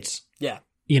show kids. Yeah.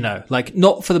 You know, like,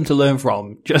 not for them to learn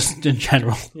from, just in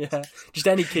general. Yeah. Just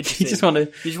any kid You just want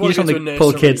to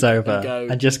pull kids over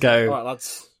and just go, all right,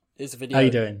 lads, here's a video. How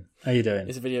you doing?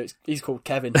 Here's a video. He's called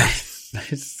Kevin.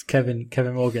 It's Kevin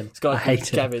Morgan. I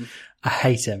hate him. Kevin. I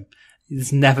hate him.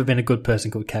 There's never been a good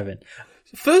person called Kevin.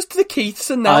 First the Keiths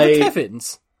and now the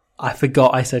Kevins. I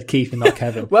forgot I said Keith and not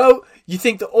Kevin. Well, you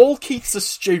think that all Keiths are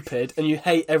stupid and you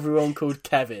hate everyone called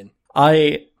Kevin.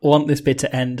 I want this bit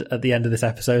to end at the end of this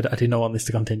episode. I do not want this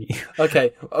to continue.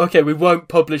 Okay, we won't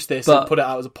publish this and put it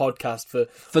out as a podcast for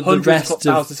hundreds, the rest of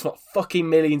thousands, if not fucking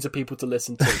millions of people to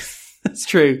listen to. That's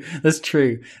true.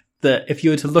 That if you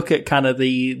were to look at kind of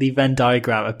the Venn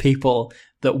diagram of people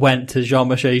that went to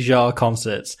Jean-Michel Jarre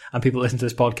concerts and people listen to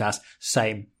this podcast,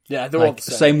 same. Yeah, they're all the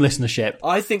same listenership.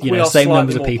 I think we are same slightly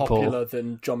numbers more of people. Popular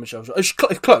than Jean-Michel Jarre. It's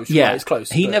close. Yeah, right, it's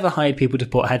close. He never hired people to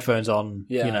put headphones on,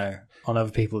 on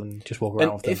other people and just walk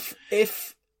around with them.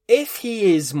 If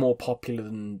he is more popular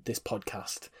than this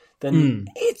podcast, then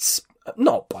it's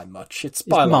not by much. It's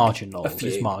by marginal. A few.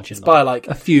 It's marginal. It's by like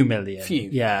a few million.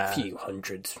 Few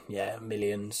hundred. Yeah,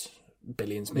 millions,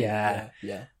 billions. Maybe.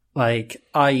 Yeah. Like,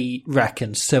 I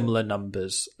reckon similar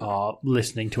numbers are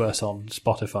listening to us on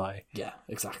Spotify. Yeah,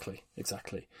 exactly.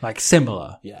 Like,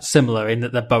 similar. Yeah. Similar in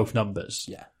that they're both numbers.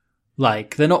 Yeah.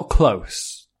 Like, they're not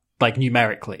close, like,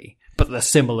 numerically, but they're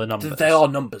similar numbers. They are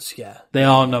numbers, yeah. They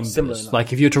are numbers. Similar numbers.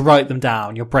 Like, if you were to write them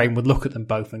down, your brain would look at them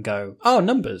both and go, oh,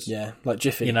 numbers. Yeah, like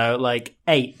Jiffy. You know, like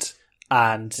 8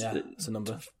 and, yeah, it's a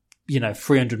number.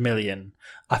 300 million.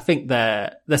 I think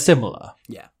they're similar.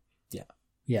 Yeah.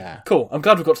 Yeah. Cool. I'm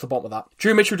glad we got to the bottom of that.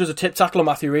 Drew Mitchell does a tip tackle on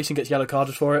Matthew Rees and gets yellow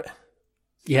carded for it.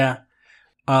 Yeah.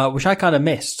 Which I kind of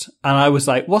missed. And I was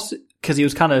like, what's it? Because he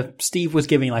was Steve was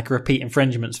giving like a repeat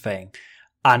infringements thing.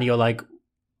 And you're like,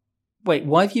 wait,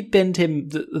 why have you binned him?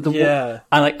 Yeah.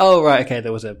 And like, oh, right, okay,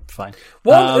 there was a fine.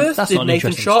 What on earth did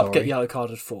Nathan Sharp story. get yellow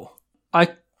carded for? I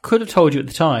could have told you at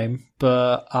the time,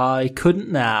 but I couldn't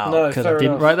now because I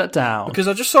didn't write that down. Because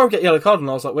I just saw him get yellow carded and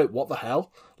I was like, wait, what the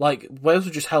hell? Like, Wales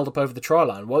were just held up over the try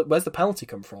line. Where's the penalty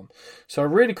come from? So I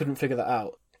really couldn't figure that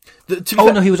out.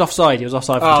 No, he was offside. He was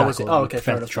offside for the tackle. Was it? Oh, okay,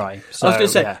 fair enough. Try. So, I was going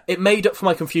to say, it made up for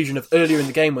my confusion of earlier in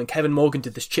the game when Kevin Morgan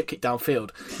did this chip kick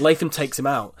downfield. Latham takes him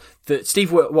out. That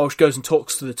Steve Walsh goes and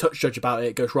talks to the touch judge about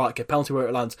it. Goes, right, okay, penalty where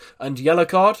it lands. And yellow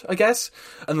card, I guess?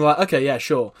 And they're like, okay, yeah,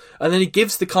 sure. And then he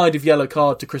gives the kind of yellow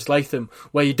card to Chris Latham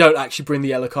where you don't actually bring the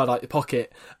yellow card out your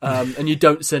pocket and you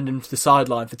don't send him to the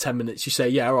sideline for 10 minutes. You say,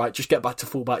 yeah, all right, just get back to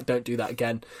fullback, don't do that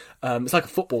again. It's like a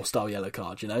football-style yellow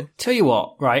card, you know? Tell you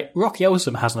what, right, Rocky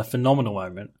Elsom has a phenomenal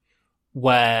moment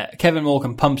where Kevin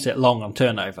Morgan pumps it long on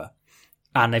turnover.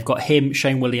 And they've got him,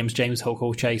 Shane Williams, James Hook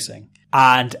all chasing.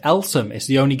 And Elsom is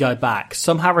the only guy back,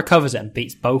 somehow recovers it and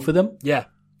beats both of them. Yeah.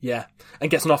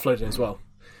 And gets an offload in as well.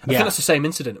 I think that's the same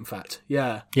incident, in fact.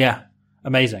 Yeah.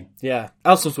 Amazing. Yeah.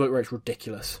 Elsom's work rate's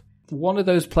ridiculous. One of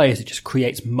those players that just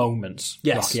creates moments,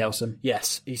 yes. Rocky Elsom.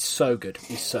 Yes, he's so good.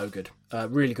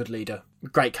 Really good leader.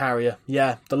 Great carrier.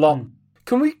 Yeah, the lot.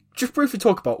 Can we just briefly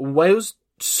talk about Wales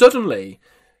suddenly...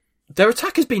 Their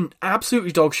attack has been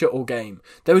absolutely dog shit all game.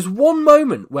 There was one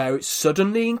moment where it's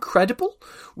suddenly incredible,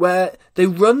 where they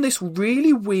run this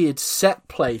really weird set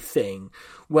play thing,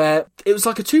 where it was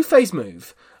like a two-phase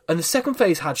move, and the second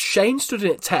phase had Shane stood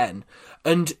in at 10,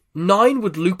 and 9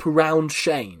 would loop around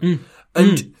Shane.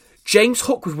 And James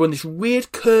Hook would run this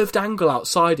weird curved angle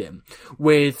outside him,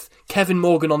 with Kevin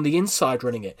Morgan on the inside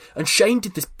running it, and Shane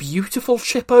did this beautiful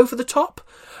chip over the top,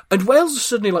 and Wales are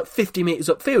suddenly like 50 metres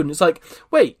upfield, and it's like,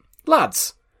 wait,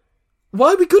 lads,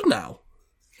 why are we good now?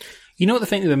 You know what the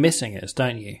thing they were missing is,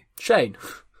 don't you? Shane.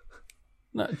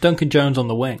 No, Duncan Jones on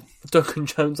the wing. Duncan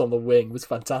Jones on the wing was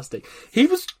fantastic. He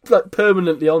was like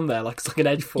permanently on there, like it's like an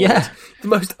edge forward. Yeah. The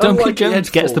most Duncan Jones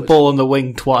gets the ball on the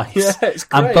wing twice. Yeah, it's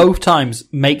great. And both times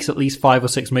makes at least 5 or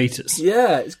 6 metres.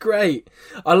 Yeah, it's great.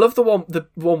 I love the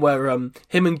one where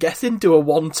him and Gethin do a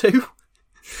 1-2.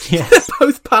 Yes. They're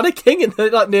both panicking and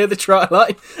they're like near the try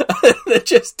line. And they're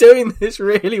just doing this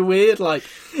really weird, like,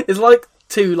 it's like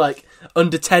two like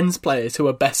under 10s players who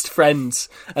are best friends.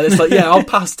 And it's like, yeah, I'll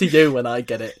pass to you when I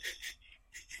get it.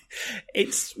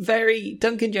 It's very...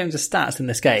 Duncan Jones' stats in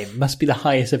this game must be the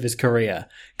highest of his career.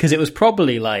 Because it was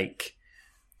probably like,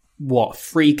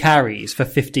 3 carries for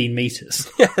 15 metres.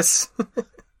 Yes.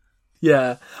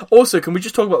 Yeah. Also, can we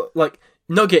just talk about, like,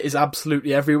 Nugget is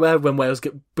absolutely everywhere when Wales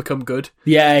become good.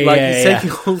 Yeah, he's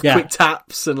taking all the quick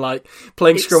taps and, like,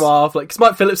 playing scrum half. Like, 'cause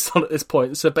Mike Phillips is on at this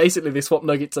point, so basically they swap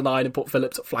Nugget to 9 and put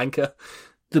Phillips at flanker.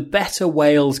 The better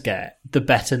Wales get, the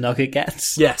better Nugget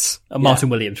gets. Yes. Martin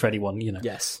Williams for anyone,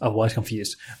 Yes. Otherwise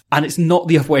confused. And it's not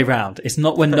the other way around. It's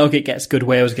not when Nugget gets good,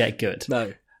 Wales get good.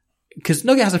 No. Because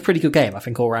Nugget has a pretty good game, I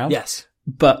think, all round. Yes.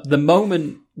 But the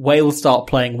moment Wales start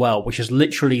playing well, which is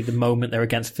literally the moment they're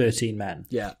against 13 men.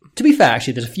 Yeah. To be fair,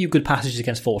 actually, there's a few good passages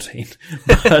against 14.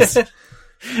 But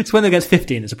it's when they're against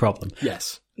 15 is a problem.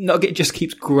 Yes. Nugget just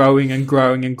keeps growing and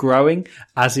growing and growing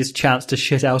as his chance to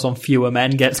shit out on fewer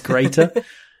men gets greater.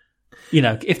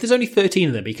 If there's only 13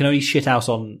 of them, he can only shit out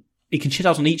on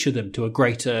each of them to a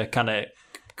greater kind of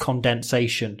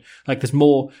condensation. Like, there's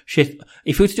more shit.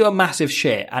 If we were to do a massive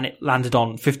shit and it landed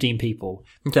on 15 people,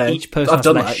 each person has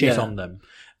less shit on them,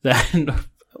 then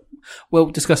we'll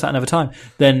discuss that another time.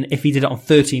 Then if he did it on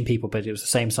 13 people, but it was the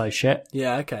same size shit.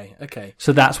 Yeah, okay.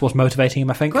 So that's what's motivating him,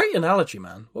 I think. Great analogy,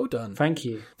 man. Well done. Thank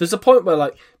you. There's a point where,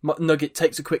 like, Nugget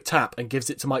takes a quick tap and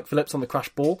gives it to Mike Phillips on the crash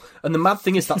ball, and the mad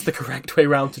thing is that's the correct way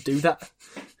round to do that.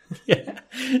 Yeah.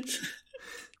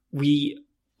 We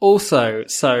also,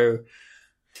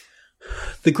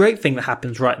 the great thing that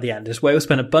happens right at the end is Wales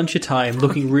spend a bunch of time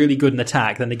looking really good in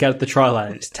attack, then they get to the try line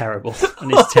and it's terrible.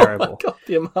 And it's terrible. Oh my God,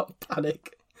 the amount of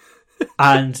panic.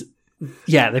 And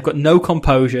yeah, they've got no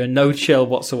composure, no chill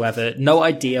whatsoever, no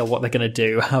idea what they're going to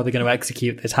do, how they're going to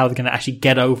execute this, how they're going to actually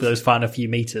get over those final few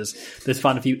meters, those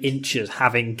final few inches,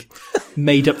 having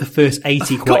made up the first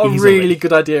 80 quite got a easily. Really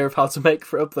good idea of how to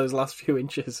make up those last few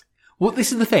inches. Well,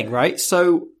 this is the thing, right?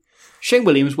 So Shane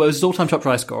Williams, Wales' all-time top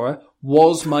try scorer,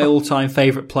 was my all-time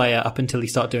favourite player up until he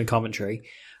started doing commentary.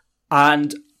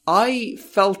 And I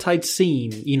felt I'd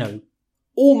seen,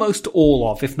 almost all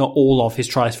of, if not all of, his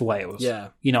tries for Wales. Yeah.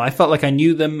 I felt like I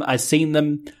knew them, I'd seen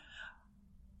them.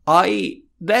 I,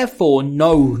 therefore,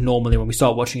 know normally when we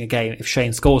start watching a game if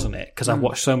Shane scores on it, because I've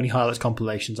watched so many highlights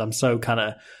compilations. I'm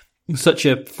such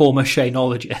a former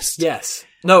Shaneologist. Yes.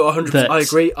 No, 100%. I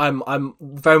agree. I'm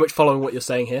very much following what you're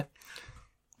saying here.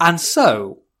 And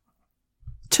so,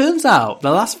 turns out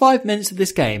the last 5 minutes of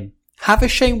this game have a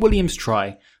Shane Williams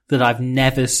try that I've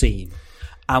never seen.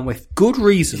 And with good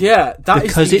reason. Yeah, that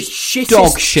because is the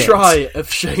shittest try of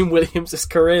Shane Williams'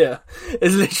 career,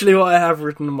 is literally what I have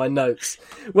written in my notes.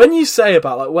 When you say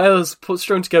about, like, Wales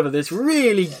strung together this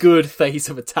really good phase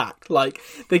of attack, like,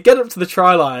 they get up to the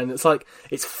try line, it's like,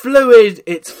 it's fluid,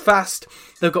 it's fast,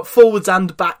 they've got forwards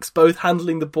and backs both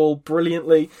handling the ball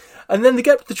brilliantly, and then they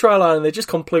get up to the try line and they just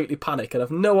completely panic and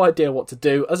have no idea what to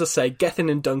do. As I say, Gethin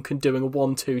and Duncan doing a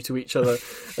 1-2 to each other,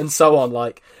 and so on,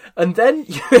 like. And then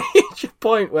you reach a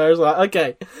point where it's like,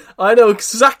 okay, I know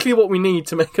exactly what we need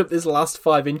to make up this last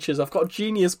 5 inches. I've got a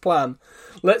genius plan.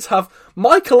 Let's have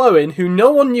Michael Owen, who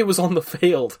no one knew was on the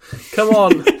field, come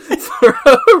on for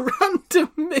a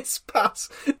random miss pass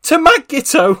to Matt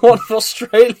Giteau, one of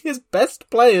Australia's best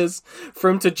players, for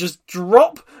him to just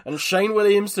drop and Shane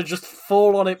Williams to just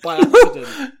fall on it by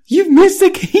accident. You've missed a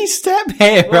key step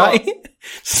here, right?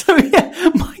 So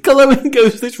yeah, Michael Owen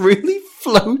goes this really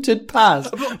floated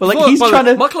pass.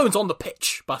 Michael Owen's on the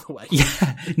pitch, by the way.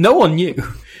 Yeah, no one knew.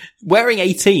 Wearing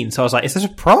 18, so I was like, is this a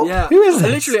prop? Yeah. Who is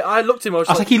this? Literally, I looked at him, I was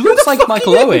like, he looks like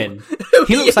Michael Owen.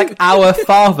 He looks like our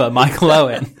father, Michael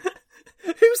Owen.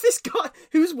 Who's this guy?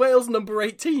 Who's Wales number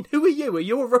 18? Who are you? Are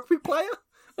you a rugby player?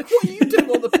 Like, what are you doing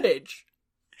on the pitch?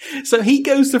 So he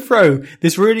goes to throw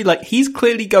this really, he's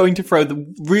clearly going to throw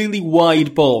the really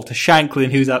wide ball to Shanklin,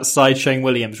 who's outside Shane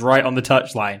Williams, right on the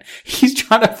touchline. He's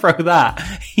trying to throw that.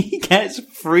 He gets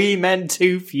 3 men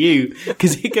too few,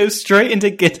 because it goes straight into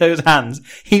Giteau's hands.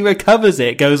 He recovers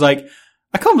it, goes like,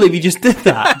 I can't believe he just did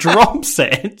that, drops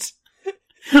it.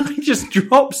 He just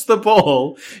drops the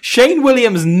ball. Shane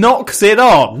Williams knocks it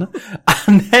on,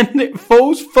 and then it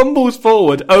fumbles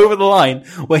forward over the line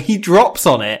where he drops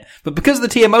on it. But because of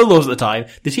the TMO laws at the time,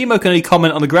 the TMO can only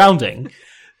comment on the grounding.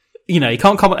 He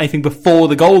can't comment anything before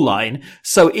the goal line.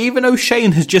 So even though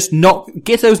Shane has just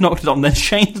Giteau's knocked it on, then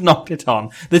Shane's knocked it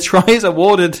on, the try is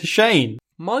awarded to Shane.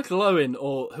 Michael Owen,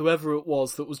 or whoever it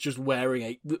was that was just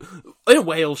wearing a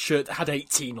Wales shirt that had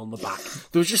 18 on the back.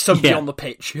 There was just somebody on the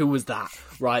pitch. Who was that,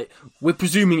 right? We're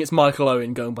presuming it's Michael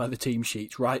Owen going by the team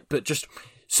sheet, right? But just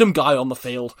some guy on the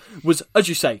field was, as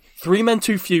you say, 3 men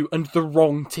too few and the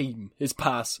wrong team. His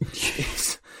pass.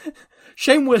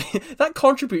 Shane Williams, that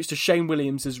contributes to Shane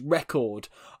Williams' record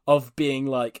of being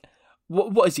like,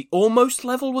 what is he, almost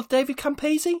level with David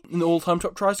Campese in the all-time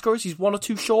top try scorers? He's 1 or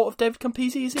 2 short of David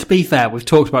Campese, is he? To be fair, we've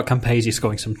talked about Campese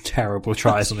scoring some terrible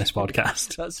tries on this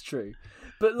podcast. That's true.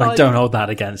 But don't hold that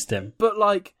against him. But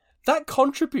That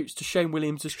contributes to Shane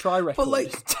Williams' try record. But, like,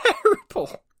 it's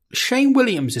terrible. Shane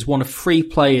Williams is one of 3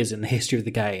 players in the history of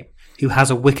the game who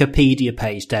has a Wikipedia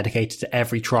page dedicated to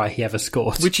every try he ever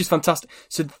scored. Which is fantastic.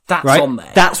 So that's right? on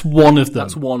there. That's one of them.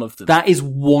 That's one of them. That is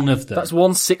one of them. That's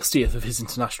 1/60th of his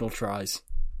international tries.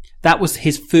 That was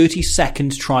his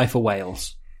 32nd try for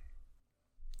Wales.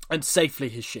 And safely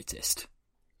his shittest.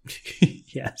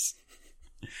 Yes.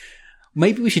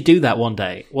 Maybe we should do that one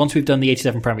day. Once we've done the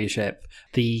 87 Premiership,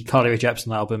 the Carly Rae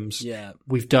Jepsen albums. Yeah.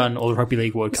 We've done all the Rugby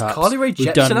League World Cups. Carly Rae We've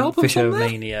Jepsen done albums Fisher on there?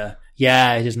 Mania.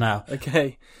 Yeah, it is now.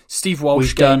 Okay. Steve Walsh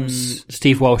We've games. done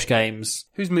Steve Walsh games.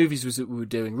 Whose movies was it we were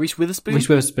doing? Reese Witherspoon? Reese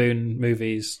Witherspoon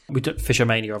movies. We did Fisher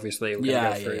Mania, obviously. We're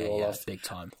Yeah, going to go through all of. big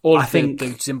time. All I of think the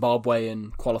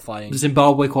Zimbabwean qualifying.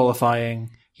 Zimbabwe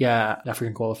qualifying. Yeah,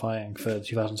 African qualifying for the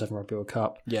 2007 Rugby World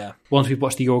Cup. Yeah. Once we've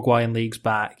watched the Uruguayan leagues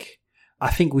back, I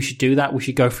think we should do that. We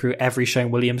should go through every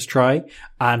Shane Williams try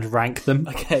and rank them.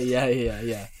 Okay,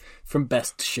 yeah. From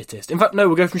best to shittest. In fact, no,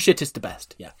 we'll go from shittest to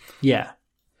best. Yeah. Yeah.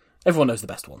 Everyone knows the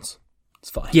best ones.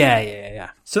 It's fine. Yeah.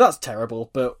 So that's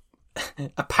terrible, but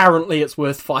apparently it's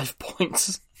worth 5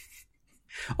 points.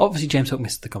 Obviously, James Hook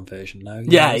missed the conversion, though.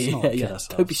 Yeah.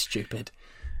 Don't be stupid.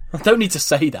 I don't need to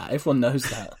say that. Everyone knows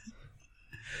that.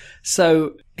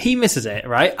 So he misses it,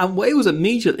 right? And Wales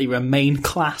immediately remain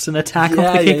class and attack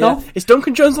off the kickoff. Yeah. It's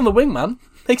Duncan Jones on the wing, man.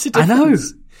 Makes a difference. I know.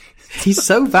 He's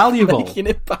so valuable. Making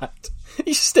an impact.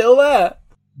 He's still there.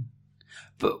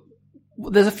 But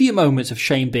there's a few moments of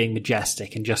Shane being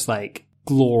majestic and just like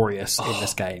glorious in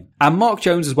this game. And Mark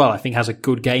Jones as well, I think, has a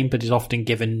good game, but is often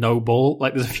given no ball.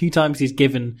 Like there's a few times he's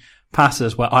given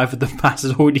passes where either the pass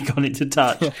has already gone into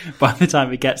touch by the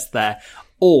time it gets there,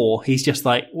 or he's just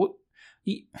like, what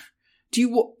do you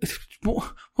want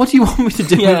me to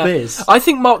do with this? I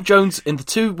think Mark Jones, in the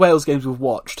 2 Wales games we've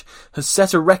watched, has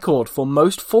set a record for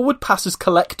most forward passes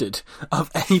collected of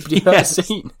anybody I've ever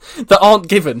seen that aren't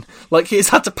given. Like he's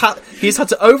had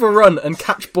to overrun and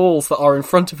catch balls that are in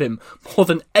front of him more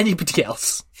than anybody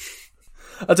else.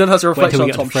 I don't know how to reflect on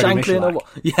Tom Shanklin or what.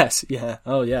 Yes, yeah,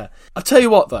 oh yeah. I'll tell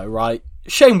you what though, right?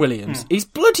 Shane Williams, he's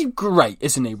bloody great,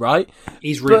 isn't he, right?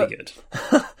 He's really good.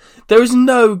 There is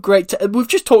no great... we've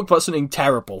just talked about something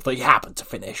terrible that he happened to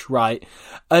finish, right?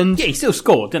 And yeah, he still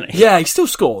scored, didn't he? Yeah, he still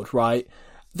scored, right?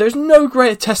 There's no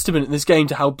greater testament in this game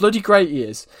to how bloody great he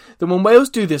is than when Wales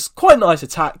do this quite nice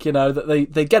attack, you know, that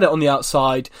they get it on the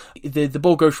outside, the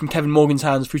ball goes from Kevin Morgan's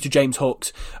hands through to James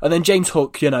Hook's, and then James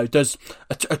Hook, you know, does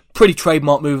a pretty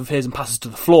trademark move of his and passes to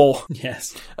the floor.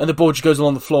 Yes. And the ball just goes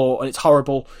along the floor, and it's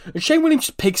horrible. And Shane Williams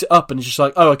just picks it up and is just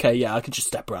like, oh, okay, yeah, I can just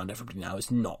step around everybody now.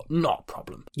 It's not a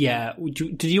problem. Yeah.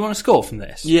 Did you want to score from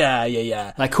this?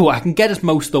 Yeah. Like, cool, I can get us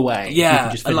most of the way.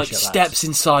 Yeah, just and like it, steps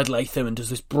inside Latham and does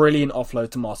this brilliant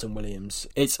offload to Martin Williams.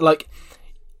 It's like,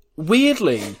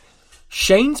 weirdly,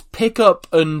 Shane's pickup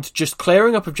and just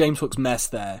clearing up of James Hook's mess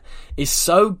there is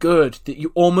so good that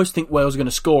you almost think Wales are going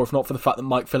to score, if not for the fact that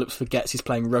Mike Phillips forgets he's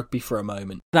playing rugby for a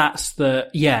moment.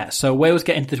 So Wales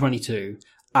get into the 22,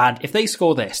 and if they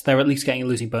score this, they're at least getting a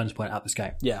losing bonus point at this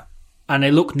game. Yeah. And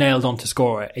they look nailed on to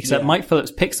score it, except Mike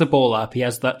Phillips picks the ball up. He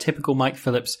has that typical Mike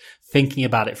Phillips thinking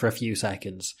about it for a few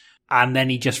seconds, and then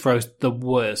he just throws the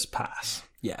worst pass.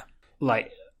 Yeah.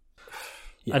 Like,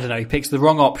 I don't know, he picks the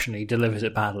wrong option, he delivers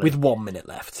it badly. With 1 minute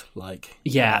left.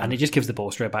 And he just gives the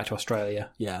ball straight back to Australia.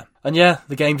 Yeah. And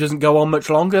the game doesn't go on much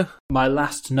longer. My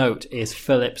last note is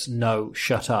Phillips, no,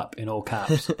 shut up, in all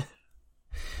caps.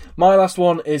 My last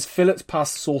one is Phillips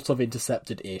pass sort of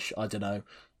intercepted-ish. I don't know.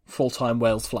 Full-time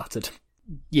Wales flattered.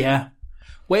 Yeah.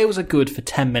 Wales are good for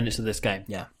 10 minutes of this game.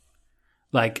 Yeah.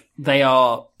 Like, they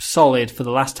are solid for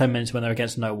the last 10 minutes when they're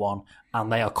against no one,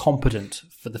 and they are competent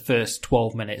for the first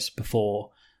 12 minutes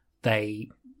before they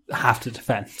have to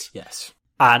defend. Yes.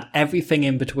 And everything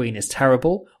in between is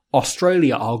terrible.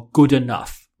 Australia are good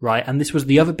enough, right? And this was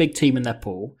the other big team in their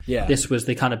pool. Yeah. This was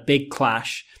the kind of big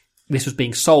clash. This was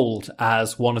being sold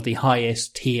as one of the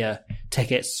highest tier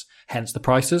tickets, hence the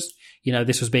prices. You know,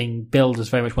 this was being billed as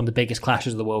very much one of the biggest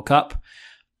clashes of the World Cup.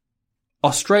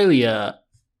 Australia,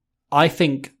 I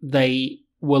think they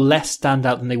were less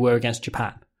standout than they were against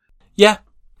Japan. Yeah,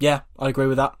 I agree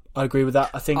with that.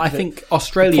 I think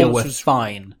Australia were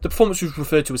fine. The performance was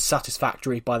referred to as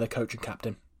satisfactory by their coach and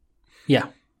captain. Yeah,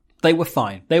 they were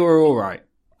fine. They were all right.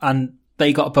 And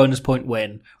they got a bonus point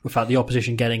win without the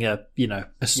opposition getting a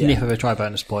sniff of a try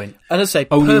bonus point. And as I say,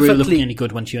 only really looking any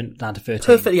good once you're down to 13.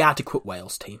 Perfectly adequate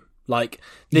Wales team. Like,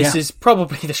 this is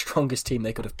probably the strongest team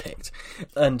they could have picked.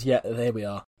 And yet, there we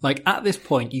are. Like, at this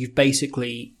point, you've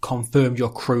basically confirmed you're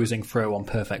cruising through on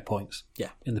perfect points.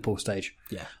 Yeah. In the pool stage.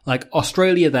 Yeah. Like,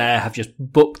 Australia there have just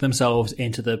booked themselves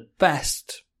into the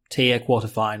best tier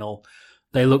quarterfinal.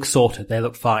 They look sorted. They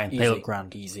look fine. Easy. They look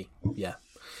grand. Easy. Yeah.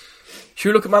 Should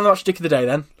we look at Man of the Match Dick of the Day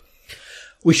then?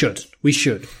 We should. Where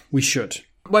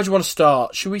do you want to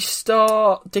start? Should we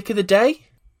start Dick of the Day?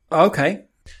 Okay.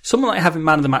 Someone like having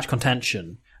Man of the Match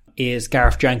contention is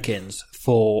Gareth Jenkins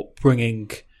for bringing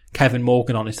Kevin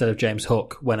Morgan on instead of James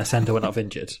Hook when a centre went off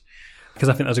injured. Because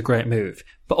I think that was a great move.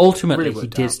 But ultimately, Really he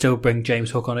worked did out. still bring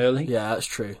James Hook on early. Yeah, that's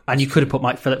true. And you could have put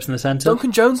Mike Phillips in the centre.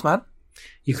 Duncan Jones, man.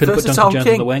 You could have put Versatile Duncan Jones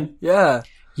king. on the wing. Yeah.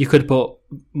 You could have put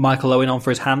Michael Owen on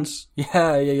for his hands.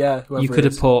 Yeah. You could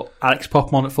have put Alex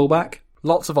Popham on at fullback.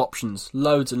 Lots of options.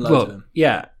 Loads and loads of them.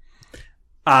 Yeah.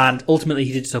 And ultimately,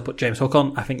 he did still put James Hook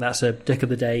on. I think that's a Dick of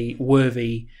the Day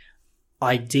worthy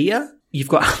idea. You've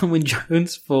got Alan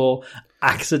Wynne-Jones for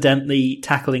accidentally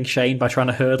tackling Shane by trying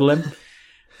to hurdle him.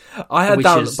 By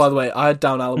the way, I had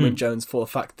down Alan Wynne-Jones for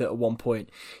the fact that at one point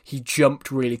he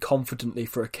jumped really confidently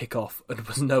for a kick-off and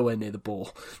was nowhere near the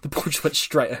ball. The ball just went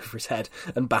straight over his head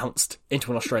and bounced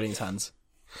into an Australian's hands.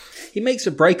 He makes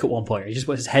a break at one point. He just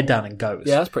puts his head down and goes.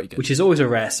 Yeah, that's pretty good. Which is always a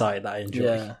rare sight, that injury.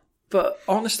 Yeah. But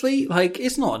honestly,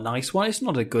 it's not a nice one. It's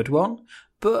not a good one.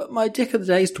 But my Dick of the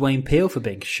Day is Dwayne Peele for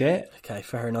being shit. Okay,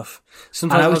 fair enough.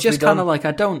 And I was just kind of like,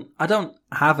 I don't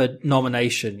have a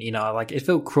nomination. It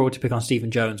felt cruel to pick on Stephen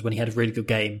Jones when he had a really good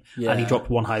game and he dropped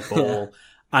one high ball.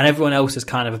 And everyone else is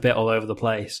kind of a bit all over the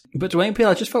place. But Dwayne Peele,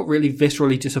 I just felt really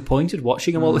viscerally disappointed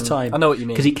watching him all the time. I know what you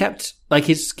mean. Because he kept,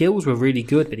 his skills were really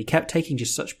good, but he kept taking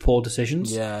just such poor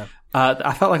decisions. Yeah.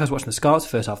 I felt like I was watching the Scarlets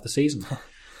the first half of the season.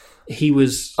 He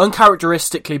was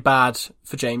uncharacteristically bad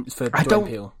for Dwayne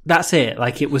Peele. That's it.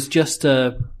 It was just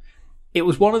it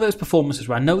was one of those performances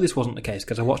where I know this wasn't the case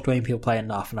because I watched Dwayne Peele play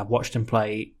enough and I've watched him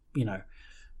play,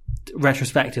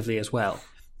 retrospectively as well.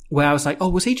 Where I was like, oh,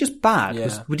 was he just bad?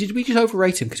 Yeah. Did we just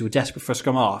overrate him because we were desperate for a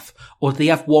scrum half? Or did he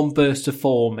have one burst of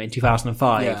form in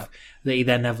 2005 that he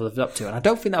then never lived up to? And I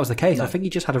don't think that was the case. No. I think he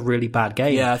just had a really bad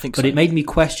game. Yeah, I think so. But it made me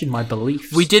question my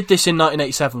beliefs. We did this in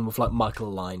 1987 with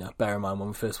Michael Liner, bear in mind when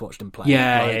we first watched him play.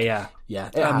 Yeah.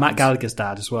 Matt Gallagher's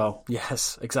dad as well.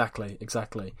 Yes, exactly.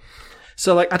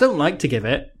 So, I don't like to give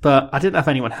it, but I didn't have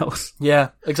anyone else. Yeah,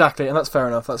 exactly, and that's fair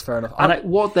enough. And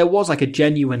there was a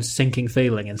genuine sinking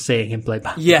feeling in seeing him play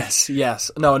badly.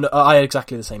 Yes. No, I had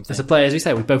exactly the same thing. As a player, as we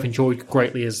say, we both enjoyed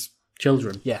greatly as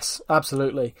children. Yes,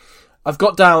 absolutely. I've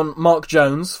got down Mark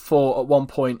Jones for, at one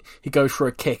point, he goes for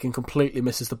a kick and completely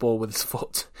misses the ball with his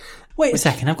foot. Wait a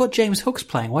second, I've got James Hooks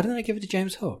playing. Why didn't I give it to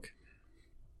James Hook?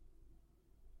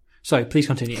 Sorry, please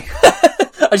continue.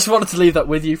 I just wanted to leave that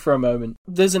with you for a moment.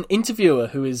 There's an interviewer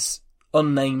who is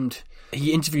unnamed.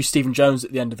 He interviews Stephen Jones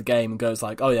at the end of the game and goes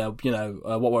like, oh yeah,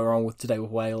 what went wrong with today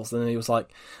with Wales? And then he was like,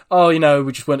 oh,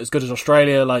 we just weren't as good as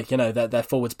Australia. Their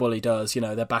forwards bullied us.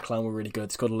 Their backline were really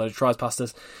good. Scored a load of tries past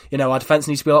us. Our defence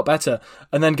needs to be a lot better.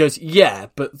 And then goes, yeah,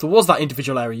 but there was that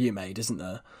individual error you made, isn't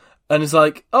there? And it's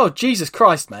like, oh, Jesus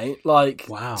Christ, mate.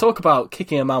 Wow. Talk about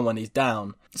kicking a man when he's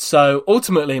down. So,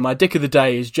 ultimately, my Dick of the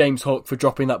Day is James Hook for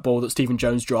dropping that ball that Stephen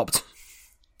Jones dropped.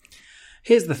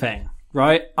 Here's the thing,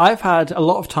 right? I've had a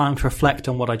lot of time to reflect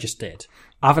on what I just did.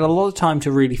 I've had a lot of time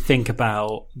to really think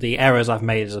about the errors I've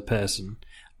made as a person.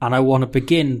 And I want to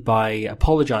begin by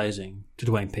apologising to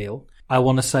Dwayne Peele. I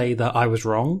want to say that I was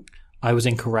wrong. I was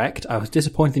incorrect. I was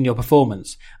disappointed in your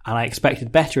performance, and I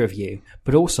expected better of you.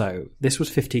 But also, this was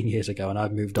 15 years ago, and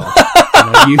I've moved on.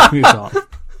 You've moved on.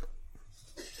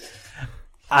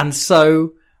 And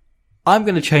so, I'm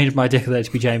going to change my Dick of the Day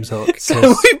to be James Hook. So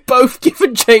we've both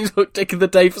given James Hook Dick of the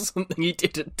Day for something he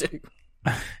didn't do.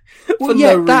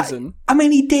 No reason. I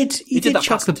mean, he did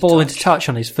chuck the ball into touch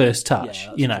on his first touch.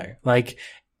 Yeah,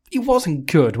 it wasn't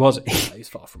good, was it? No, he's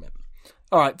far from it.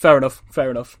 All right, fair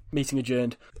enough. Meeting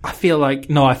adjourned. I feel like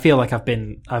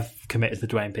I've committed to the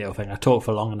Dwayne Peele thing. I talked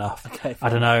for long enough. Okay, I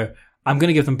don't know. I'm going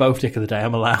to give them both Dick of the Day.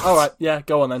 I'm allowed. All right, yeah,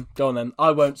 go on then.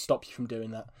 I won't stop you from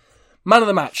doing that. Man of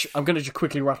the match. I'm going to just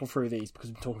quickly rattle through these because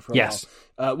we've been talking for a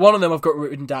while. One of them I've got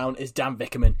written down is Dan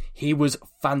Vickerman. He was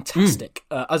fantastic.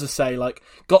 As I say,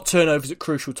 got turnovers at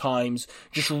crucial times.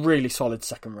 Just really solid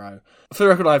second row. For the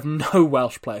record, I have no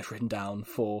Welsh players written down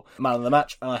for Man of the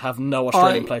match, and I have no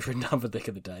Australian players written down for Dick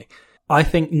of the Day. I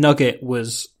think Nugget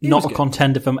was not a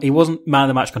contender for... He wasn't Man of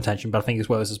the Match contention, but I think he was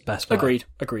Wales's best player.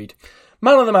 Agreed.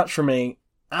 Man of the match for me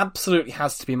absolutely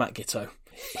has to be Matt Giteau.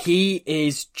 He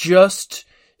is just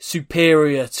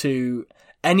superior to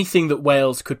anything that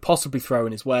Wales could possibly throw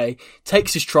in his way.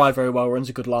 Takes his try very well, runs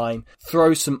a good line,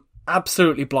 throws some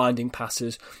absolutely blinding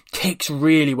passes, kicks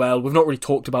really well. We've not really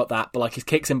talked about that, but his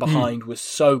kicks in behind was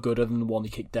so good other than the one he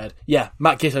kicked dead. Yeah,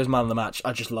 Matt Giteau's Man of the match.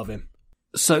 I just love him.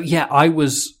 So yeah, I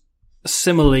was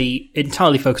similarly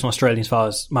entirely focused on Australia as far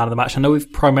as Man of the match. I know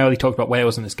we've primarily talked about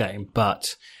Wales in this game,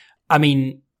 but I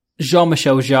mean,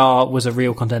 Jean-Michel Jarre was a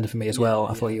real contender for me as well.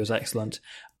 I thought he was excellent.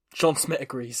 John Smith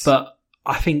agrees. But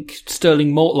I think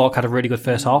Sterling Mortlock had a really good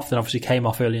first half, then obviously came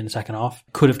off early in the second half.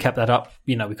 Could have kept that up.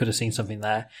 We could have seen something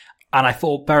there. And I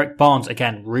thought Beric Barnes,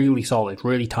 again, really solid,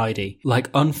 really tidy,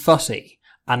 unfussy.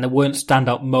 And there weren't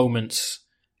standout moments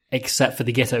except for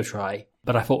the Giteau try,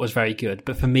 but I thought was very good.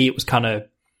 But for me, it was kind of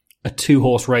a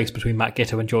 2-horse race between Matt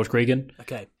Giteau and George Gregan.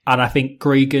 Okay. And I think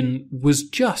Gregan was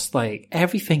just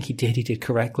everything he did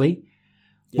correctly.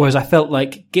 Yeah. Whereas I felt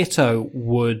like Giteau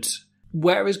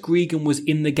whereas Gregan was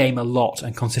in the game a lot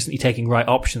and consistently taking right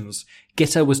options,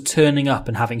 Giteau was turning up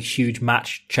and having huge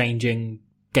match-changing,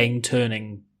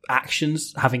 game-turning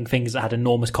actions, having things that had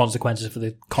enormous consequences for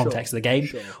the context of the game,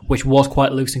 which was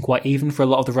quite loose and quite even for a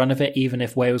lot of the run of it, even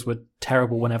if Wales were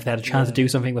terrible whenever they had a chance to do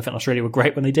something with it, and Australia were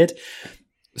great when they did.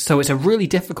 So it's a really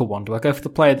difficult one. Do I go for the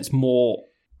player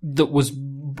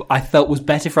I felt was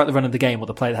better throughout the run of the game, or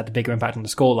the player that had the bigger impact on the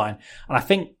scoreline? And I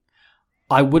think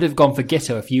I would have gone for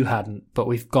Giteau if you hadn't, but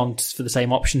we've gone for the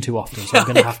same option too often, so I'm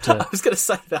going to have to... I was going to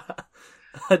say that.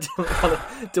 I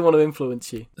didn't want to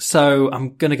influence you. So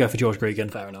I'm going to go for George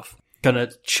Gregan. Fair enough. Going to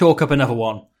chalk up another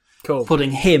one. Cool.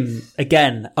 Putting him,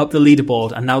 again, up the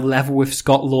leaderboard and now level with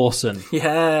Scott Lawson.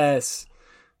 Yes.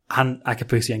 And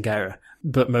Akapusi Angera,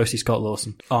 but mostly Scott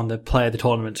Lawson on the player of the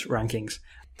tournament rankings.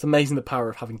 It's amazing the power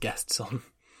of having guests on.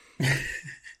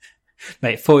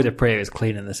 Mate, Foy de Prier is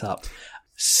cleaning this up.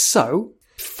 So,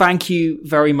 thank you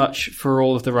very much for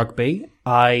all of the rugby.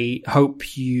 I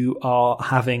hope you are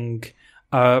having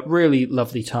a really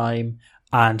lovely time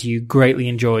and you greatly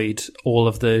enjoyed all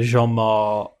of the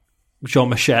Jean-Michel,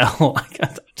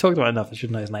 I talked about it enough, I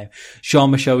should know his name,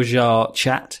 Jean-Michel Jarre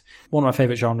chat. One of my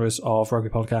favourite genres of rugby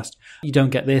podcast. You don't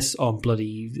get this on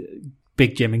bloody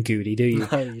Big Jim and Goody, do you?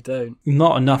 No, you don't.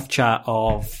 Not enough chat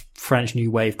of French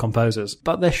New Wave composers,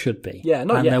 but there should be. Yeah,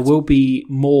 not yet. And there will be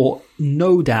more,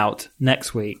 no doubt,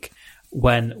 next week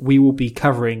when we will be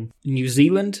covering New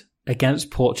Zealand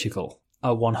against Portugal.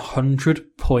 A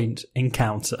 100-point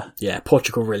encounter. Yeah,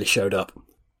 Portugal really showed up.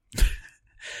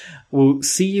 We'll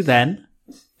see you then.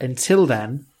 Until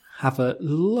then, have a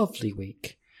lovely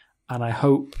week. And I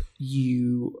hope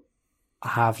you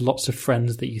have lots of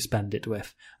friends that you spend it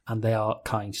with and they are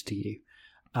kind to you.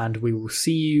 And we will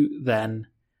see you then.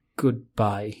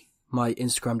 Goodbye. My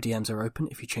Instagram DMs are open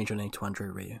if you change your name to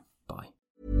Andrew Rio. Bye.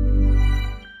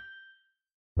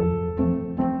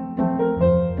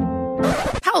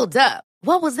 Hold up.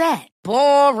 What was that?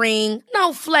 Boring.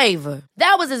 No flavor.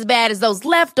 That was as bad as those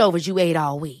leftovers you ate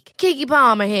all week. Keke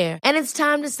Palmer here. And it's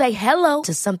time to say hello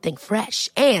to something fresh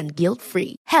and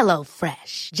guilt-free. Hello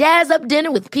Fresh. Jazz up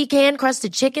dinner with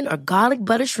pecan-crusted chicken or garlic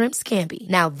butter shrimp scampi.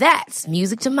 Now that's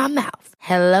music to my mouth.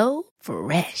 Hello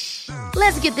Fresh.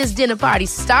 Let's get this dinner party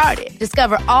started.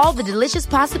 Discover all the delicious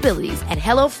possibilities at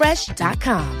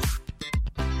HelloFresh.com.